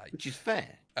 I would say. Which is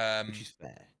fair. And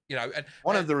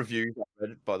one of the reviews I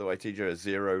read, by the way, TJ, a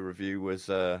 0 review was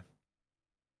not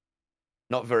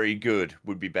very good,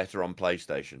 would be better on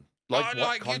PlayStation.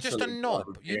 You're just a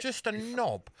knob. You're just a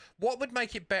knob. What would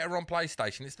make it better on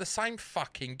PlayStation? It's the same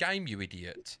fucking game, you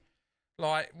idiot.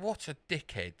 Like, what a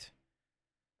dickhead.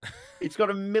 It's got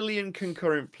 1 million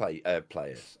concurrent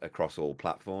players across all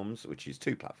platforms, which is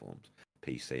 2 platforms,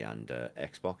 PC and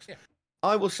Xbox. Yeah.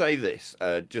 I will say this,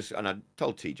 and I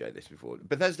told TJ this before,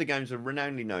 Bethesda games are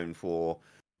renownedly known for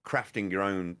crafting your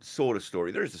own sort of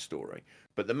story. There is a story,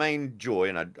 but the main joy,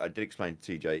 and I did explain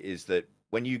to TJ, is that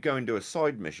when you go and do a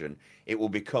side mission, it will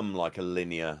become like a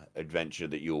linear adventure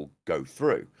that you'll go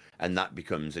through, and that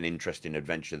becomes an interesting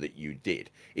adventure that you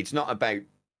did. It's not about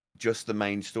just the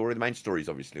main story. The main story is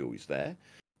obviously always there,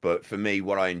 but for me,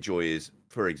 what I enjoy is,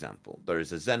 for example, there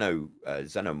is a xenomorph,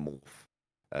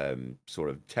 sort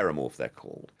of terramorph they're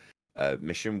called,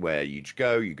 mission where you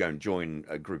go and join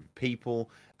a group of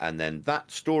people, and then that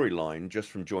storyline, just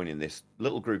from joining this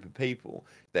little group of people,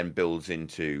 then builds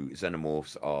into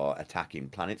xenomorphs are attacking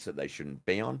planets that they shouldn't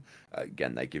be on.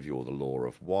 Again, they give you all the lore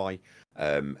of why.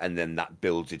 And then that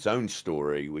builds its own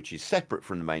story, which is separate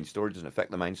from the main story. It doesn't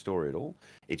affect the main story at all.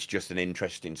 It's just an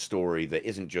interesting story that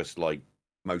isn't just like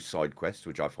most side quests,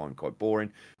 which I find quite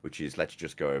boring, which is let's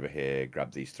just go over here,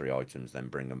 grab these 3 items, then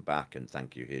bring them back, and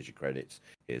thank you, here's your credits,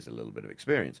 here's a little bit of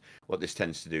experience. What this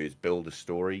tends to do is build a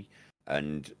story,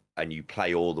 and you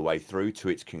play all the way through to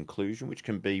its conclusion, which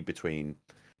can be between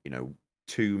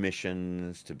 2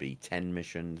 missions to be 10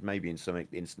 missions, maybe in some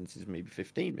instances maybe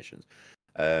 15 missions.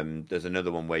 There's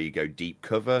another one where you go deep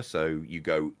cover, so you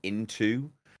go into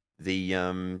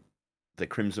the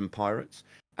Crimson Pirates,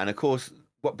 and of course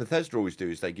what Bethesda always do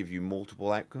is they give you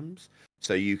multiple outcomes,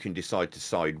 so you can decide to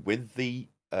side with the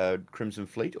Crimson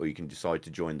Fleet, or you can decide to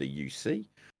join the UC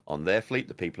on their fleet,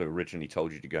 the people who originally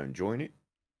told you to go and join it.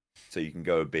 So you can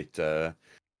go a bit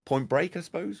Point Break, I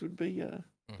suppose, would be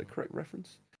the correct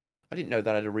reference. I didn't know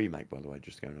that had a remake, by the way,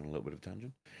 just going on a little bit of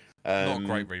tangent. Not a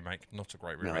great remake. Not a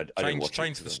great No, remake. I didn't watch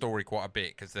Changed it, the so- story quite a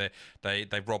bit because they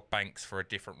rob banks for a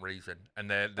different reason, and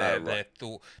they right.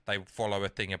 thought they follow a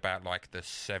thing about like the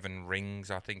 7 rings.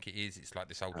 I think it is. It's like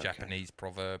this old Okay. Japanese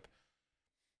proverb.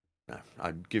 No,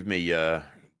 give me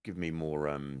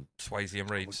more Swayze and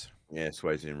Reeves. yeah,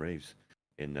 Swayze and Reeves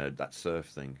in that surf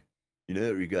thing. You know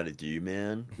what we got to do,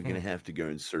 man? We're gonna have to go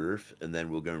and surf, and then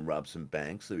we'll go and rob some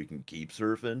banks so we can keep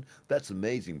surfing. That's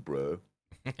amazing, bro.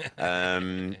 I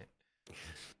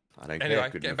don't Anyway,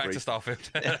 care. getting back to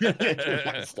Starfield. Back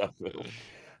to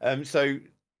Starfield. So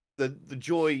the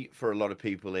joy for a lot of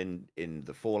people in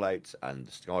the Fallouts and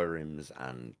the Skyrims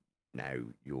and now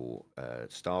your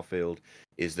Starfield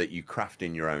is that you craft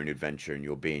in your own adventure and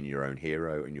you're being your own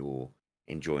hero and you're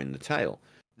enjoying the tale.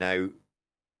 Now,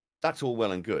 that's all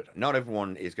well and good. Not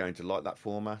everyone is going to like that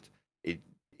format. It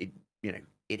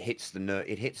hits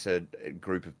it hits a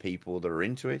group of people that are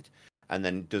into it, and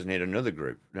then doesn't hit another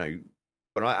group. No,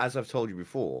 but as I've told you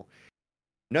before,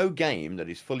 no game that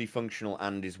is fully functional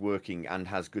and is working and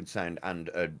has good sound and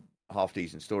a half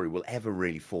decent story will ever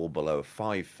really fall below a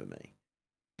 5 for me,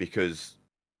 because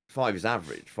 5 is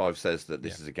average. 5 says that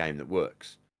this is a game that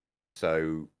works.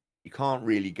 So you can't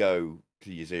really go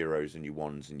to your 0s and your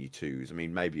 1s and your 2s. I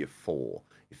mean, maybe a 4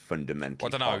 if fundamentally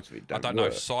parts of it don't I don't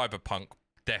work. know. Cyberpunk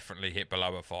definitely hit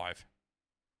below a 5.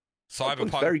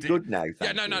 Cyberpunk's very good now.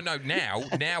 No.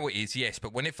 Now it is, yes.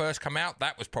 But when it first came out,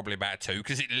 that was probably about a 2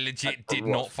 because it legit did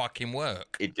not fucking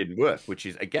work. It didn't work, which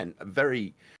is again a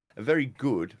very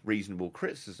good, reasonable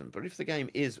criticism. But if the game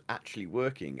is actually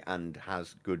working and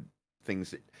has good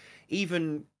things, that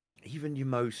even your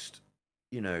most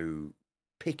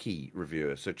picky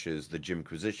reviewer, such as the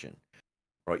Jimquisition,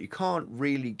 right? You can't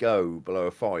really go below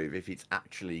a 5 if it's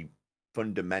actually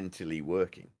fundamentally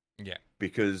working. Yeah,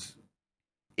 because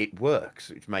it works,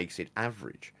 which makes it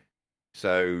average.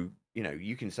 So,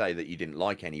 you can say that you didn't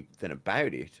like anything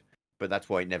about it, but that's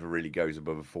why it never really goes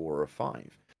above a 4 or a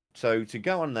 5. So to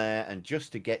go on there and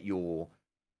just to get your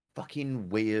fucking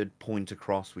weird point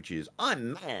across, which is,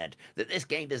 I'm mad that this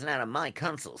game doesn't have on my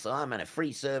console, so I'm in a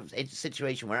free serve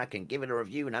situation where I can give it a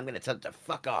review and I'm going to tell it to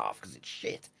fuck off because it's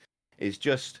shit, is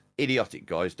just idiotic,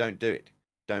 guys. Don't do it.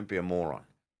 Don't be a moron.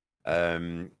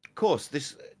 Of course,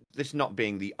 this not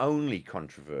being the only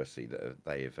controversy that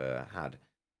they've had,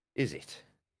 is it?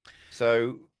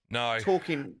 So, no.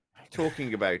 Talking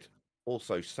about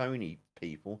also Sony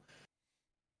people,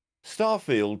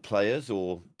 Starfield players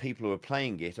or people who are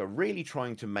playing it are really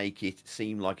trying to make it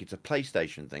seem like it's a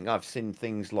PlayStation thing. I've seen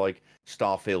things like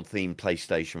Starfield themed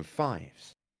PlayStation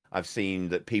 5s. I've seen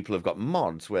that people have got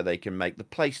mods where they can make the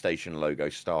PlayStation logo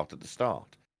start at the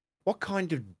start. What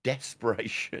kind of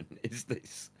desperation is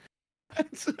this?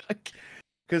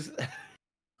 Because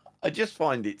I just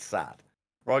find it sad.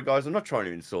 Right, guys, I'm not trying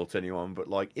to insult anyone, but,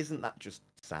 isn't that just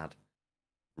sad?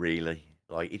 Really?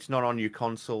 It's not on your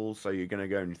console, so you're going to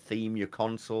go and theme your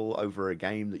console over a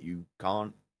game that you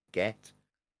can't get?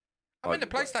 I mean, the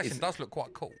PlayStation does look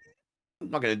quite cool. I'm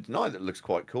not going to deny that it looks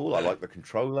quite cool. I like the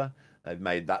controller. They've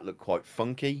made that look quite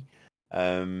funky.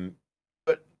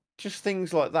 But just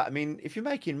things like that. I mean, if you're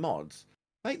making mods,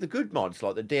 make the good mods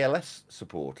like the DLS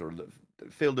support or the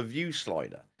field of view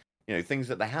slider. Things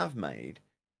that they have made.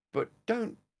 But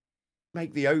don't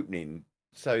make the opening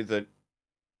so that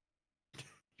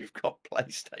you've got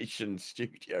PlayStation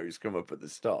Studios come up at the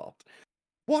start.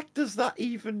 What does that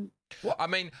even... What? I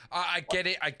mean, I get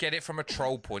it. I get it from a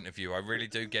troll point of view. I really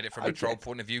do get it from a troll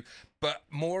point of view. But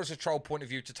more as a troll point of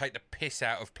view to take the piss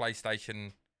out of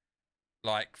PlayStation,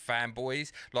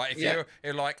 fanboys. If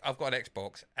you're like, I've got an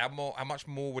Xbox, how much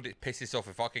more would it piss us off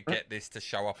if I could get this to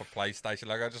show up a PlayStation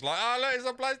logo? Just oh, look, it's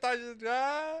a PlayStation.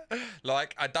 Ah!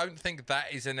 I don't think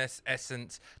that is in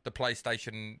essence the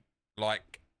PlayStation,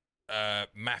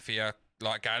 mafia,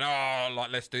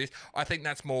 going, let's do this. I think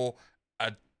that's more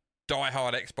a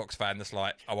diehard Xbox fan that's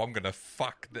I'm gonna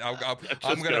fuck.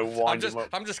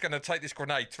 I'm just gonna take this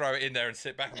grenade, throw it in there, and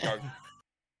sit back and go.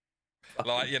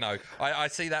 I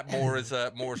see that more as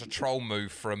a troll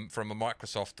move from a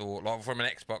Microsoft or from an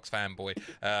Xbox fanboy,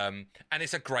 and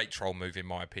it's a great troll move in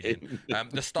my opinion.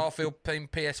 The Starfield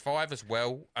PS5 as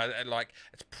well,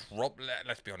 it's probably,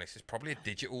 let's be honest, it's probably a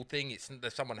digital thing.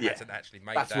 Someone hasn't actually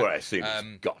made that. That's what I assume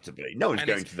it's got to be. No one's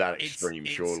going to that extreme,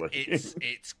 surely.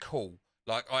 It's cool.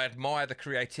 I admire the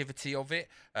creativity of it,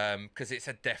 because it's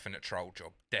a definite troll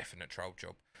job.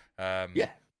 Yeah.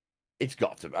 It's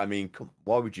got to. I mean,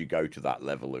 why would you go to that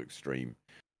level of extreme?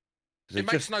 It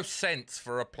makes no sense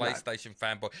for a PlayStation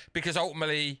fanboy, because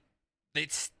ultimately,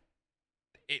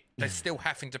 they're still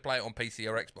having to play it on PC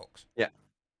or Xbox. Yeah,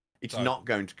 It's So- not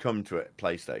going to come to a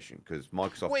PlayStation because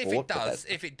Microsoft Well, bought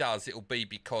Bethesda. if it does, it'll be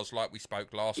because, like we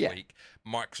spoke last Yeah. week,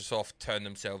 Microsoft turned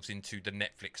themselves into the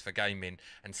Netflix for gaming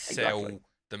and sell Exactly.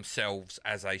 themselves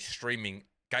as a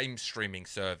game streaming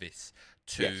service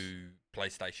to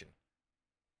PlayStation.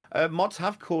 Mods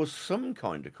have caused some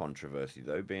kind of controversy,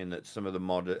 though, being that some of the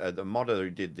modder who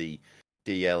did the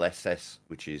DLSS,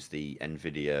 which is the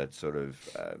NVIDIA sort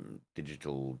of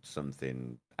digital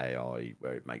something AI,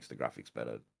 where it makes the graphics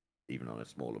better, even on a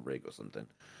smaller rig or something.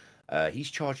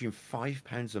 He's charging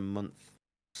 £5 a month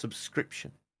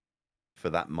subscription for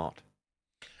that mod.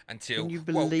 Until Can you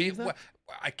believe that? well,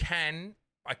 I can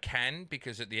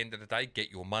because at the end of the day,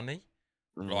 get your money.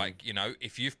 Like, you know,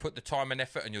 if you've put the time and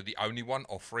effort and you're the only one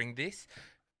offering this,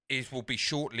 will be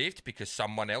short-lived because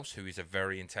someone else who is a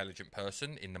very intelligent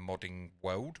person in the modding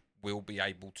world will be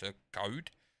able to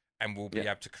code and will be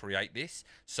able to create this.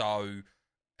 So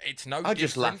it's no I'd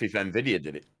just different. laugh if NVIDIA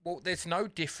did it. Well, there's no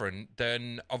different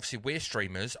than, obviously, we're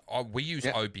streamers. We use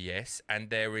OBS, and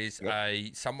there is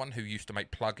someone who used to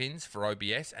make plugins for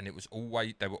OBS, and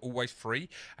they were always free,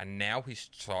 and now he's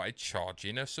started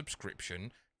charging a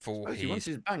subscription for his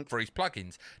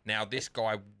plugins. Now, this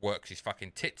guy works his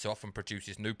fucking tits off and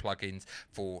produces new plugins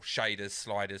for shaders,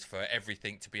 sliders, for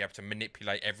everything to be able to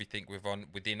manipulate everything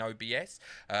within OBS.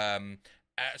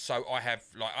 So I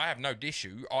have no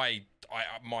issue. I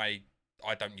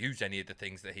don't use any of the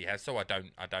things that he has, so I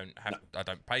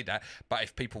don't pay that. But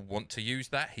if people want to use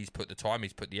that, he's put the time,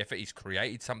 he's put the effort, he's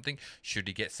created something. Should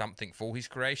he get something for his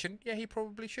creation? Yeah, he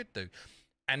probably should do.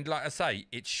 And like I say,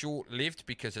 it's short-lived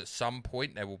because at some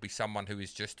point there will be someone who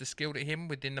is just as skilled at him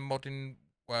within the modding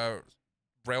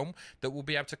realm that will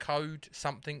be able to code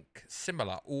something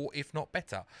similar, or if not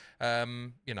better.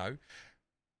 You know.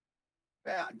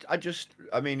 Just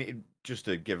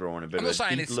to give everyone a bit I'm not of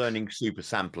saying deep learning super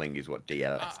sampling is what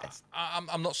DLSS.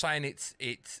 I'm not saying it's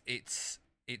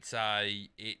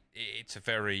a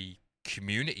very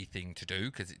community thing to do,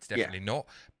 because it's definitely not.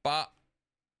 But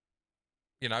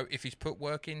you know, if he's put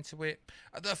work into it,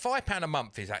 the £5 a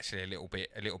month is actually a little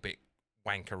bit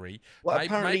wankery. Well,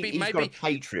 apparently he's got a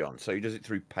Patreon, so he does it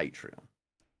through Patreon.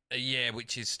 Yeah,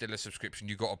 which is still a subscription.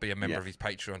 You've got to be a member of his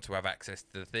Patreon to have access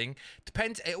to the thing.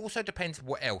 It also depends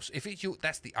what else. If it's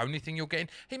that's the only thing you're getting,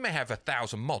 he may have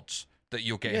 1,000 mods that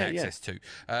you're getting access to.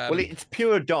 Well, it's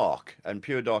Pure Dark, and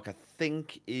Pure Dark, I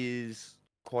think, is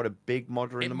quite a big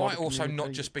modder in the modder. It might also community.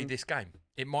 not just be this game.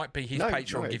 It might be his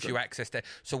Patreon gives you access there.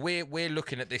 So we're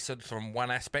looking at this from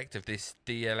one aspect of this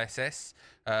DLSS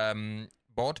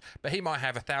mod, but he might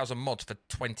have 1,000 mods for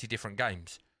 20 different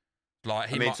games.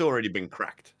 Like it's already been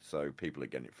cracked, so people are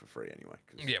getting it for free anyway.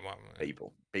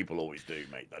 People always do,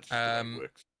 mate. That's just the way it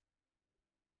works.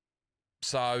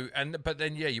 So, but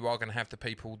then you are going to have the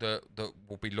people that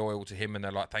will be loyal to him, and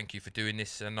they're like, "Thank you for doing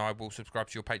this, and I will subscribe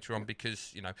to your Patreon,"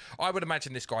 because I would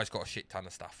imagine this guy's got a shit ton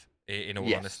of stuff. In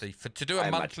all honesty, to do a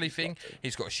monthly thing,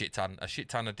 he's got a shit ton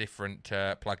of different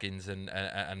plugins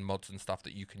and mods and stuff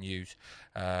that you can use.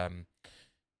 But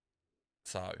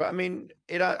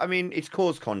it's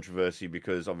caused controversy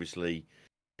because obviously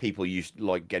people used to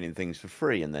like getting things for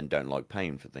free and then don't like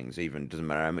paying for things. Even doesn't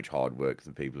matter how much hard work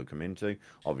the people have come into.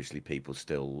 Obviously, people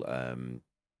still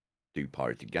do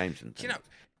pirated games and things.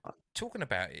 Talking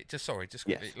about it,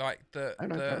 like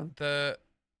the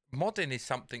modding is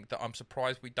something that I'm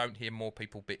surprised we don't hear more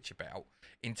people bitch about.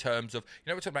 In terms of,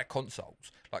 we're talking about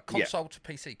consoles, like console to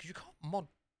PC, because you can't mod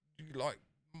like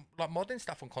modding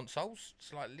stuff on consoles.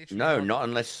 It's like literally not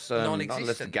unless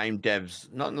the game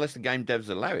devs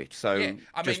allow it. So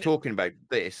talking about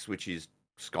this, which is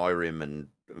Skyrim and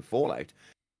Fallout,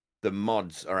 the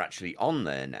mods are actually on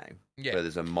there now. Yeah, so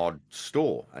there's a mod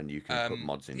store and you can put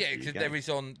mods in. Yeah, because there is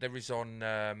on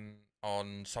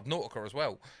Subnautica as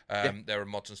well. There are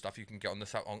mods and stuff you can get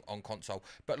on console,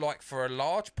 but like for a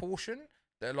large portion,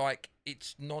 they're like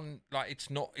it's not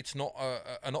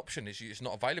an option. It's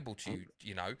not available to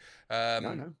you. No.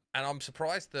 And I'm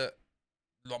surprised that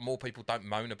more people don't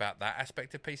moan about that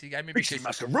aspect of PC gaming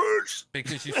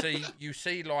because you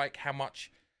see like how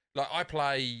much, like I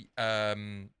play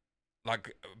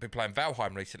like I've been playing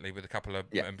Valheim recently with a couple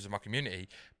of members of my community.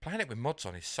 Playing it with mods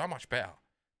on is so much better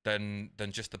than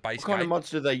just the base. What kind of mods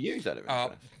do they use out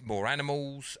of it? More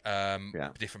animals,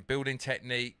 different building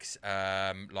techniques,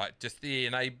 like just the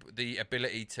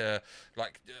ability to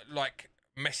like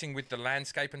messing with the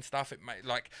landscape and stuff. It may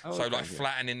Okay,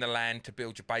 flattening the land to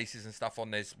build your bases and stuff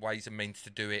on. There's ways and means to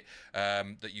do it.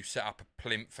 That you set up a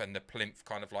plinth and the plinth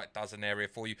kind of like does an area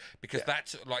for you, because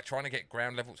that's like trying to get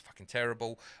ground level. It's fucking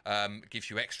terrible. It gives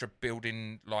you extra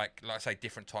building, like I say,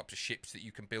 different types of ships that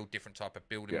you can build, different type of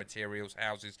building materials,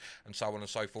 houses, and so on and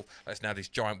so forth. There's now these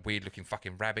giant weird looking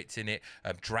fucking rabbits in it,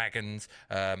 dragons,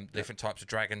 different types of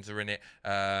dragons are in it.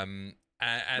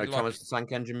 And no Thomas the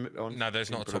Tank Engine on? No, there's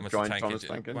not a Thomas the Tank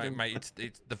Engine. Mate,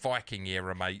 it's the Viking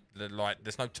era, mate.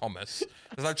 There's no Thomas.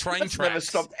 There's no train tracks. Never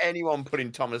stopped anyone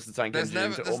putting Thomas the Tank Engine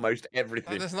into almost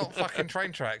everything. There's not fucking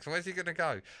train tracks. Where's he going to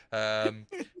go? Oh,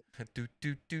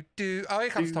 here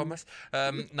comes Thomas.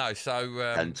 No, so...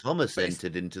 and Thomas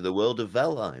entered into the world of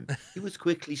Valheim. He was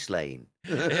quickly slain.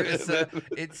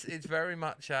 It's very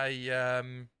much a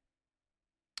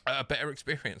better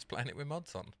experience playing it with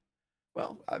mods on.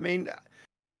 Well, I mean,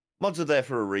 mods are there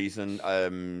for a reason.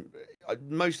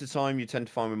 Most of the time, you tend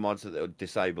to find with mods that they'll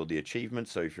disable the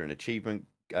achievements. So if you're an achievement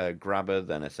grabber,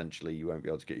 then essentially you won't be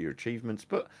able to get your achievements.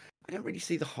 But I don't really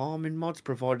see the harm in mods,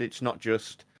 provided it's not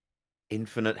just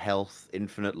infinite health,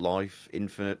 infinite life,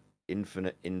 infinite. Yeah,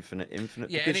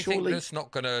 Because anything that's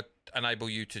not going to enable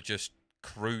you to just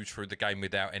cruise through the game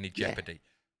without any jeopardy.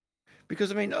 Yeah.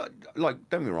 Because, I mean, like,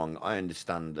 don't get me wrong, I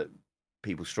understand that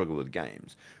people struggle with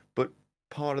games, but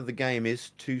part of the game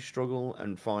is to struggle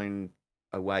and find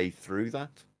a way through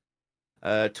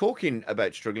that. Talking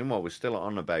about struggling, while we're still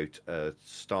on about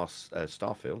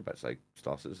Starfield, about to say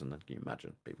Star Citizen, then can you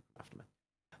imagine people after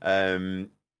me?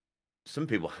 Some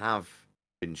people have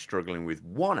been struggling with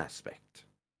one aspect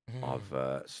of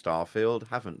Starfield,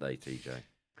 haven't they, TJ?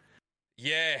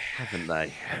 Yeah. Haven't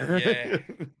they? Yeah.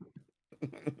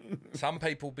 Some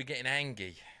people be getting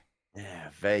angry. Yeah,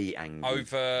 very angry.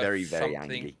 Over very something...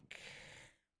 angry.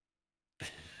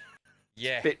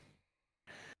 Yeah.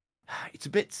 It's a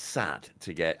bit sad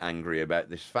to get angry about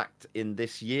this fact in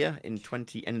this year, in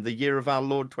the year of our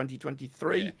Lord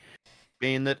 2023,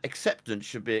 being that acceptance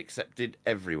should be accepted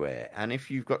everywhere. And if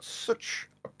you've got such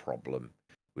a problem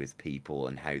with people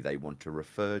and how they want to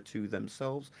refer to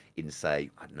themselves in, say,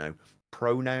 I don't know,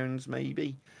 pronouns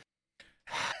maybe.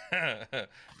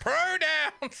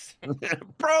 Pronouns!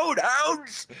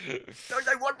 Pronouns! Don't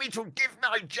they want me to give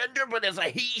my gender, but there's a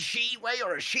he, she way,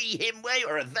 or a she, him way,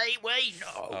 or a they way?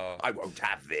 No, I won't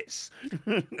have this.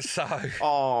 So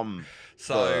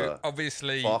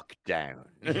obviously, fuck down.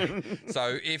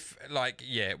 So if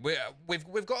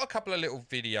we've got a couple of little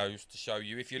videos to show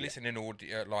you. If you're listening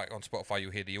audio, like on Spotify,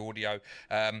 you'll hear the audio.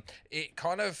 It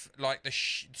kind of like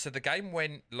so the game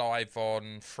went live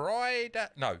on Friday.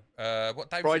 No, what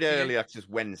day? Friday early access.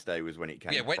 Wednesday was when it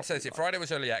came. Yeah, Wednesday. Friday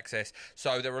was early access.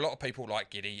 So there were a lot of people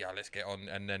like giddy. Yeah, let's get on.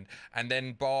 And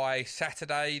then by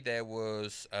Saturday there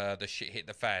was the shit hit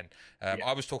the fan.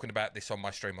 I was talking about this on my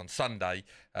stream on Sunday.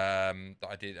 That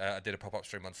I did a pop-up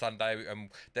stream on Sunday.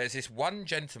 There's this one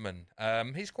gentleman.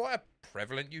 He's quite a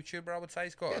prevalent YouTuber, I would say.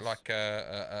 He's got like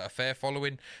a fair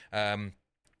following. And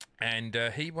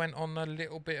he went on a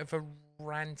little bit of a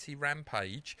ranty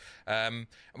rampage. And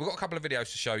we've got a couple of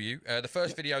videos to show you. The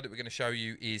first video that we're going to show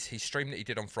you is his stream that he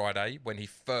did on Friday when he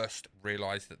first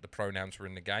realised that the pronouns were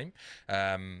in the game.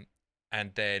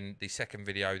 And then the second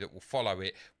video that will follow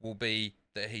it will be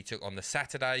that he took on the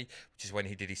Saturday, which is when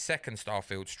he did his second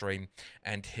Starfield stream,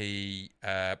 and he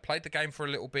played the game for a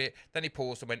little bit. Then he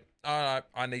paused and went, "Oh,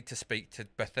 I need to speak to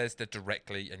Bethesda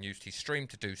directly," and used his stream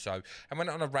to do so, and went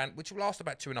on a rant, which will last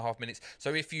about 2.5 minutes.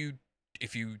 So if you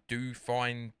do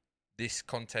find this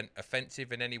content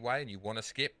offensive in any way and you want to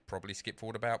skip, probably skip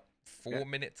forward about 4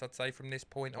 minutes, I'd say, from this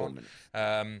point on.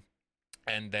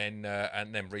 And then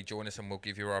rejoin us and we'll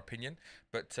give you our opinion.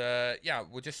 But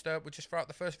we'll just throw out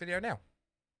the first video now.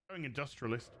 Going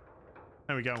industrialist.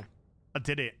 There we go. I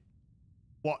did it.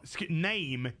 What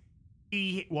name?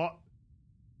 He what?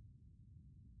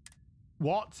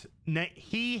 What?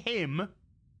 He him.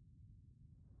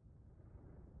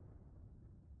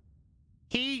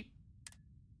 He.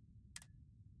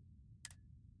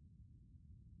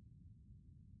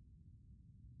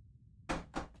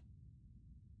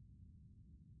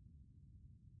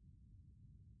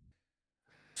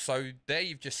 So there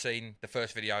you've just seen the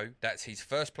first video. That's his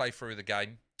first playthrough of the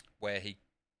game, where he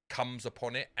comes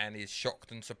upon it and is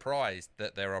shocked and surprised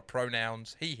that there are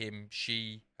pronouns he, him,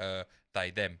 she, her,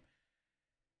 they, them.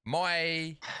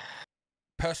 My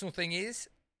personal thing is,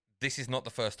 this is not the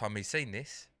first time he's seen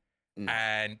this.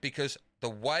 And because the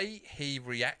way he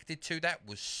reacted to that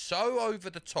was so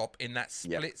over the top in that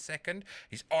split second,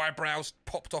 his eyebrows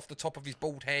popped off the top of his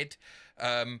bald head.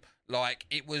 Like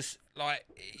it was like,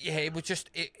 it was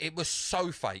just, it was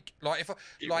so fake. Like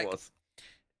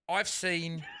I've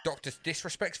seen Dr.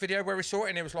 Disrespect's video where he saw it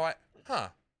and he was like, huh,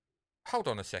 hold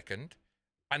on a second.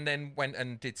 And then went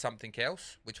and did something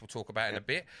else, which we'll talk about in a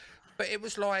bit. But it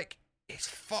was like, it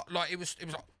was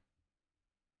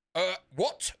like,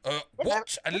 what?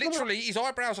 What? And literally, his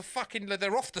eyebrows are fucking,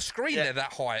 they're off the screen. They're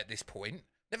that high at this point.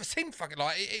 Never seen fucking,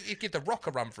 like, he'd give The Rock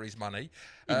a run for his money.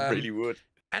 He really would.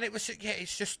 And it was,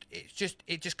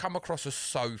 it just come across as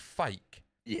so fake.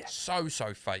 Yeah. So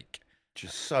fake.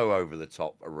 Just so over the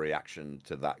top a reaction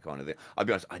to that kind of thing. I'll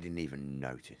be honest, I didn't even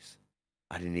notice.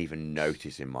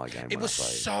 In my game. It was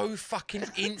so fucking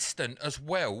instant as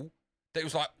well that it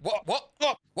was like, what?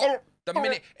 The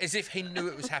minute, as if he knew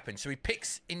it was happening. So he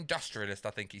picks industrialist, I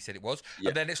think he said it was,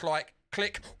 and then it's like,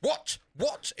 click, what?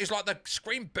 It's like the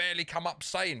screen barely come up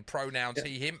saying pronouns,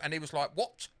 he, him, and he was like,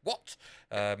 what?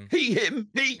 He, him,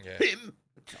 him.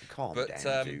 Calm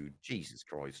down, dude. Jesus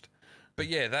Christ. But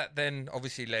yeah, that then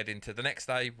obviously led into the next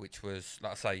day, which was,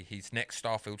 like I say, his next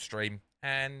Starfield stream,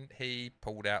 and he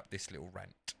pulled out this little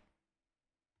rant.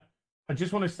 I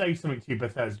just want to say something to you,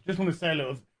 Bethesda. Just want to say a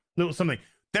little something.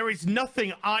 There is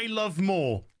nothing I love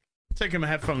more. Taking my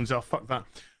headphones off. Fuck that.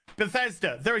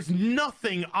 Bethesda. There is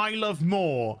nothing I love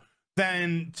more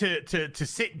than to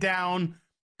sit down,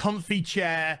 comfy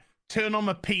chair, turn on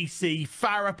my PC,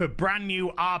 fire up a brand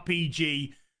new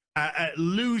RPG.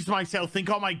 Lose myself, think,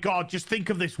 oh my god, just think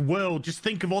of this world, just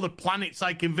think of all the planets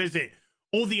I can visit,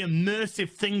 all the immersive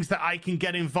things that I can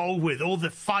get involved with, all the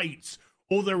fights,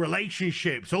 all the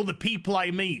relationships, all the people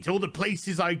I meet, all the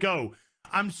places I go.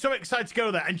 I'm so excited to go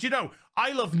there. And you know,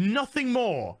 I love nothing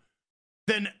more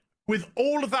than, with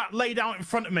all of that laid out in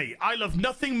front of me, I love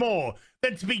nothing more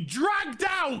than to be dragged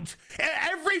out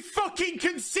at every fucking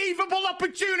conceivable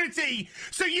opportunity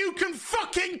so you can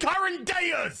fucking current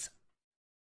day us.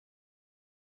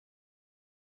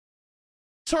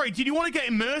 Sorry, did you want to get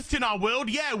immersed in our world?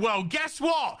 Yeah, well, guess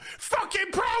what?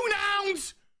 Fucking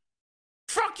pronouns!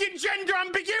 Fucking gender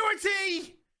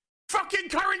ambiguity! Fucking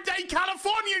current day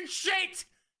Californian shit!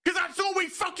 Because that's all we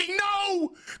fucking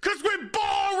know! Because we're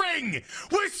boring!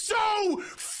 We're so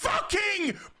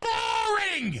fucking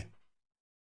boring!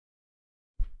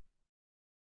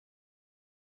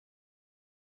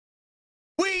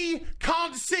 We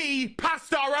can't see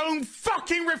past our own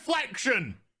fucking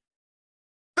reflection!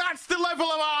 That's the level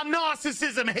of our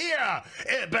narcissism here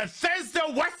at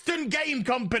Bethesda Western Game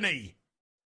Company.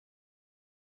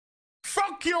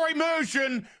 Fuck your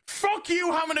immersion. Fuck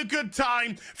you having a good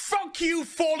time. Fuck you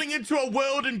falling into a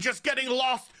world and just getting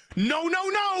lost. No.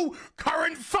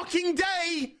 Current fucking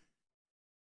day.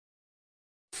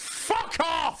 Fuck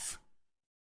off.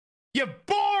 You're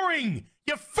boring.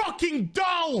 You're fucking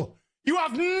dull. You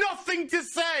have nothing to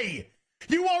say.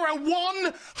 You are a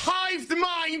one-hived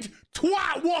mind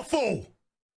twat waffle.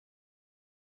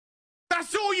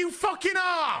 That's all you fucking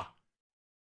are.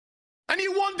 And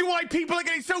you wonder why people are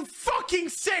getting so fucking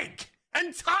sick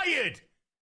and tired.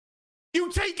 You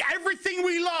take everything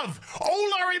we love,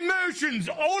 all our immersions,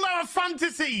 all our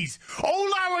fantasies, all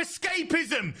our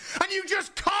escapism, and you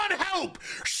just can't help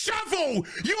shovel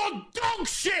your dog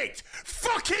shit,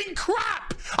 fucking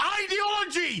crap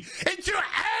ideology into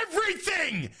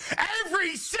everything,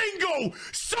 every single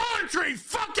solitary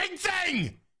fucking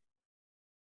thing.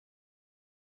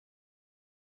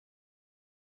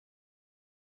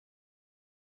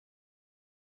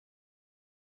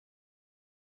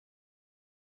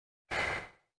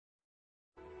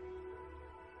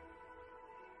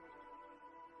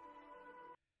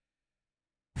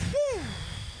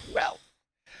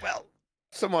 Well,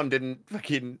 someone didn't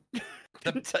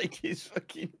take his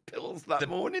fucking pills that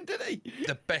morning, did he?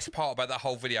 The best part about that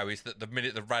whole video is that the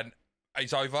minute the rant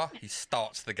is over, he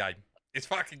starts the game. It's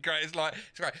fucking great. It's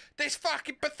great. This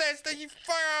fucking Bethesda,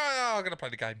 I'm gonna play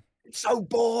the game. It's so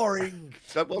boring.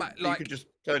 So, well, Mate, you could just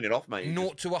turn it off, mate.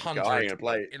 0 to 100. Go, I'm gonna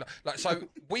play it. So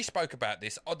we spoke about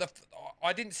this.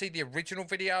 I didn't see the original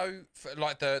video,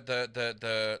 like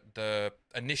the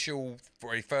initial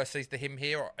where he first sees the him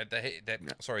here.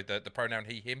 The pronoun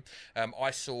he him.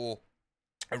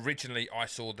 Originally, I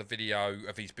saw the video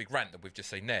of his big rant that we've just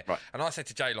seen there, right. And I said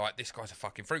to Jay, like, this guy's a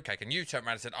fucking fruitcake, and you turned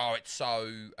around and said, oh, it's so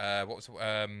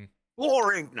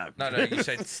boring. No, you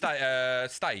said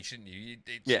stage, didn't you?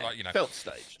 It's like, you know, felt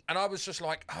stage. And I was just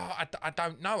like, I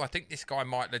don't know. I think this guy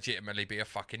might legitimately be a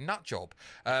fucking nut job.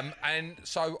 And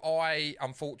so I,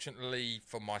 unfortunately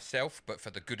for myself, but for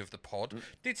the good of the pod,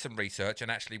 did some research and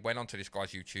actually went onto this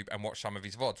guy's YouTube and watched some of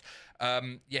his VODs.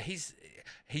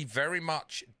 He very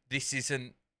much, this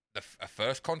isn't a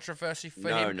first controversy for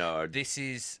him. No. This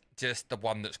is just the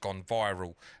one that's gone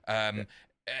viral.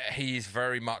 he is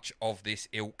very much of this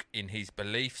ilk in his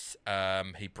beliefs.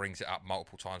 He brings it up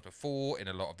multiple times before in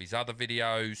a lot of his other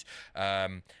videos,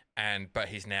 but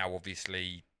he's now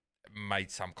obviously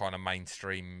made some kind of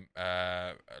mainstream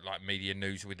like media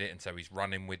news with it, and so he's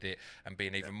running with it and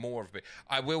being even more of it.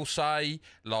 I will say,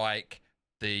 like,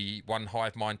 the one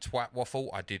hive mind twat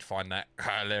waffle, I did find that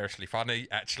hilariously funny,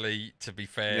 actually, to be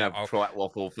fair. Yeah, twat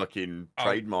waffle fucking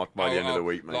trademark by the end of the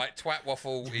week, mate. Like, twat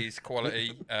waffle is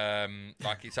quality.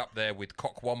 Like, it's up there with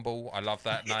cockwomble. I love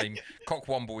that name.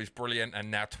 Cockwomble is brilliant, and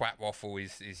now twat waffle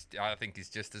is I think is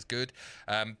just as good.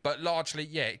 But largely,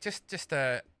 yeah, just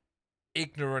a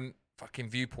ignorant fucking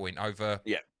viewpoint over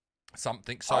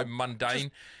something so mundane.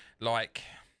 Like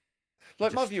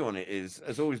my view on it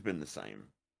has always been the same.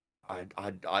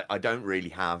 I don't really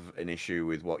have an issue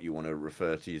with what you want to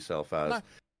refer to yourself as.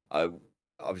 No.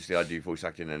 Obviously, I do voice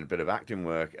acting and a bit of acting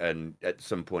work, and at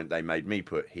some point they made me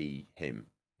put he, him.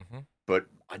 But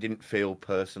I didn't feel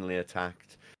personally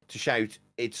attacked. To shout,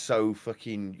 it's so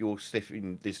fucking, you're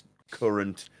stiffing this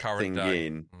current thing day.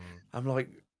 In. I'm like,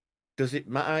 does it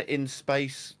matter in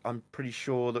space? I'm pretty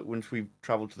sure that once we've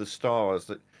travelled to the stars,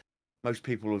 that most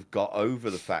people have got over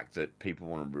the fact that people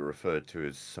want to be referred to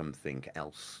as something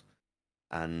else.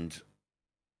 And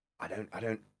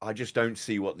I just don't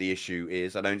see what the issue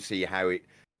is. I don't see how it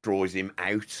draws him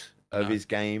out of his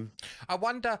game. I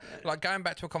wonder, like, going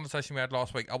back to a conversation we had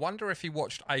last week, I wonder if he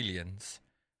watched Aliens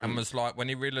and was like, when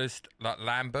he realised like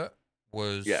Lambert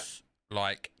was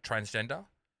like transgender,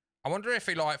 I wonder if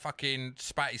he like fucking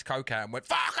spat his coke out and went,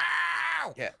 fuck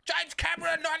out! Yeah. James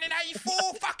Cameron,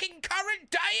 1984, fucking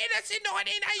current day, that's in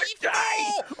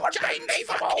 1984! James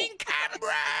fucking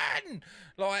Cameron!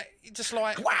 Like, just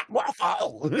like...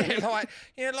 Waffle! like,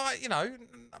 you know,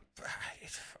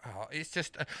 it's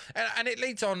just... And it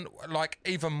leads on, like,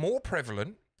 even more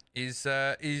prevalent is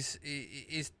the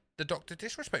Dr.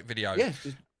 Disrespect video. Yes,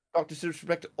 Dr.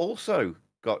 Disrespect also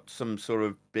got some sort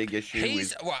of big issue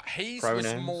with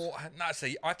pronouns. Was more... No,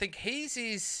 see, I think his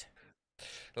is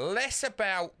less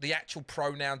about the actual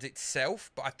pronouns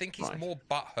itself, but I think he's more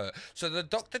butthurt. So the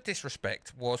Dr.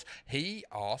 Disrespect was, he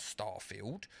asked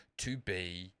Starfield to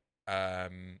be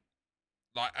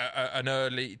like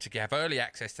to have early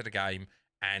access to the game,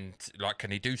 and like,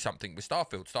 can he do something with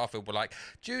Starfield? Starfield were like,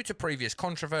 due to previous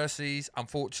controversies,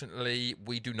 unfortunately,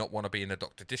 we do not want to be in the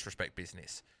Dr. Disrespect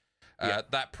business.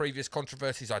 That previous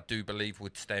controversies, I do believe,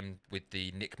 would stem with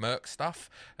the Nick Merck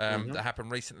stuff that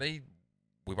happened recently.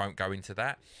 We won't go into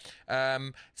that.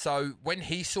 So when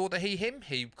he saw the him,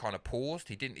 he kind of paused.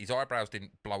 His eyebrows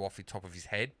didn't blow off the top of his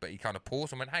head, but he kind of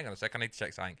paused and went, hang on a sec, I need to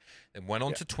check something. Then went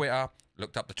on to Twitter,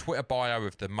 looked up the Twitter bio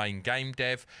of the main game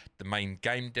dev. The main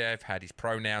game dev had his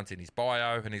pronouns in his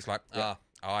bio, and he's like,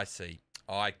 I see.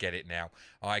 I get it now.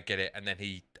 I get it. And then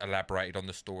he elaborated on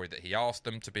the story that he asked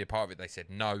them to be a part of it. They said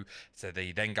no. So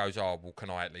he then goes, oh, well, can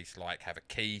I at least like have a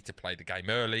key to play the game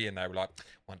early? And they were like,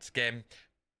 once again,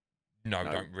 no,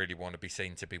 don't really want to be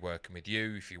seen to be working with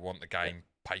you. If you want the game,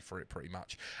 pay for it pretty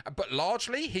much. But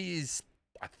largely, he is,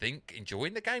 I think,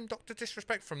 enjoying the game, Dr.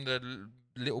 Disrespect, from the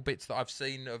little bits that I've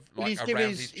seen of like around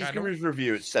his channel. He's given his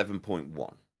review at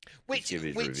 7.1. Which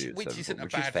isn't a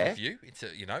bad review. It's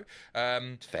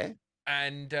it's fair.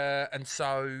 And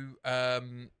so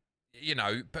you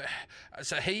know, but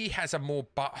so he has a more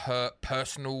butthurt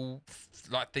personal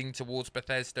like thing towards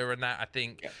Bethesda and that, I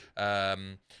think,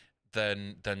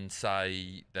 than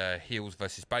say the heels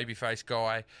versus babyface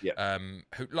guy.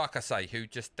 Who, like I say, who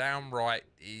just downright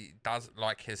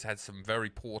has had some very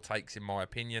poor takes in my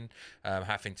opinion.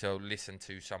 Having to listen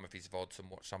to some of his VODs and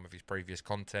watch some of his previous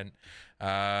content.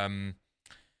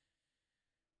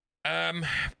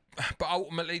 But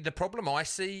ultimately, the problem I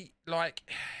see, like,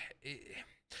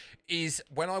 is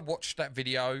when I watched that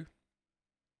video,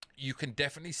 you can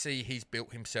definitely see he's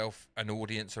built himself an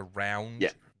audience around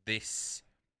this.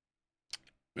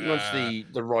 He wants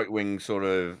the right wing sort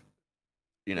of,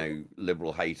 you know,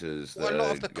 liberal haters. Well, a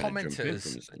lot of the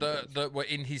commenters that were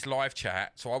in his live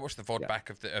chat. So I watched the VOD back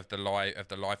of the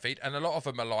live feed, and a lot of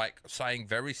them are like saying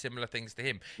very similar things to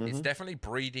him. It's definitely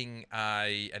breeding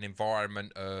an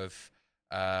environment of.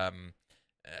 I'm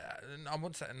not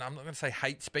going to say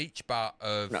hate speech, but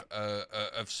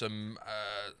of some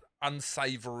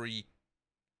unsavory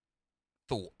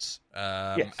thoughts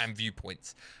and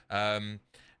viewpoints. And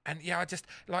yeah, I just,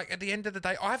 like, at the end of the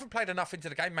day, I haven't played enough into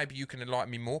the game. Maybe you can enlighten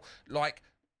me more. Like,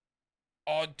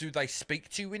 Or do they speak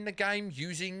to you in the game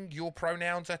using your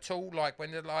pronouns at all? Like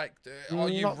when they're like, are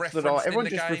you Not that referenced in everyone the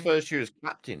just game? refers to you as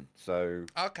captain. So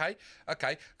Okay.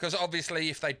 Because obviously,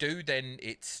 if they do, then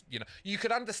it's, you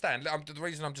could understand. The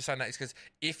reason I'm just saying that is because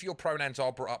if your pronouns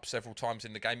are brought up several times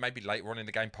in the game, maybe later on in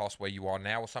the game, past where you are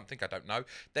now or something, I don't know,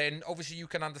 then obviously you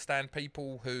can understand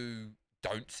people who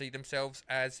don't see themselves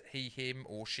as he, him,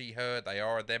 or she, her, they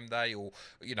are, them, they, or,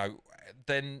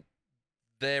 then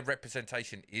their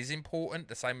representation is important,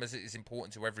 the same as it is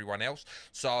important to everyone else.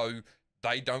 So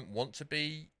they don't want to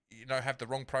be, have the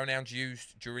wrong pronouns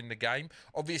used during the game.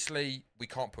 Obviously, we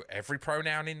can't put every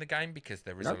pronoun in the game because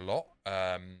there is a lot.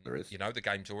 there is. The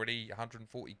game's already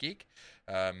 140 gig.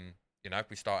 If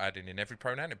we start adding in every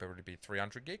pronoun, it'd probably be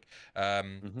 300 gig.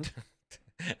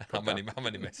 How many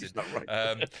messages?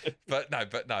 Right. But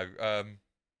no.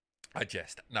 I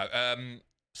jest. No.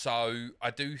 So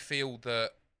I do feel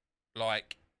that,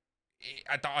 like,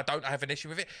 I don't have an issue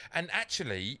with it. And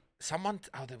actually,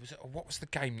 what was the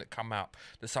game that come up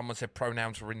that someone said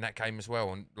pronouns were in that game as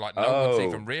well, and like no one's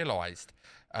even realised.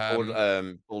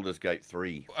 Baldur's Gate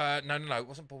 3. No, it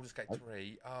wasn't Baldur's Gate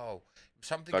 3. Oh,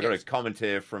 something. So I got a comment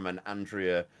here from an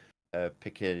Andrea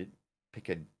Piccanini.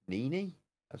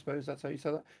 I suppose that's how you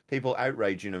say that. People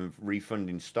outraging and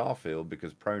refunding Starfield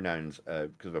because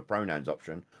of a pronouns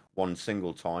option one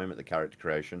single time at the character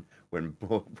creation when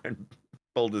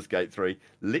Baldur's Gate 3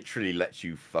 literally lets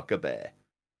you fuck a bear,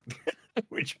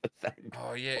 which I found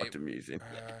quite amusing.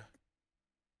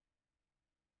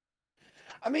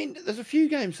 I mean, there's a few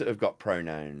games that have got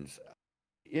pronouns.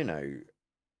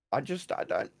 I just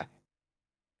don't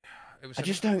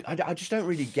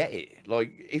really get it.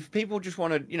 Like, if people just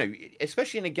want to,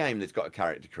 especially in a game that's got a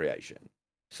character creation,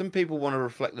 some people want to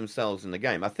reflect themselves in the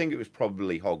game. I think it was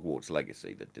probably Hogwarts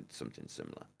Legacy that did something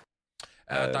similar.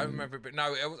 I don't remember, but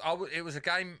no, it was a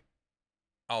game.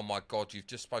 Oh my God, you've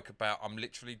just spoke about. I'm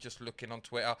literally just looking on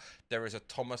Twitter. There is a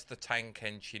Thomas the Tank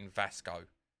Engine Vasco.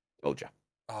 Told ya.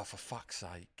 Oh, for fuck's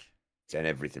sake. It's in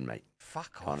everything, mate.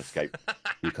 Fuck off. Can't escape.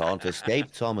 You can't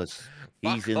escape, Thomas.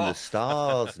 He's in the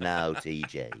stars now,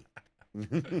 TJ.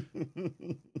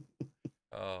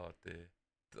 Oh, dear.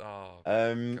 Oh,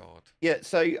 God. Yeah,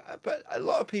 so, but a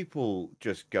lot of people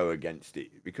just go against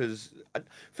it because,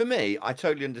 for me, I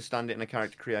totally understand it in a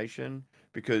character creation,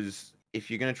 because if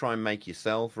you're going to try and make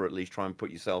yourself, or at least try and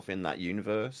put yourself in that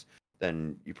universe,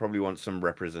 then you probably want some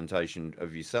representation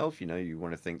of yourself. You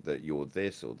want to think that you're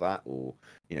this or that, or,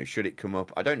 should it come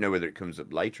up? I don't know whether it comes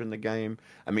up later in the game.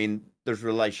 I mean, there's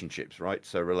relationships, right?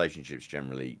 So relationships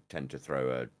generally tend to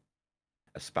throw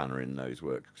a spanner in those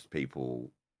works. People,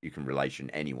 you can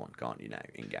relation anyone, can't you, now,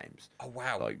 in games? Oh,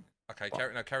 wow. Like, okay,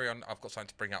 carry on. I've got something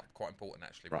to bring up quite important,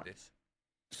 actually, with this.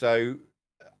 So,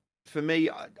 for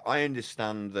me, I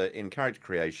understand that in character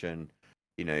creation,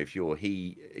 if you're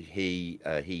he,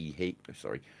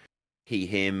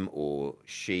 him, or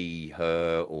she,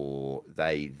 her, or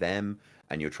they, them,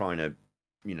 and you're trying to,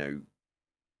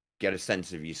 get a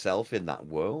sense of yourself in that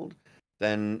world,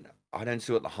 then I don't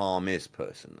see what the harm is,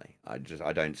 personally. I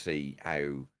don't see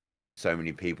how so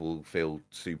many people feel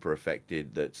super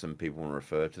affected that some people want to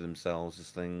refer to themselves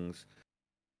as things.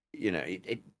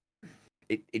 It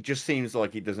just seems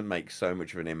like it doesn't make so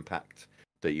much of an impact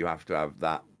that you have to have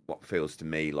that, what feels to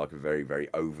me like a very, very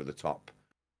over-the-top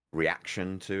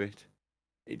reaction to it.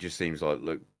 It just seems like,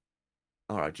 look,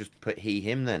 all right, just put he,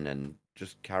 him then, and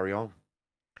just carry on.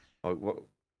 Like, what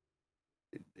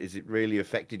is it really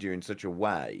affected you in such a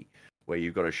way where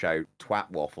you've got to shout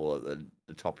twat waffle at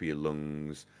the top of your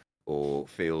lungs, or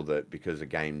feel that because a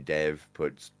game dev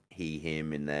puts he,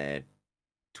 him in their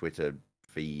Twitter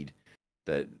feed,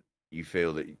 that you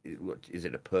feel that, is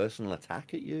it a personal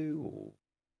attack at you, or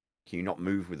can you not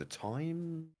move with the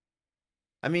time?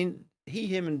 I mean, he,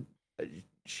 him, and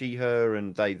she, her,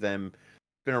 and they, them,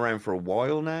 been around for a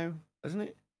while now, hasn't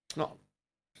it? It's not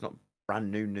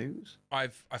brand new news. I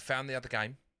found the other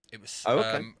game. It was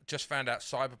just found out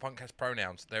Cyberpunk has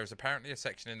pronouns. There is apparently a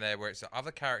section in there where it's that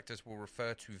other characters will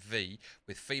refer to V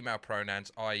with female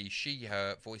pronouns, i.e. she,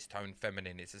 her, voice tone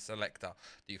feminine. It's a selector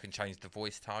that you can change the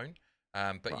voice tone.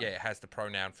 But yeah, it has the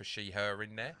pronoun for she, her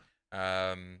in there.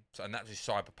 And that was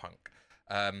Cyberpunk.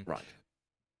 Right.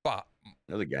 But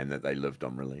another game that they loved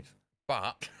on release.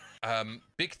 But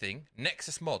big thing,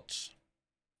 Nexus mods.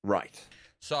 Right.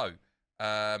 So,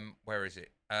 where is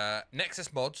it?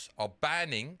 Nexus mods are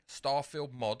banning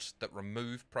Starfield mods that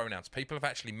remove pronouns. People have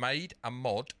actually made a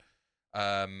mod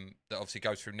that obviously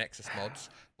goes through Nexus mods,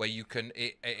 where you can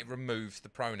it removes the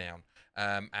pronoun.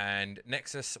 And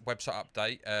Nexus website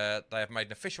update, they have made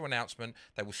an official announcement.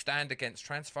 They will stand against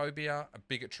transphobia and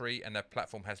bigotry, and their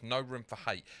platform has no room for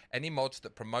hate. Any mods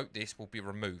that promote this will be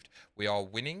removed. We are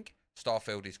winning.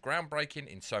 Starfield is groundbreaking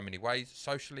in so many ways,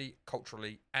 socially,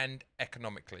 culturally, and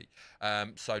economically.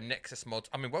 So Nexus mods,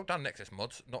 I mean, well done, Nexus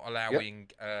mods, not allowing,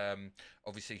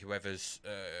 obviously, whoever's...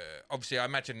 obviously, I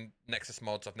imagine Nexus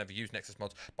mods, I've never used Nexus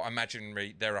mods, but I imagine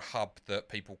they're a hub that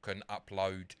people can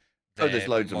upload. There's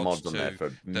loads of mods on there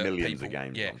for millions of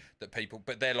games. Yeah, that people...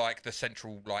 But they're like the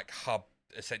central hub,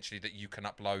 essentially, that you can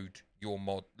upload your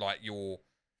mod, like your...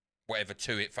 whatever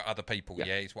to it for other people,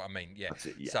 is what I mean. That's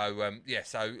it, So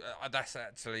so that's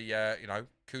actually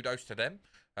kudos to them.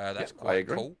 That's quite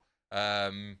cool.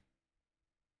 But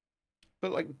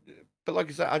like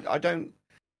I said, I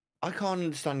can't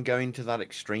understand going to that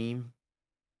extreme.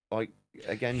 Like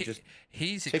again, just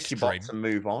he's tick extreme. your box and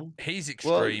move on. His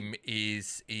extreme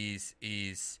is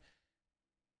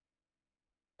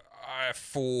not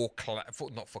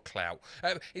for clout.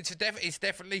 It's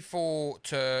definitely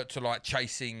to like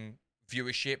chasing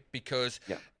viewership, because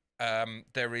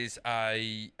there is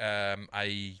a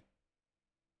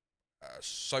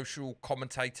social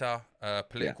commentator,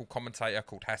 political commentator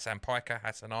called Hassan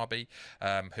Abi,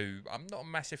 who I'm not a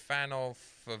massive fan of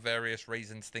for various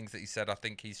reasons. Things that he said, I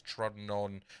think he's trodden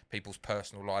on people's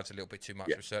personal lives a little bit too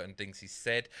much with certain things he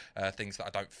said, things that I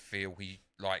don't feel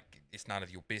it's none of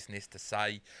your business to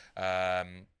say.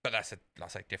 But that's a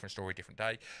different story, different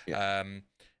day.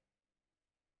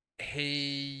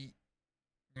 He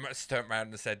turned around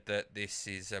and said that this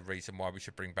is a reason why we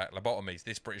should bring back lobotomies.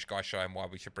 This British guy showing why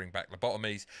we should bring back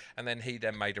lobotomies, and then he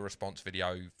made a response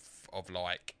video of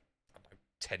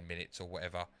 10 minutes or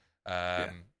whatever,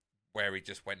 where he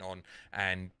just went on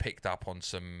and picked up on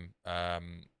some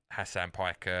Hassan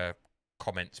Piker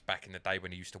comments back in the day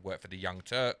when he used to work for the Young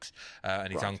Turks,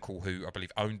 and his uncle, who I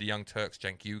believe owned the Young Turks,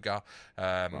 Cenk Uygur,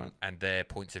 and their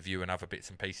points of view and other bits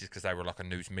and pieces, because they were like a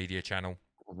news media channel.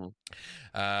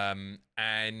 It's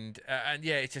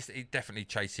definitely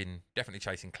chasing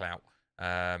clout.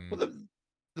 Well,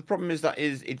 the problem is that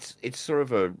it's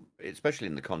sort of especially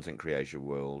in the content creation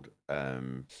world,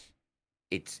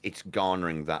 it's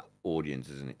garnering that audience,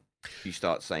 isn't it? You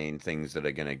start saying things that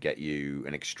are going to get you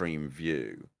an extreme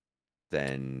view,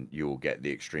 then you'll get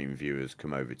the extreme viewers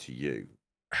come over to you.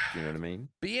 Do you know what I mean?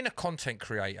 Being a content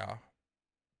creator.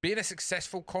 Being a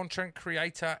successful content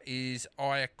creator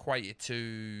I equate it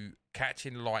to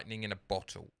catching lightning in a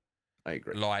bottle. I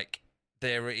agree. Like,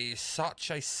 there is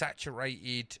such a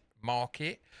saturated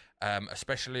market,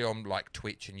 especially on like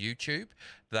Twitch and YouTube,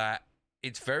 that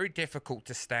it's very difficult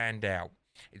to stand out.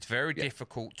 It's very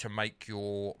difficult to make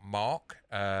your mark.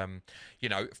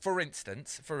 For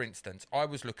instance, I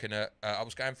was looking at, I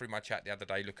was going through my chat the other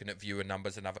day, looking at viewer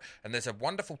numbers and there's a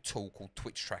wonderful tool called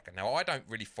Twitch Tracker. Now, I don't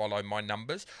really follow my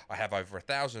numbers. I have over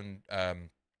 1,000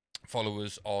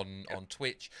 followers on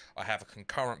Twitch. I have a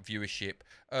concurrent viewership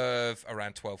of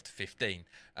around 12 to 15.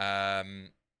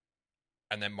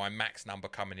 And then my max number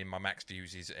coming in, my max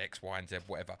views is X, Y, and Z,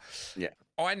 whatever. Yeah.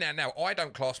 I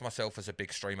don't class myself as a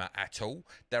big streamer at all.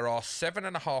 There are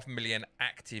 7.5 million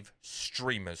active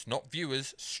streamers, not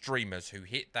viewers, streamers, who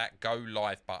hit that go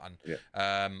live button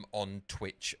on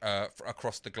Twitch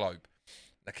across the globe.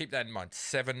 Now keep that in mind,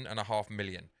 7.5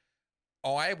 million.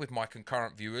 I, with my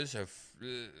concurrent viewers of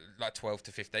like 12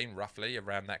 to 15, roughly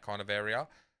around that kind of area,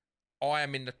 I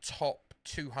am in the top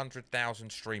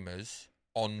 200,000 streamers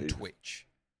on Twitch.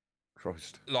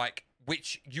 Christ. Like,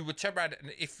 which you would turn around,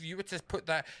 and if you were to put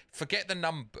that, forget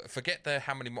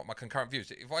how many what my concurrent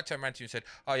views. If I turn around to you and said,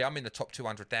 "Oh yeah, I'm in the top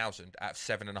 200,000 out of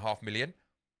 7.5 million,"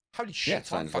 holy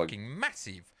shit, I'm fucking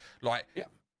massive. Like,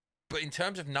 but in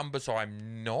terms of numbers,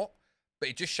 I'm not. But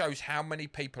it just shows how many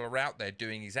people are out there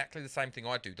doing exactly the same thing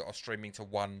I do, that are streaming to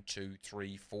 1, 2,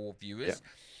 3, 4 viewers.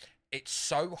 Yeah. It's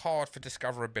so hard for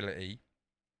discoverability.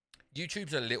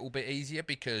 YouTube's a little bit easier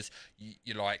because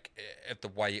you like the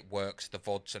way it works, the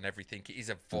VODs and everything. It is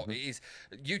a VOD. It is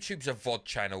YouTube's a VOD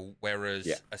channel,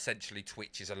 whereas essentially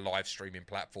Twitch is a live streaming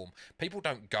platform. People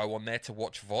don't go on there to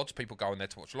watch VODs. People go on there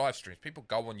to watch live streams. People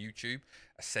go on YouTube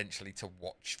essentially to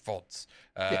watch VODs,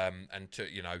 and to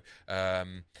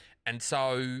and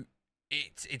so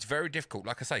it's very difficult.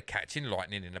 Like I say, catching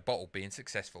lightning in a bottle, being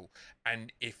successful,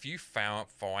 and if you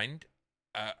find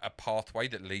a pathway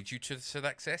that leads you to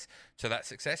that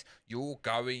success, you're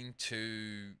going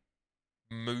to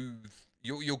move.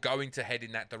 You're going to head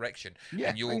in that direction,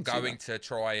 and you're going to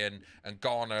try and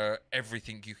garner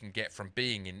everything you can get from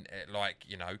being in,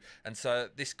 And so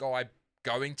this guy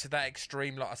going to that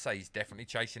extreme. Like I say, he's definitely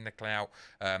chasing the clout.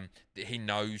 He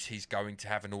knows he's going to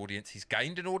have an audience. He's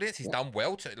gained an audience. He's done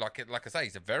well. Like I say,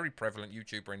 he's a very prevalent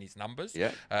YouTuber in his numbers.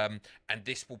 Yeah. And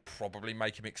this will probably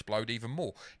make him explode even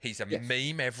more. He's a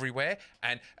meme everywhere.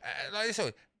 And like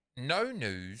so, no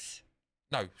news.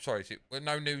 No, sorry.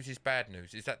 No news is bad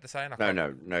news. Is that the saying?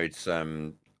 No. It's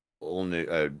all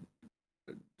new.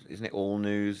 Isn't it all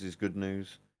news is good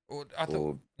news? Or I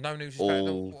thought no news is bad.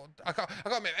 No, I can't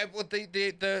remember. Well,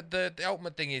 the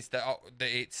ultimate thing is that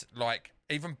it's like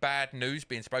even bad news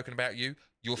being spoken about you,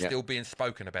 you're still being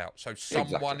spoken about. So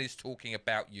someone is talking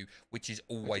about you, which is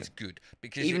always good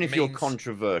because even if you're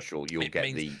controversial, you'll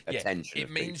get the attention. It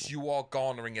means you are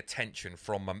garnering attention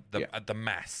from the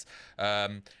mass.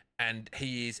 And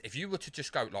he is. If you were to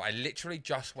just go, like I literally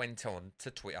just went on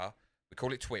to Twitter. We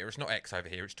call it Twitter. It's not X over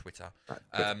here. It's Twitter.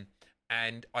 Right,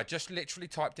 and I just literally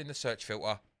typed in the search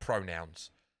filter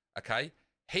pronouns. Okay,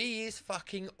 he is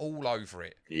fucking all over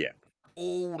it. Yeah,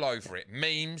 all over it.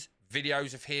 Memes,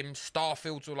 videos of him,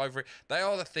 Starfield's all over it. They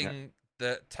are the thing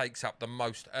that takes up the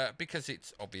most because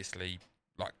it's obviously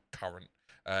like current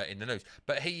in the news.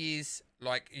 But he is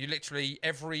like you literally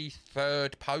every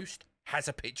third post has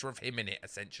a picture of him in it.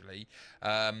 Essentially,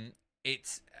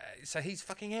 it's so he's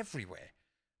fucking everywhere.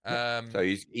 So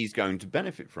he's going to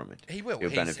benefit from it. He will.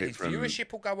 His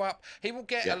viewership will go up. He will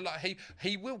get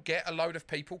he will get a load of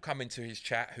people come into his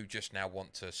chat who just now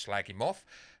want to slag him off.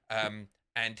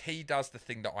 And he does the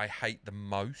thing that I hate the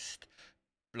most.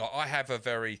 Like I have a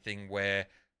very thing where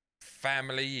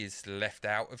family is left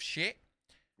out of shit.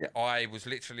 Yeah. I was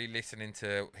literally listening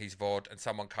to his VOD and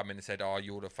someone come in and said, "Oh,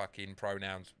 you're the fucking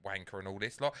pronouns wanker and all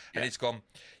this lot," and it's gone,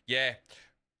 yeah.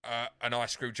 And I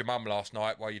screwed your mum last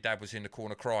night while your dad was in the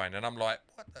corner crying, and I'm like,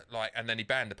 what? And then he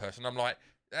banned the person. I'm like,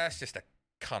 that's just a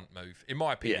cunt move, in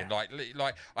my opinion.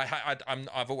 Yeah.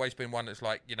 I've always been one that's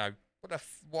like, you know,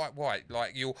 why?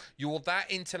 Like you're that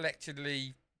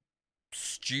intellectually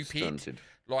stupid, stunted.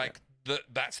 Like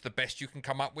that's the best you can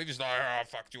come up with. It's like, oh, I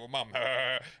fucked your mum.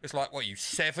 It's like, what, you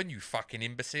 7, you fucking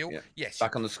imbecile? Yeah. Yes.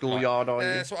 Back on the schoolyard, are you?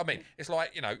 That's what I mean. It's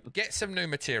like, you know, get some new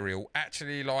material.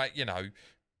 Actually, like, you know,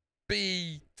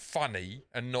 be funny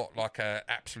and not like a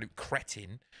absolute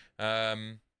cretin.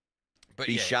 But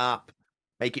be sharp,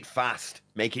 make it fast,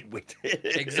 make it wit.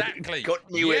 Exactly. Got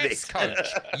me with it,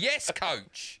 coach. Yes,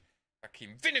 coach.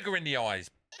 Fucking vinegar in the eyes.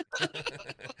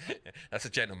 That's a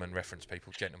gentleman reference,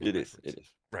 people. Gentleman. It is.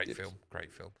 Great film.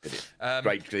 Great film. It is.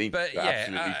 Great scene. But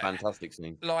absolutely fantastic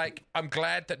scene. Like, I'm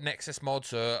glad that Nexus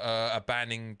mods are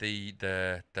banning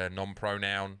the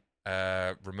non-pronoun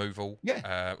removal,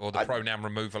 or the pronoun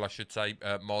removal, I should say,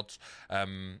 mods.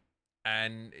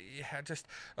 And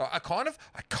I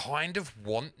kind of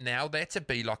want now there to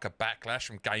be like a backlash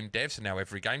from game devs, and now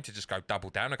every game to just go double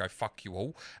down and go fuck you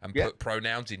all and put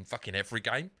pronouns in fucking every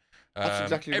game. That's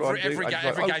exactly every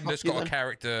game that's got a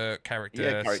character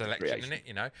selection in it,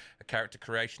 you know, a character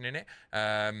creation in it.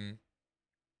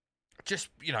 Just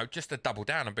to double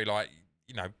down and be like,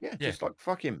 you know, just like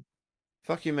fuck him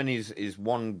and his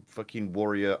one fucking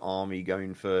warrior army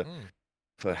going for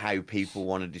how people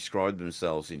want to describe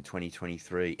themselves in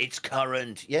 2023. It's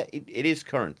current. Yeah, it is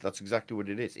current. That's exactly what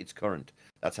it is. It's current.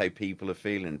 That's how people are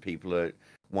feeling. People are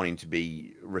wanting to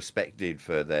be respected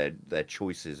for their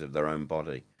choices of their own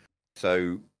body.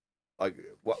 So, like,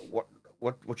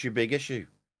 what's your big issue?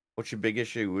 What's your big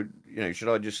issue? Should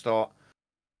I just start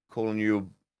calling you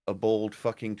a bald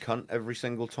fucking cunt every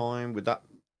single time? Would that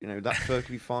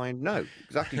perfectly fine? No,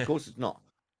 exactly. Of course, it's not.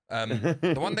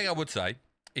 The one thing I would say,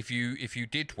 if you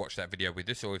did watch that video with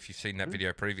us, or if you've seen that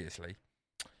video previously,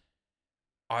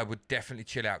 I would definitely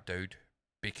chill out, dude,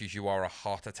 because you are a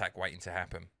heart attack waiting to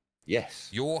happen. Yes.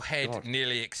 Your head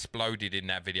nearly exploded in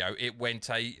that video. It went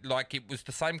like it was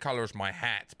the same colour as my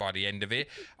hat by the end of it.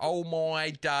 Oh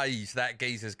my days, that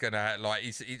geezer's gonna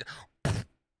he's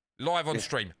live on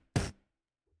stream.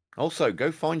 Also,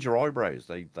 go find your eyebrows.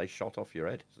 They shot off your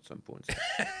head at some point.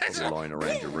 Probably lying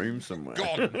around your room somewhere.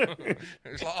 Gone.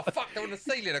 It's like, oh fuck, they're on the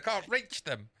ceiling. I can't reach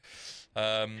them.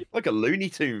 Like a Looney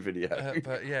Tune video.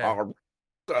 But yeah.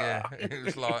 Yeah, it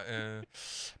was like,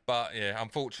 but yeah,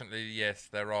 unfortunately, yes,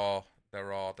 there are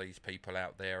these people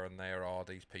out there, and there are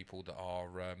these people that are,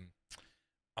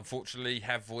 unfortunately,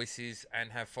 have voices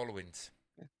and have followings.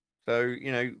 So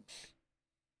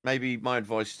maybe my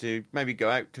advice to maybe go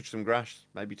out, touch some grass,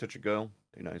 maybe touch a girl.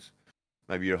 Who knows?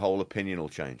 Maybe your whole opinion will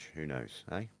change. Who knows?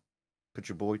 Eh? Touch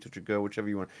a boy, touch a girl, whichever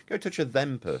you want. Go touch a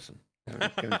them person. Go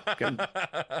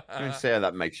and see how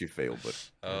that makes you feel, but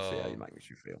see how it makes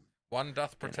you feel. One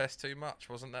doth protest too much,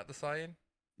 wasn't that the saying?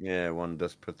 Yeah, one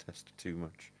does protest too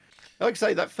much. Like I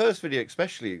say, that first video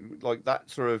especially, like that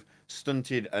sort of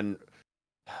stunted and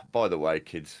By the way,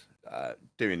 kids,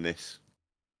 doing this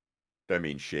don't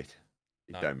mean shit.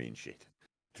 It No. don't mean shit.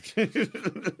 No.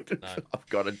 I've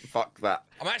got to fuck that.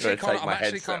 I'm actually kind of,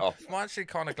 off. I'm actually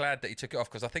kind of glad that he took it off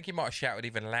because I think he might have shouted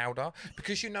even louder.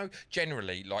 Because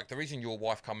generally, like the reason your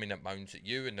wife come in and moans at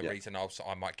you, and the reason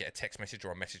I might get a text message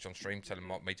or a message on stream telling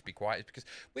me to be quiet is because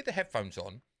with the headphones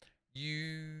on,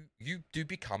 you do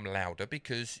become louder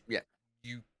because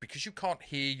you can't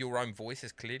hear your own voice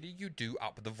as clearly. You do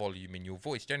up the volume in your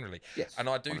voice generally. Yes, and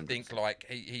I do 100%. think like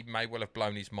he may well have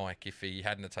blown his mic if he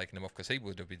hadn't have taken them off because he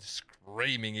would have been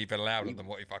screaming even louder than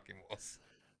what he fucking was.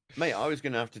 Mate, I was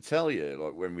going to have to tell you,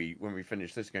 like when we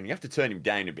finish this, going, you have to turn him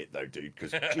down a bit though, dude,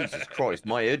 because Jesus Christ,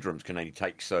 my eardrums can only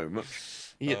take so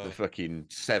much. He hit the fucking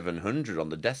 700 on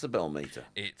the decibel meter.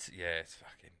 It's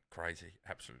fucking crazy,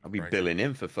 absolutely. I'll be crazy. billing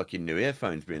him for fucking new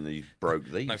earphones, being that he broke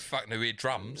these. No fuck new ear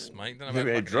drums, mate. Don't know New about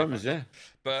ear fucking drums, earphones. yeah.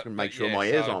 But Make sure yeah, my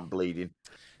ears aren't bleeding.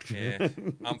 Yeah,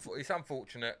 it's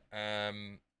unfortunate,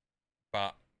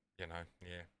 but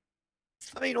yeah.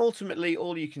 I mean, ultimately,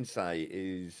 all you can say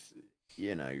is,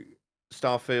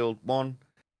 Starfield 1,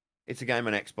 it's a game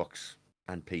on Xbox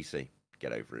and PC.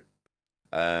 Get over it.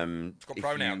 It's got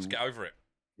pronouns. Get over it.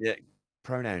 Yeah,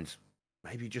 pronouns.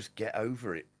 Maybe just get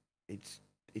over it. It's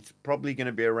probably going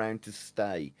to be around to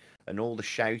stay, and all the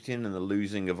shouting and the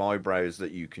losing of eyebrows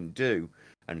that you can do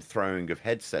and throwing of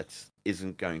headsets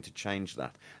isn't going to change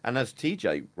that. And as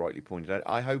TJ rightly pointed out,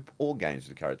 I hope all games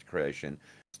with character creation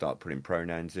start putting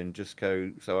pronouns in, just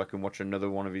so I can watch another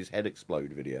one of his head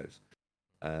explode videos.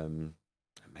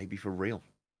 Maybe for real.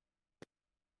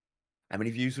 How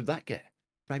many views would that get?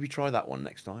 Maybe try that one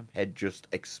next time. Head just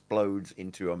explodes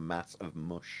into a mass of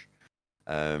mush.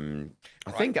 I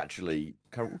think actually,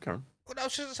 Karen. Well, I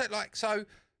was just gonna say, like, so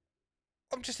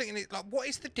I'm just thinking, like, what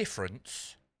is the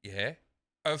difference,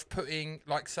 of putting,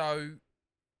 like,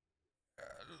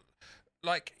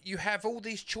 like, you have all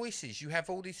these choices, you have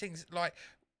all these things, like,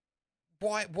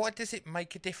 why does it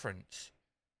make a difference?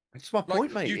 It's my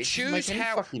point, mate. You choose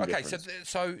how. Okay,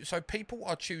 difference. so people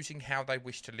are choosing how they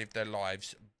wish to live their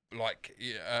lives, like,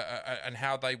 and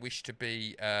how they wish to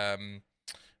be,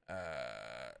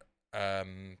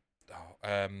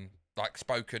 like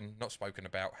not spoken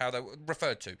about, how they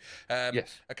referred to.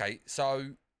 Yes. Okay, so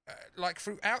like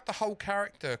throughout the whole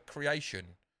character creation,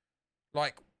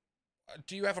 like,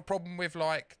 do you have a problem with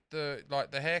like the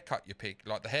haircut you pick,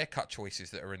 like the haircut choices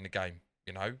that are in the game?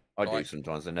 I do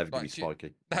sometimes. They're never going to be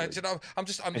spiky. No, I'm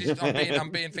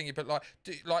being thingy, but like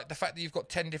the fact that you've got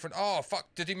 10 different. Oh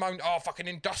fuck! Did he moan? Oh, fucking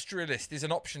industrialist is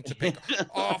an option to pick.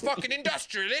 Oh, fucking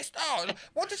industrialist. Oh,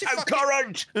 what does it? Oh,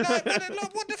 current. No,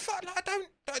 what the fuck? Like, I don't.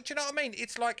 Do you know what I mean?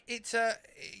 It's like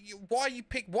why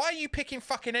are you picking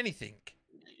fucking anything?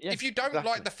 Yes, if you don't exactly.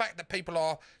 like the fact that people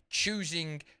are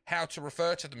choosing how to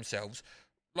refer to themselves,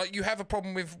 like you have a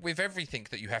problem with everything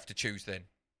that you have to choose then.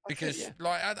 Because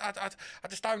like I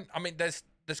just don't. I mean, there's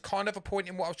kind of a point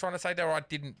in what I was trying to say there. I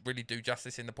didn't really do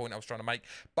justice in the point I was trying to make,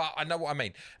 but I know what I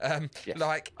mean. Yes,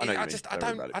 like I just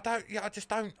don't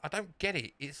get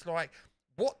it. It's like,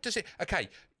 what does it? Okay,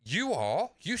 you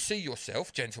see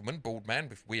yourself, gentleman, bald man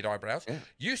with weird eyebrows. Yeah.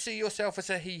 You see yourself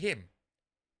as a he, him.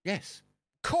 Yes.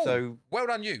 Cool. So, well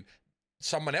done, you.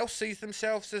 Someone else sees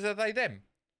themselves as a they, them.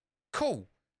 Cool.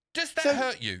 Does that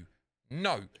hurt you?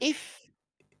 No. If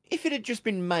it had just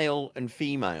been male and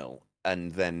female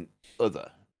and then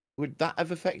other, would that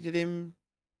have affected him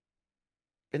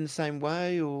in the same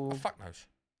way, or fuck knows?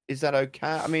 Is that okay?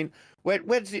 I mean, where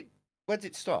does it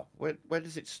stop? Where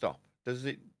does it stop? Is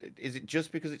it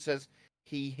just because it says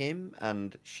he, him,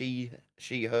 and she,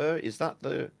 her? Is that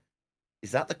the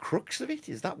crux of it?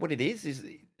 Is that what it is?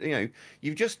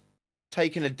 You've just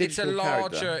taken a digital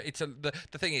character.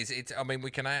 The thing is, I mean, we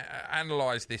can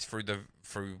analyze this through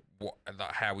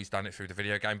how he's done it through the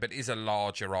video game, but it is a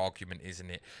larger argument,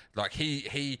 isn't it? Like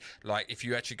he like, if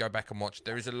you actually go back and watch,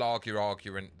 there is a larger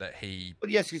argument that he. Well,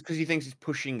 yes, because he thinks he's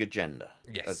pushing agenda.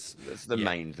 Yes, that's the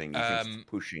main thing. He thinks he's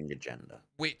pushing agenda,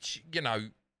 which I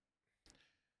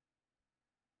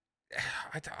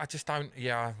just don't.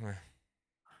 Yeah.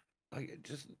 Like,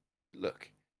 just look.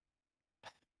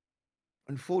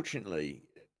 Unfortunately,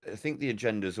 I think the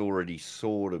agenda's already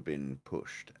sort of been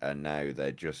pushed, and now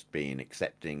they're just being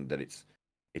accepting that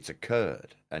it's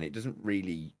occurred, and it doesn't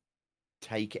really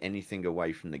take anything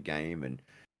away from the game. And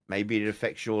maybe it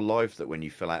affects your life that when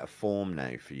you fill out a form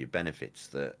now for your benefits,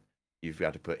 that you've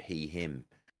got to put he, him.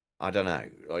 I don't know.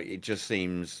 Like, it just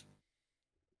seems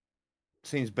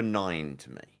benign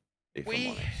to me. If I'm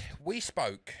honest. We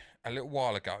spoke a little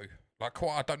while ago, like,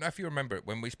 I don't know if you remember it,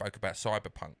 when we spoke about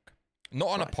Cyberpunk. Not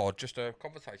on a pod, just a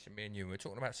conversation, me and you. We were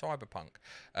talking about Cyberpunk.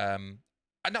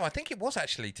 No, I think it was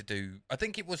actually to do. I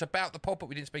think it was about the pod, but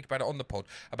we didn't speak about it on the pod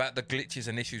about the glitches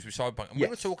and issues with Cyberpunk. And we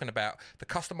were talking about the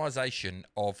customization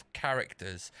of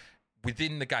characters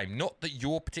within the game, not that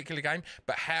your particular game,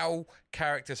 but how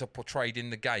characters are portrayed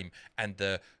in the game, and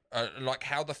the like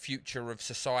how the future of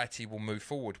society will move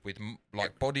forward with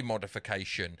like body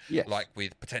modification, like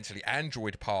with potentially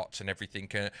android parts and everything,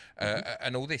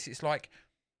 and all this. It's like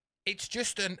it's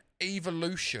just an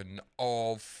evolution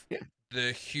of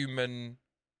the human.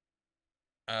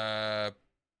 Of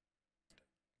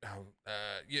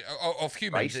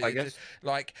humans, Race, I guess.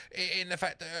 Like in the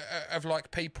fact of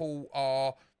like people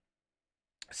are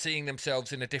seeing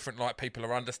themselves in a different light. People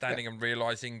are understanding and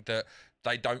realizing that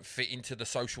they don't fit into the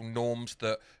social norms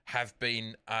that have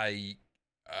been but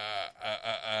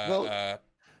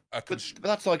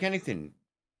that's like anything.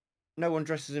 No one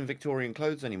dresses in Victorian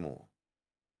clothes anymore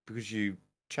because you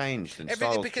changed and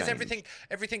styles because changed.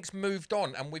 everything's moved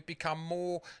on, and we've become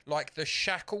more like the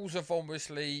shackles of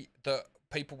obviously that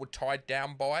people were tied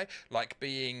down by, like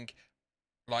being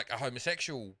like a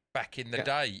homosexual back in the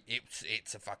day.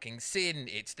 It's a fucking sin.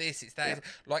 It's this. It's that.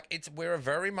 Like we're a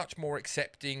very much more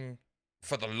accepting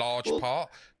for the large part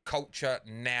culture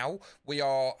now. We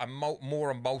are a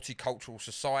more a multicultural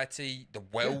society. The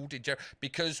world in general,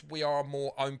 because we are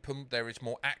more open. There is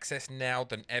more access now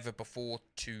than ever before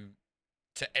to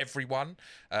everyone,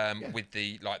 with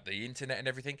the internet and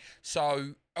everything.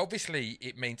 So obviously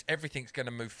it means everything's going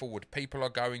to move forward. People are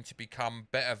going to become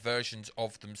better versions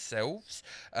of themselves,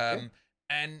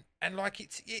 and like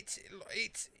it's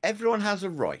everyone has a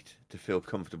right to feel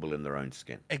comfortable in their own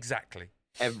skin. Exactly.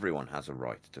 Everyone has a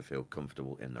right to feel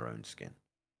comfortable in their own skin.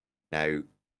 Now,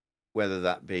 whether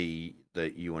that be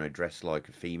that you want to dress like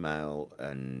a female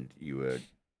and you were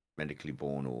medically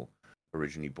born or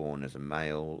originally born as a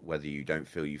male, whether you don't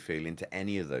feel you feel into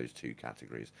any of those two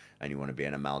categories and you want to be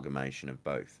an amalgamation of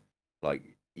both, like,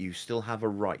 you still have a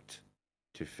right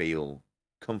to feel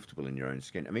comfortable in your own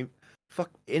skin. I mean,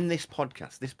 in this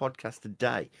podcast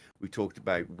today, we talked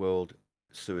about world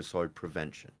suicide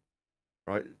prevention,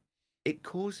 right? It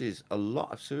causes a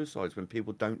lot of suicides when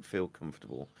people don't feel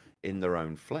comfortable in their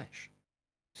own flesh.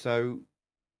 So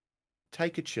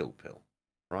take a chill pill,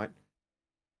 right?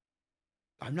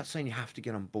 I'm not saying you have to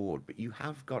get on board, but you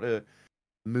have got to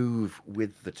move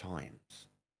with the times.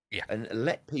 Yeah. And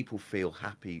let people feel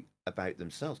happy about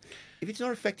themselves. If it's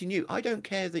not affecting you, I don't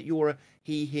care that you're a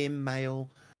he, him,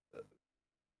 male,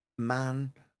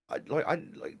 man. I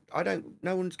don't.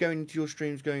 No one's going into your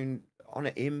streams going on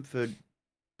at him for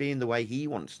being the way he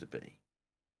wants to be.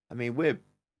 I mean, we're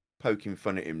poking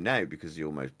fun at him now because he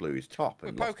almost blew his top.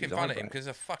 We're poking fun at him because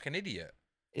he's a fucking idiot.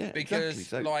 Yeah, because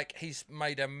exactly. like he's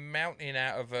made a mountain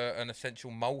out of an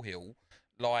essential molehill,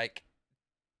 like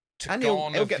to and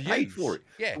garner he'll get views. paid for it.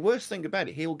 Yeah. The worst thing about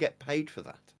it, he'll get paid for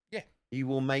that. Yeah. He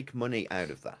will make money out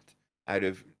of that, out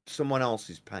of someone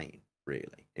else's pain.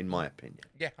 Really, in my opinion.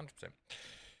 Yeah, 100%.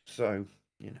 So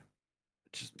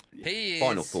just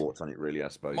final thoughts on it. Really, I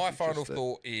suppose. My final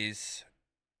thought is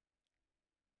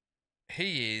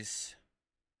his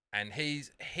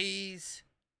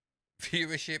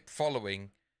viewership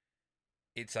following.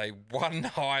 It's a one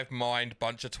hive mind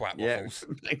bunch of twat waffles.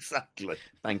 Yeah, exactly.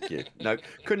 Thank you. No,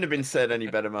 couldn't have been said any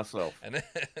better myself.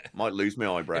 Might lose my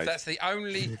eyebrows. If that's the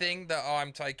only thing that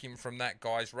I'm taking from that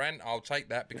guy's rant, I'll take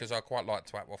that because I quite like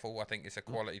twat waffle. I think it's a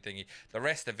quality thingy. The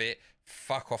rest of it,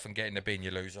 fuck off and get in the bin,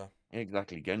 you loser.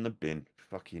 Exactly, get in the bin,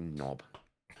 fucking knob.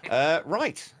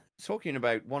 Right. Talking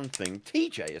about one thing,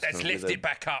 TJ has Let's lift it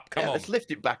back up. Come on. Let's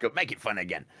lift it back up. Make it fun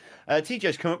again.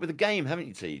 TJ's come up with a game, haven't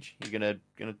you, TJ? You're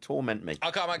gonna torment me. I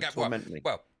can't make it. Torment me.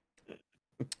 Well,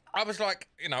 I was like,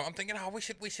 I'm thinking, we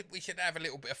should have a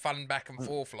little bit of fun back and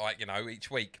forth, like,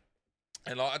 each week,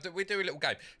 and like we do a little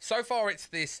game. So far, it's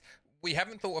this. We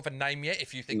haven't thought of a name yet.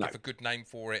 If you think of a good name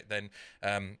for it, then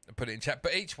put it in chat.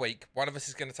 But each week, one of us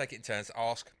is going to take it in turns,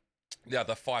 ask the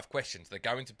other 5 questions. They're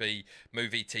going to be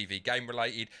movie, TV, game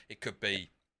related. It could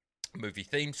be movie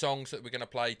theme songs that we're going to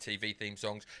play, TV theme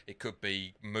songs. It could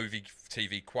be movie,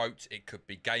 TV quotes. It could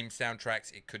be game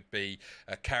soundtracks. It could be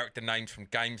character names from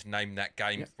games. Name that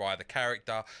game via the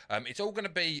character. It's all going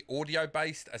to be audio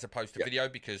based as opposed to video,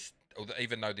 because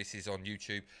even though this is on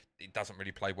YouTube, it doesn't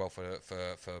really play well for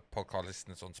podcast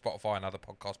listeners on Spotify and other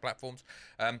podcast platforms.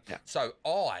 So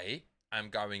I am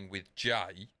going with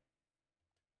Jay.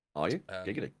 Are you?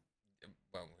 Giggity.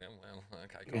 Well,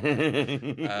 okay.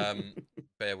 Go on.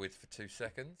 Bear with for 2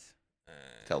 seconds.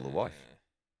 Tell the wife.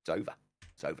 It's over.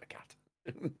 It's over, cat.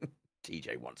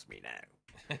 TJ wants me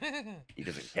now. He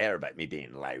doesn't care about me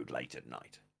being loud late at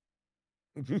night.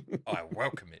 I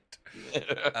welcome it.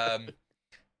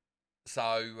 So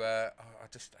I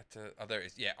just had to. Oh, there it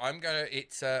is. Yeah,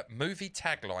 It's movie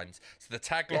taglines. So the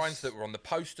taglines that were on the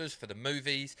posters for the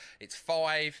movies. It's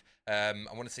 5. I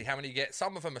want to see how many you get.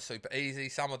 Some of them are super easy.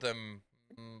 Some of them.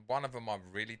 One of them I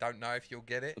really don't know if you'll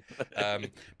get it,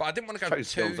 but I didn't want to go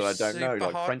too that I don't know, super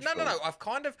like hard. French No. films. I've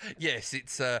kind of It's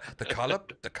the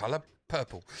color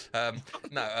purple.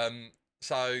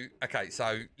 So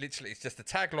literally, it's just a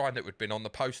tagline that would have been on the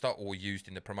poster or used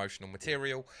in the promotional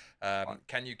material.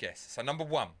 Can you guess? So number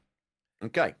 1.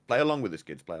 Okay, play along with this,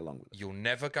 kids. Play along with it. You'll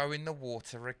never go in the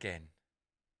water again.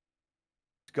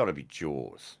 It's got to be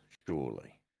Jaws,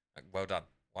 surely. Well done.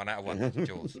 1 out of 1.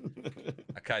 Jaws.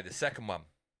 Okay, the second one.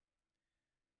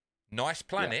 Nice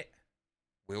planet.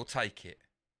 We'll take it.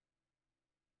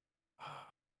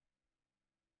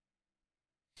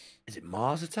 Is it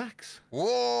Mars Attacks?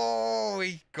 Whoa,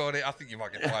 he got it. I think you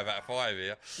might get 5 out of 5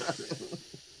 here.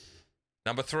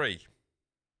 Number 3.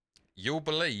 You'll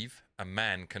believe a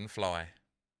man can fly.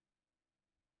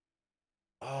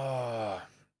 Oh,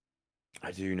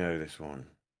 I do know this one.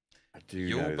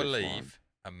 You'll believe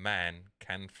a man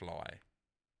can fly.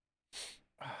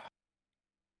 I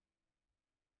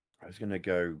was going to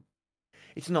go...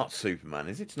 It's not Superman,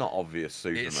 is it? It's not obvious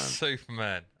Superman. It's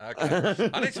Superman. Okay.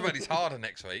 I need to make this harder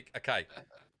next week. Okay.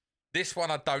 This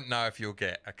one I don't know if you'll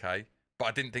get, okay? But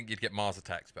I didn't think you'd get Mars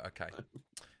Attacks, but okay.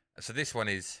 So this one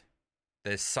is,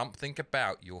 there's something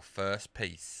about your first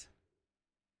piece.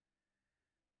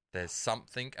 There's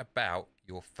something about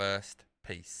your first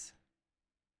piece.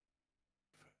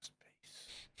 First piece.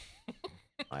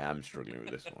 I am struggling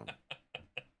with this one.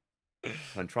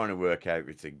 I'm trying to work out if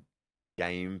it's a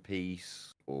game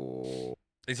piece or...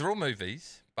 These are all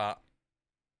movies, but...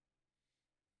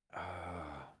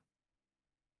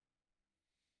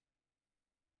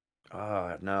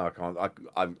 no, I can't.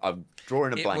 I'm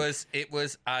drawing a blank. It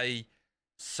was a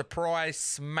surprise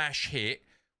smash hit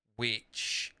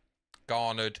which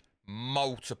garnered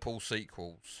multiple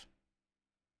sequels.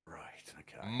 Right,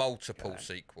 okay. Multiple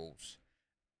sequels.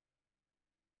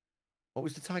 What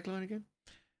was the tagline again?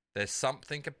 There's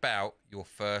something about your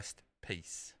first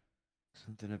piece.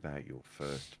 Something about your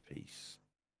first piece.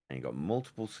 And you got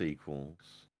multiple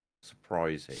sequels.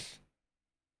 Surprise hit.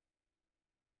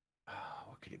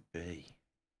 What could it be?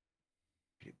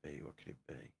 What could it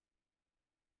be?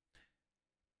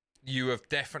 You have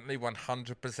definitely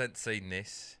 100% seen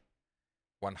this.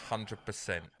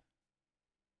 100%.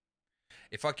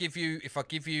 If I give you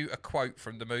a quote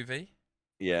from the movie,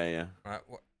 Yeah. right?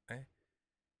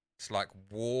 It's like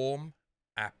warm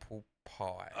apple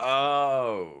pie.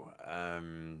 Oh,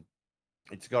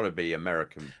 it's got to be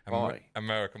American Pie.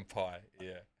 American Pie,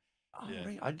 yeah. Oh, yeah.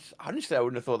 really? Honestly, I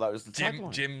wouldn't have thought that was the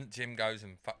tagline. Jim goes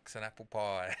and fucks an apple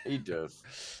pie. He does.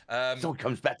 Someone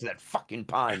comes back to that fucking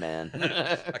pie, man.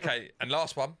 Okay, and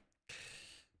last one.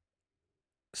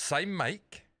 Same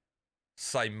make,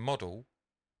 same model,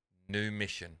 new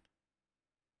mission.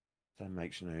 That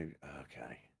makes no...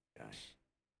 Okay.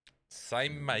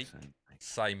 Same make,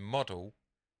 same model,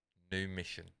 new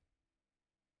mission.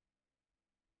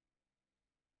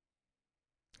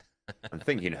 I'm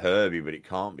thinking Herbie, but it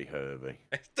can't be Herbie.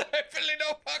 It's definitely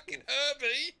not fucking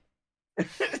Herbie.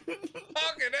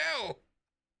 Fucking hell.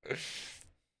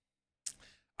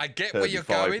 I get where you're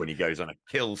going. When he goes on a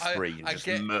kill spree and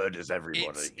just murders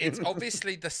everybody. It's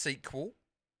obviously the sequel.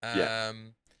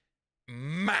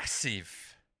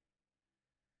 Massive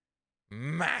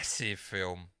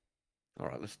film. All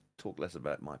right, let's talk less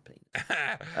about my penis.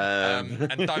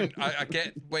 And I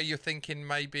get where you're thinking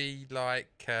maybe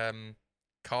like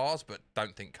Cars, but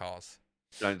don't think Cars.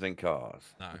 Don't think Cars.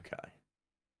 No. Okay.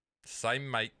 Same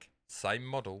make, same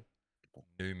model,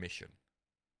 new mission.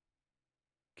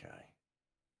 Okay.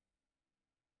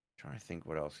 Trying to think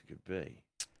what else it could be.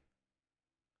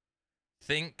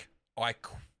 Think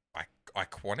iconic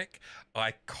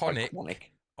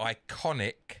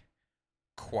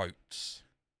quotes.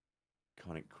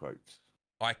 Iconic quotes.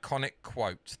 Iconic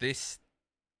quotes. This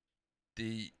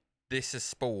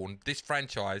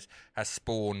franchise has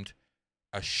spawned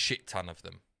a shit ton of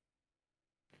them.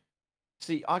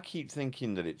 See, I keep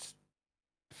thinking that it's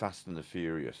Fast and the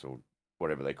Furious or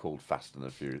whatever they called Fast and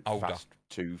the Furious. Older. Fast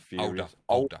 2 Furious.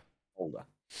 Older. No.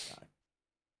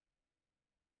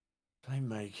 Same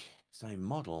make, same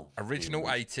model. Original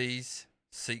 80s,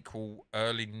 sequel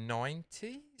early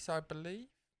 90s, I believe.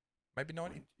 Maybe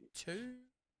 92?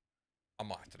 I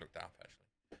might have to look that up, actually.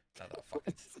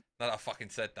 Now that I fucking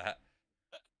said that.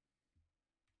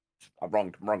 I'm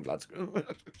wrong, lads.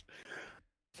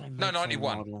 No,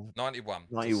 91. 91.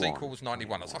 The sequel was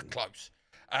 91. I was like close.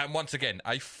 And once again,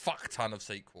 a fuck ton of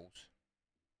sequels.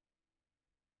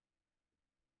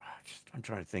 I'm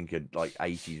trying to think of like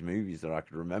 80s movies that I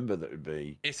could remember that would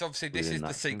be. It's obviously this is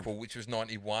the sequel, which was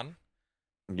 91.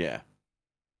 Yeah.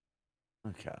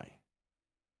 Okay.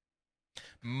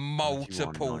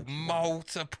 Multiple.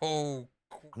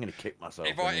 I'm gonna kick myself.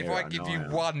 If I give you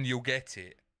one, you'll get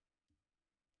it.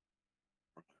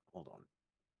 Hold on.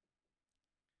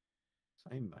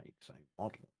 Same make, same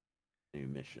model. New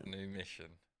mission.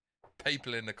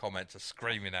 People in the comments are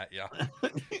screaming at you.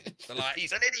 They're like,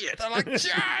 he's an idiot. They're like,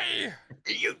 Jay!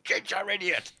 You kids are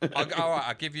idiot. All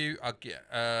right, I'll get.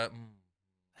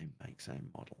 Same make, same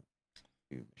model.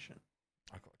 New mission.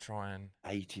 I've got to try and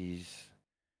 80s,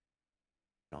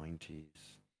 90s.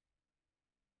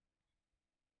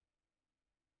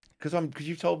 Because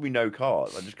you've told me no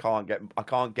cars. I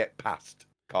can't get past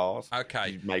cars.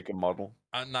 Okay. Make a model.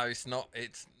 No, it's not.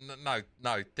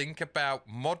 No. Think about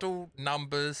model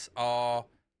numbers are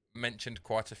mentioned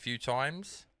quite a few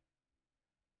times.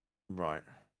 Right.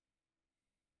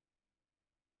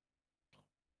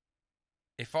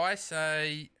 If I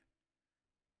say,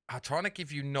 I'm trying to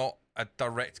give you not a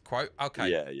direct quote. Okay.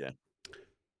 Yeah.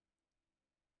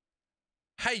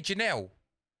 Hey, Janelle,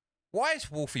 why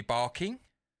is Wolfie barking?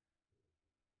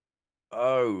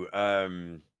 Oh, I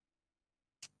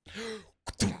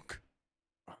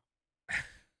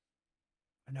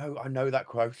know that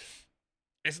quote.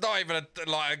 It's not even a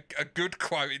good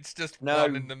quote. It's just No,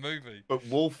 one in the movie. But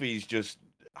Wolfie's just.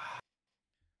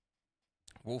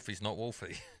 Wolfie's not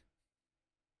Wolfie.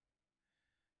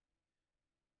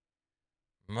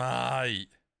 Mate.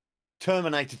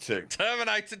 Terminator 2.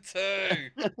 Terminator 2.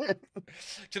 Do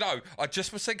you know, I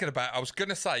just was thinking about, I was going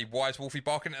to say, why is Wolfie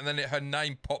barking? And then her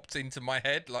name popped into my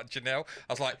head, like Janelle.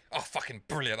 I was like, oh, fucking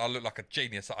brilliant. I look like a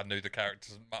genius that I knew the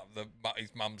character's, his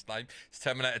mum's name. It's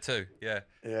Terminator 2. Yeah.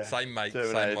 Same mate,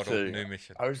 Terminator same model, 2. new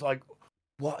mission. I was like,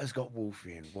 what has got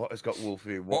Wolfie in? What has got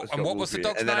Wolfie in? What was the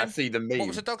dog's name? And then I see the meme. What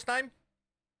was the dog's name?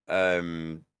 I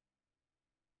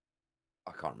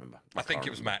can't remember. I think it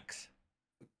was Max.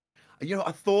 You know,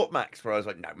 I thought Max, but I was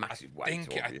like, no, Max is way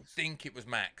too obvious. I think it was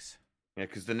Max. Yeah,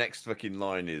 because the next fucking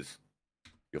line is,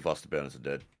 your foster parents are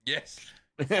dead. Yes.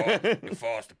 Your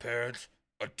foster parents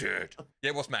are dead. Yeah,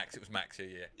 it was Max. It was Max.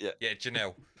 Yeah. Yeah,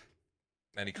 Janelle.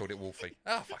 And he called it Wolfie.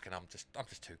 Oh, fucking, I'm just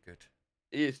too good.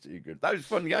 He is too good. That was a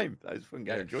fun game.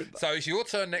 Yeah. Enjoyed that. So it's your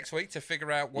turn next week to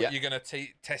figure out what you're going to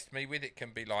test me with. It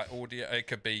can be like audio. It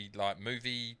could be like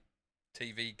movie,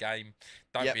 TV, game.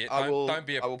 Don't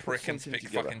be a prick and pick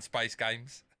fucking space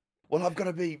games. Well, I've got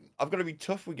to be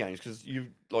tough with games because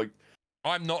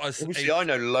I'm not as. Obviously, I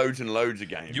know loads and loads of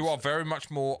games. You are very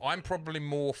much more. I'm probably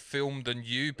more film than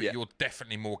you, but you're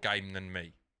definitely more game than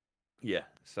me. Yeah.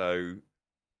 So,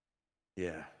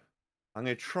 yeah, I'm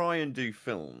going to try and do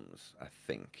films. I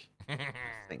think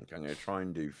I'm going to try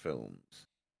and do films.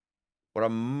 What I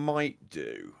might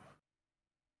do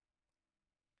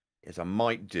is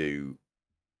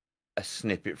a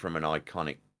snippet from an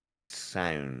iconic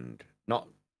sound, not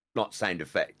sound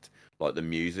effect, like the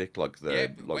music, like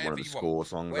one of the score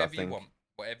songs. Whatever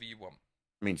you want.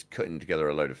 It means cutting together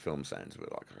a load of film sounds.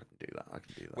 But like, I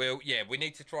can do that. Well, yeah, we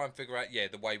need to try and figure out the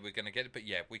way we're going to get it. But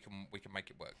yeah, we can make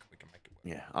it work.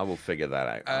 Yeah, I will figure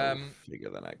that out.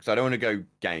 Because I don't want to go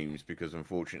games because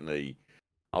unfortunately,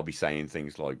 I'll be saying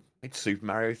things like it's Super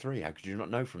Mario 3. How could you not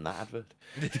know from that advert?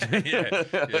 yeah.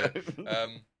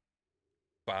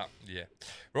 But yeah,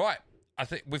 right. I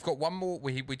think we've got one more.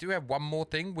 We do have one more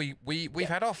thing. We've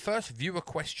had our first viewer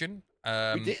question.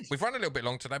 We did. We've run a little bit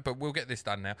long today, but we'll get this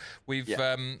done now. We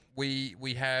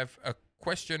have a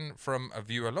question from a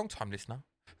viewer, long time listener,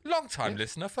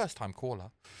 first time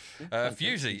caller,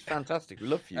 Fusey. Fantastic,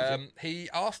 love Fusey. He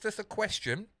asked us a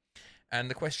question, and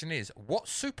the question is, what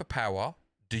superpower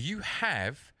do you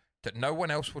have that no one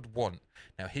else would want?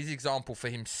 Now, his example for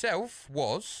himself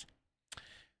was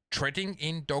treading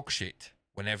in dog shit.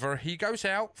 Whenever he goes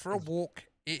out for a walk,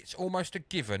 it's almost a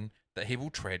given that he will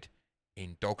tread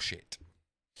in dog shit.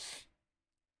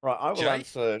 Right, I will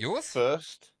answer yours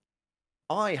first.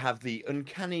 I have the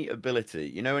uncanny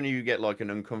ability. You know when you get like an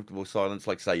uncomfortable silence,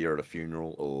 like say you're at a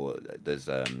funeral or there's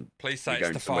Please say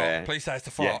it's the fart. Please say it's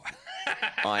the fart. Yeah.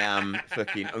 I am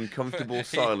fucking uncomfortable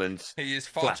silence. He is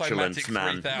flatulence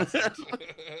man. 3000.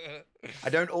 I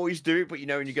don't always do it, but you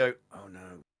know when you go, oh no.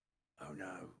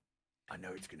 I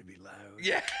know it's going to be loud.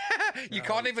 Yeah, you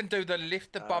can't even do the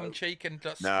lift the bum cheek and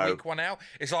just squeak one out.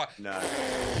 It's like no.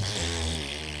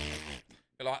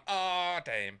 You're like, oh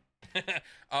damn.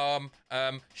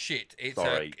 Shit.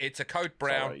 It's a code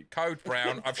brown. Sorry. Code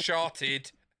brown. I've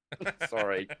sharted.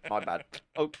 Sorry, my bad.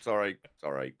 Oh, sorry.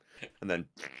 And then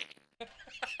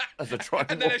as I try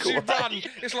and then as you run,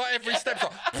 it's like every step's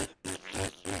like.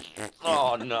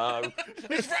 Oh no!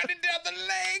 It's running down the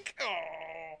leg.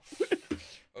 Oh.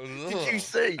 Did you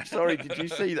see? Sorry, did you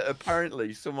see that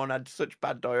apparently someone had such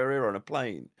bad diarrhea on a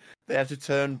plane they had to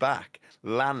turn back,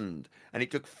 land, and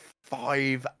it took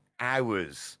 5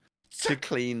 hours to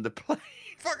clean the plane.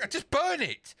 Fuck! Just burn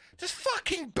it. Just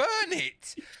fucking burn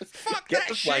it. Fuck Get that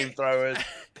the shit. flamethrowers.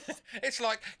 It's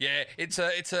like, yeah, it's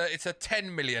a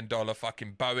 $10 million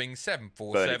fucking Boeing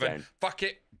 747. Burn it down. Fuck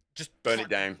it. Just Burn it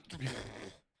down.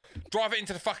 Drive it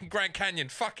into the fucking Grand Canyon.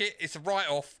 Fuck it. It's a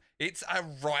write-off. It's a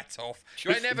write-off.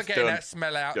 You ain't never It's getting done. that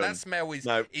smell out. Done. That smell is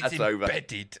No, it's that's over.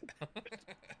 embedded.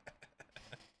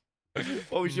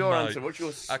 What was your No. answer? What's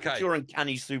your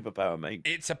uncanny superpower, mate?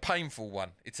 It's a painful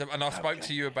one. And I spoke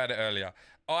to you about it earlier.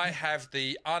 I have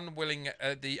the unwitting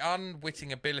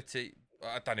ability.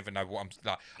 I don't even know what I'm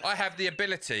like. I have the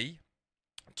ability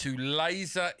to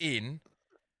laser in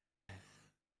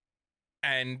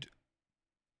and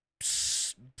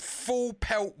full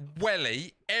pelt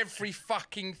welly every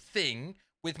fucking thing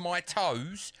with my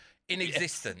toes in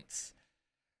existence.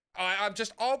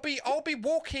 I'll be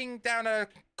walking down a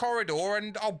corridor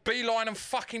and I'll beeline and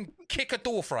fucking kick a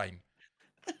door frame.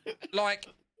 Like,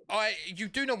 you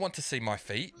do not want to see my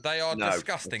feet. They are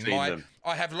disgusting.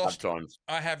 I have lost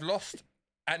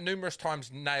at numerous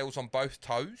times nails on both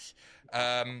toes,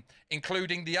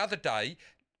 including the other day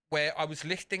where I was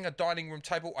lifting a dining room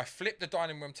table. I flipped the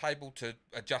dining room table to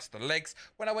adjust the legs.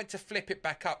 When I went to flip it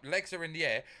back up, legs are in the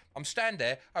air. I'm standing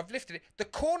there. I've lifted it. The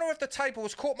corner of the table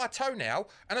has caught my toenail,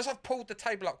 and as I've pulled the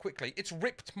table up quickly, it's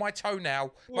ripped my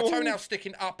toenail. My toenail's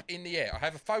sticking up in the air. I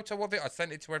have a photo of it. I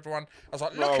sent it to everyone. I was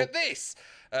like, look at this.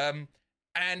 And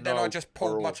then I just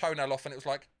pulled my toenail off, and it was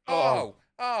like, oh.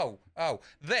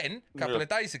 Then, a couple of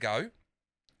days ago,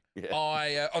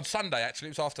 on Sunday, actually,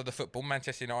 it was after the football,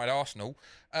 Manchester United, Arsenal.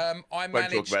 I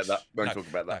managed. Won't talk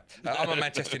about that. I'm a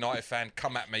Manchester United fan.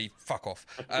 Come at me, fuck off.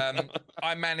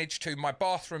 I managed to my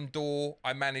bathroom door.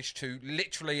 I managed to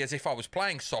literally, as if I was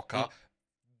playing soccer,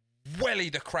 welly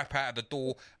the crap out of the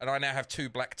door, and I now have 2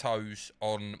 black toes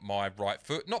on my right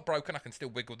foot. Not broken. I can still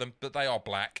wiggle them, but they are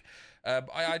black.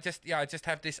 I just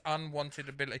have this unwanted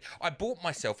ability. I bought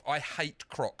myself. I hate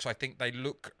Crocs. I think they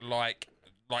look like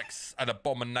an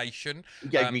abomination. You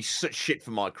gave me such shit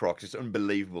for my Crocs. It's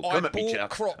unbelievable. Come at me, Chuck.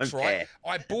 Crocs, right?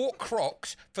 I bought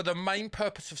Crocs for the main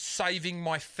purpose of saving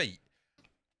my feet.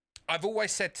 I've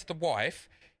always said to the wife,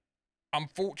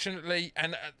 unfortunately,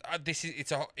 and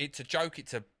it's a joke.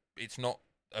 It's not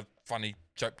a funny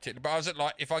joke particularly, but I was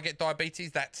like, if I get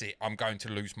diabetes, that's it. I'm going to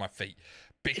lose my feet.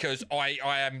 Because I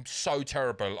am so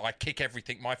terrible. I kick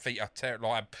everything. My feet are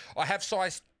terrible. I have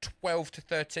size 12 to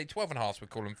 13, 12 and a half, we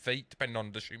call them feet, depending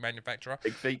on the shoe manufacturer.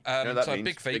 Big feet.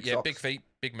 Big feet, socks. big feet,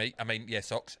 big meat. I mean, yeah,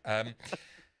 socks.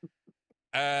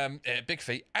 Big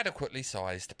feet, adequately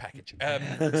sized package.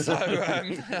 I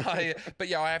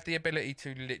have the ability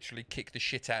to literally kick the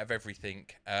shit out of everything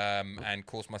and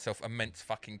cause myself immense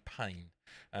fucking pain.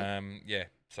 But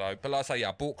like I say,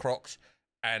 I bought Crocs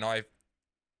and I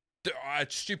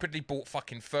stupidly bought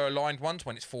fucking fur-lined ones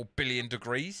when it's 4 billion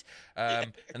degrees.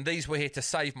 And these were here to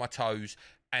save my toes.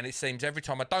 And it seems every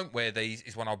time I don't wear these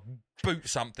is when I boot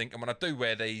something. And when I do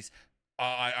wear these,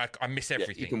 I miss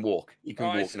everything. You can walk. You can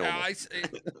walk normally. It's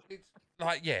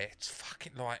like, it's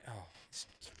fucking like, it's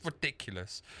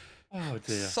ridiculous. Oh,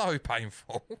 dear. So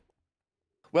painful.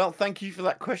 Well, thank you for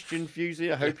that question,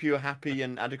 Fusey. I hope you're happy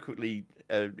and adequately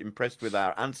impressed with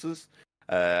our answers.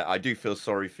 I do feel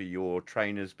sorry for your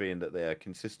trainers, being that they are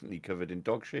consistently covered in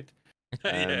dog shit.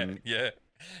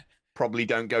 Probably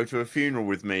don't go to a funeral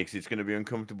with me because it's going to be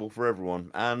uncomfortable for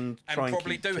everyone. And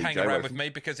probably do hang around with me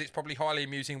because it's probably highly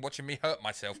amusing watching me hurt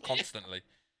myself constantly.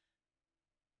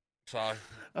 So.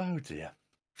 Oh dear.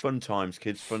 Fun times,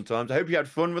 kids. Fun times. I hope you had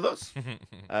fun with us.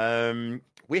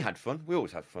 We had fun. We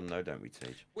always have fun, though, don't we,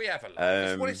 Tej? We have a lot.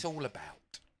 That's what it's all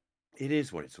about. It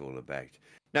is what it's all about.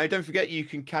 Now, don't forget, you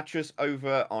can catch us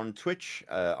over on Twitch.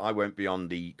 I won't be on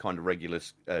the kind of regular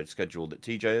schedule that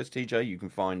TJ is. TJ, you can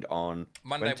find on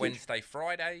Monday, Wednesday,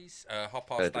 Fridays,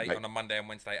 8:30 on a Monday and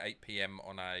Wednesday, 8 p.m.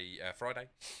 on a Friday.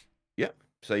 Yep.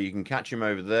 So you can catch him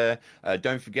over there.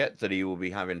 Don't forget that he will be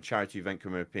having a charity event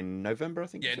coming up in November, I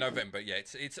think. Yeah, November. Yeah,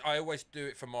 it's. I always do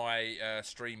it for my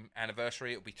stream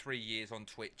anniversary. It'll be 3 years on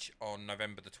Twitch on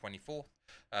November the 24th.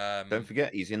 Don't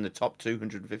forget, he's in the top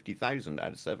 250,000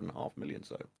 out of 7.5 million.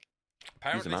 So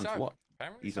he's a man to watch.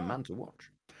 He's a man to watch.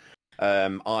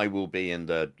 I will be in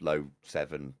the low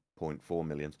 7.4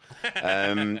 millions.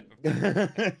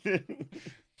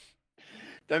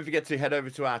 Don't forget to head over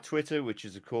to our Twitter, which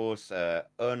is, of course,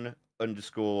 ____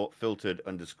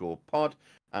 _filtered_pod.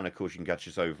 And of course, you can catch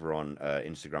us over on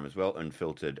Instagram as well,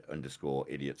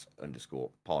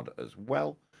 unfiltered_idiots_pod as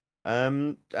well.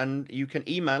 And you can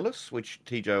email us, which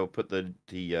TJ will put the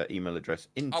email address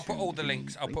into. I'll put all the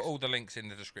links. I'll put all the links in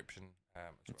the description.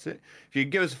 That's it. If you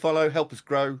give us a follow, help us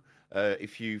grow.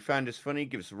 If you found us funny,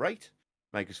 give us a rate,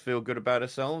 make us feel good about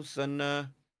ourselves, and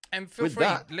feel with free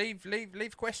that,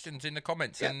 leave questions in the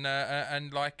comments, Yeah.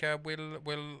 and like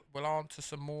we'll answer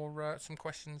some more some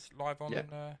questions live on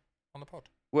the pod.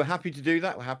 we're happy to do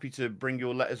that. We're happy to bring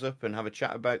your letters up and have a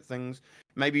chat about things.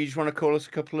 Maybe you just want to call us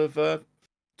a couple of twat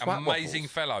Amazing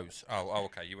waffles. fellows. Oh,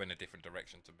 okay. You went a different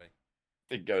direction to me.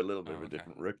 Did go a little bit of a okay.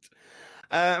 different route.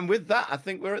 And with that, I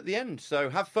think we're at the end. So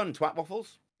have fun, twat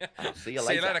waffles. And I'll see you later.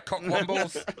 See you later, cock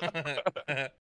wombles.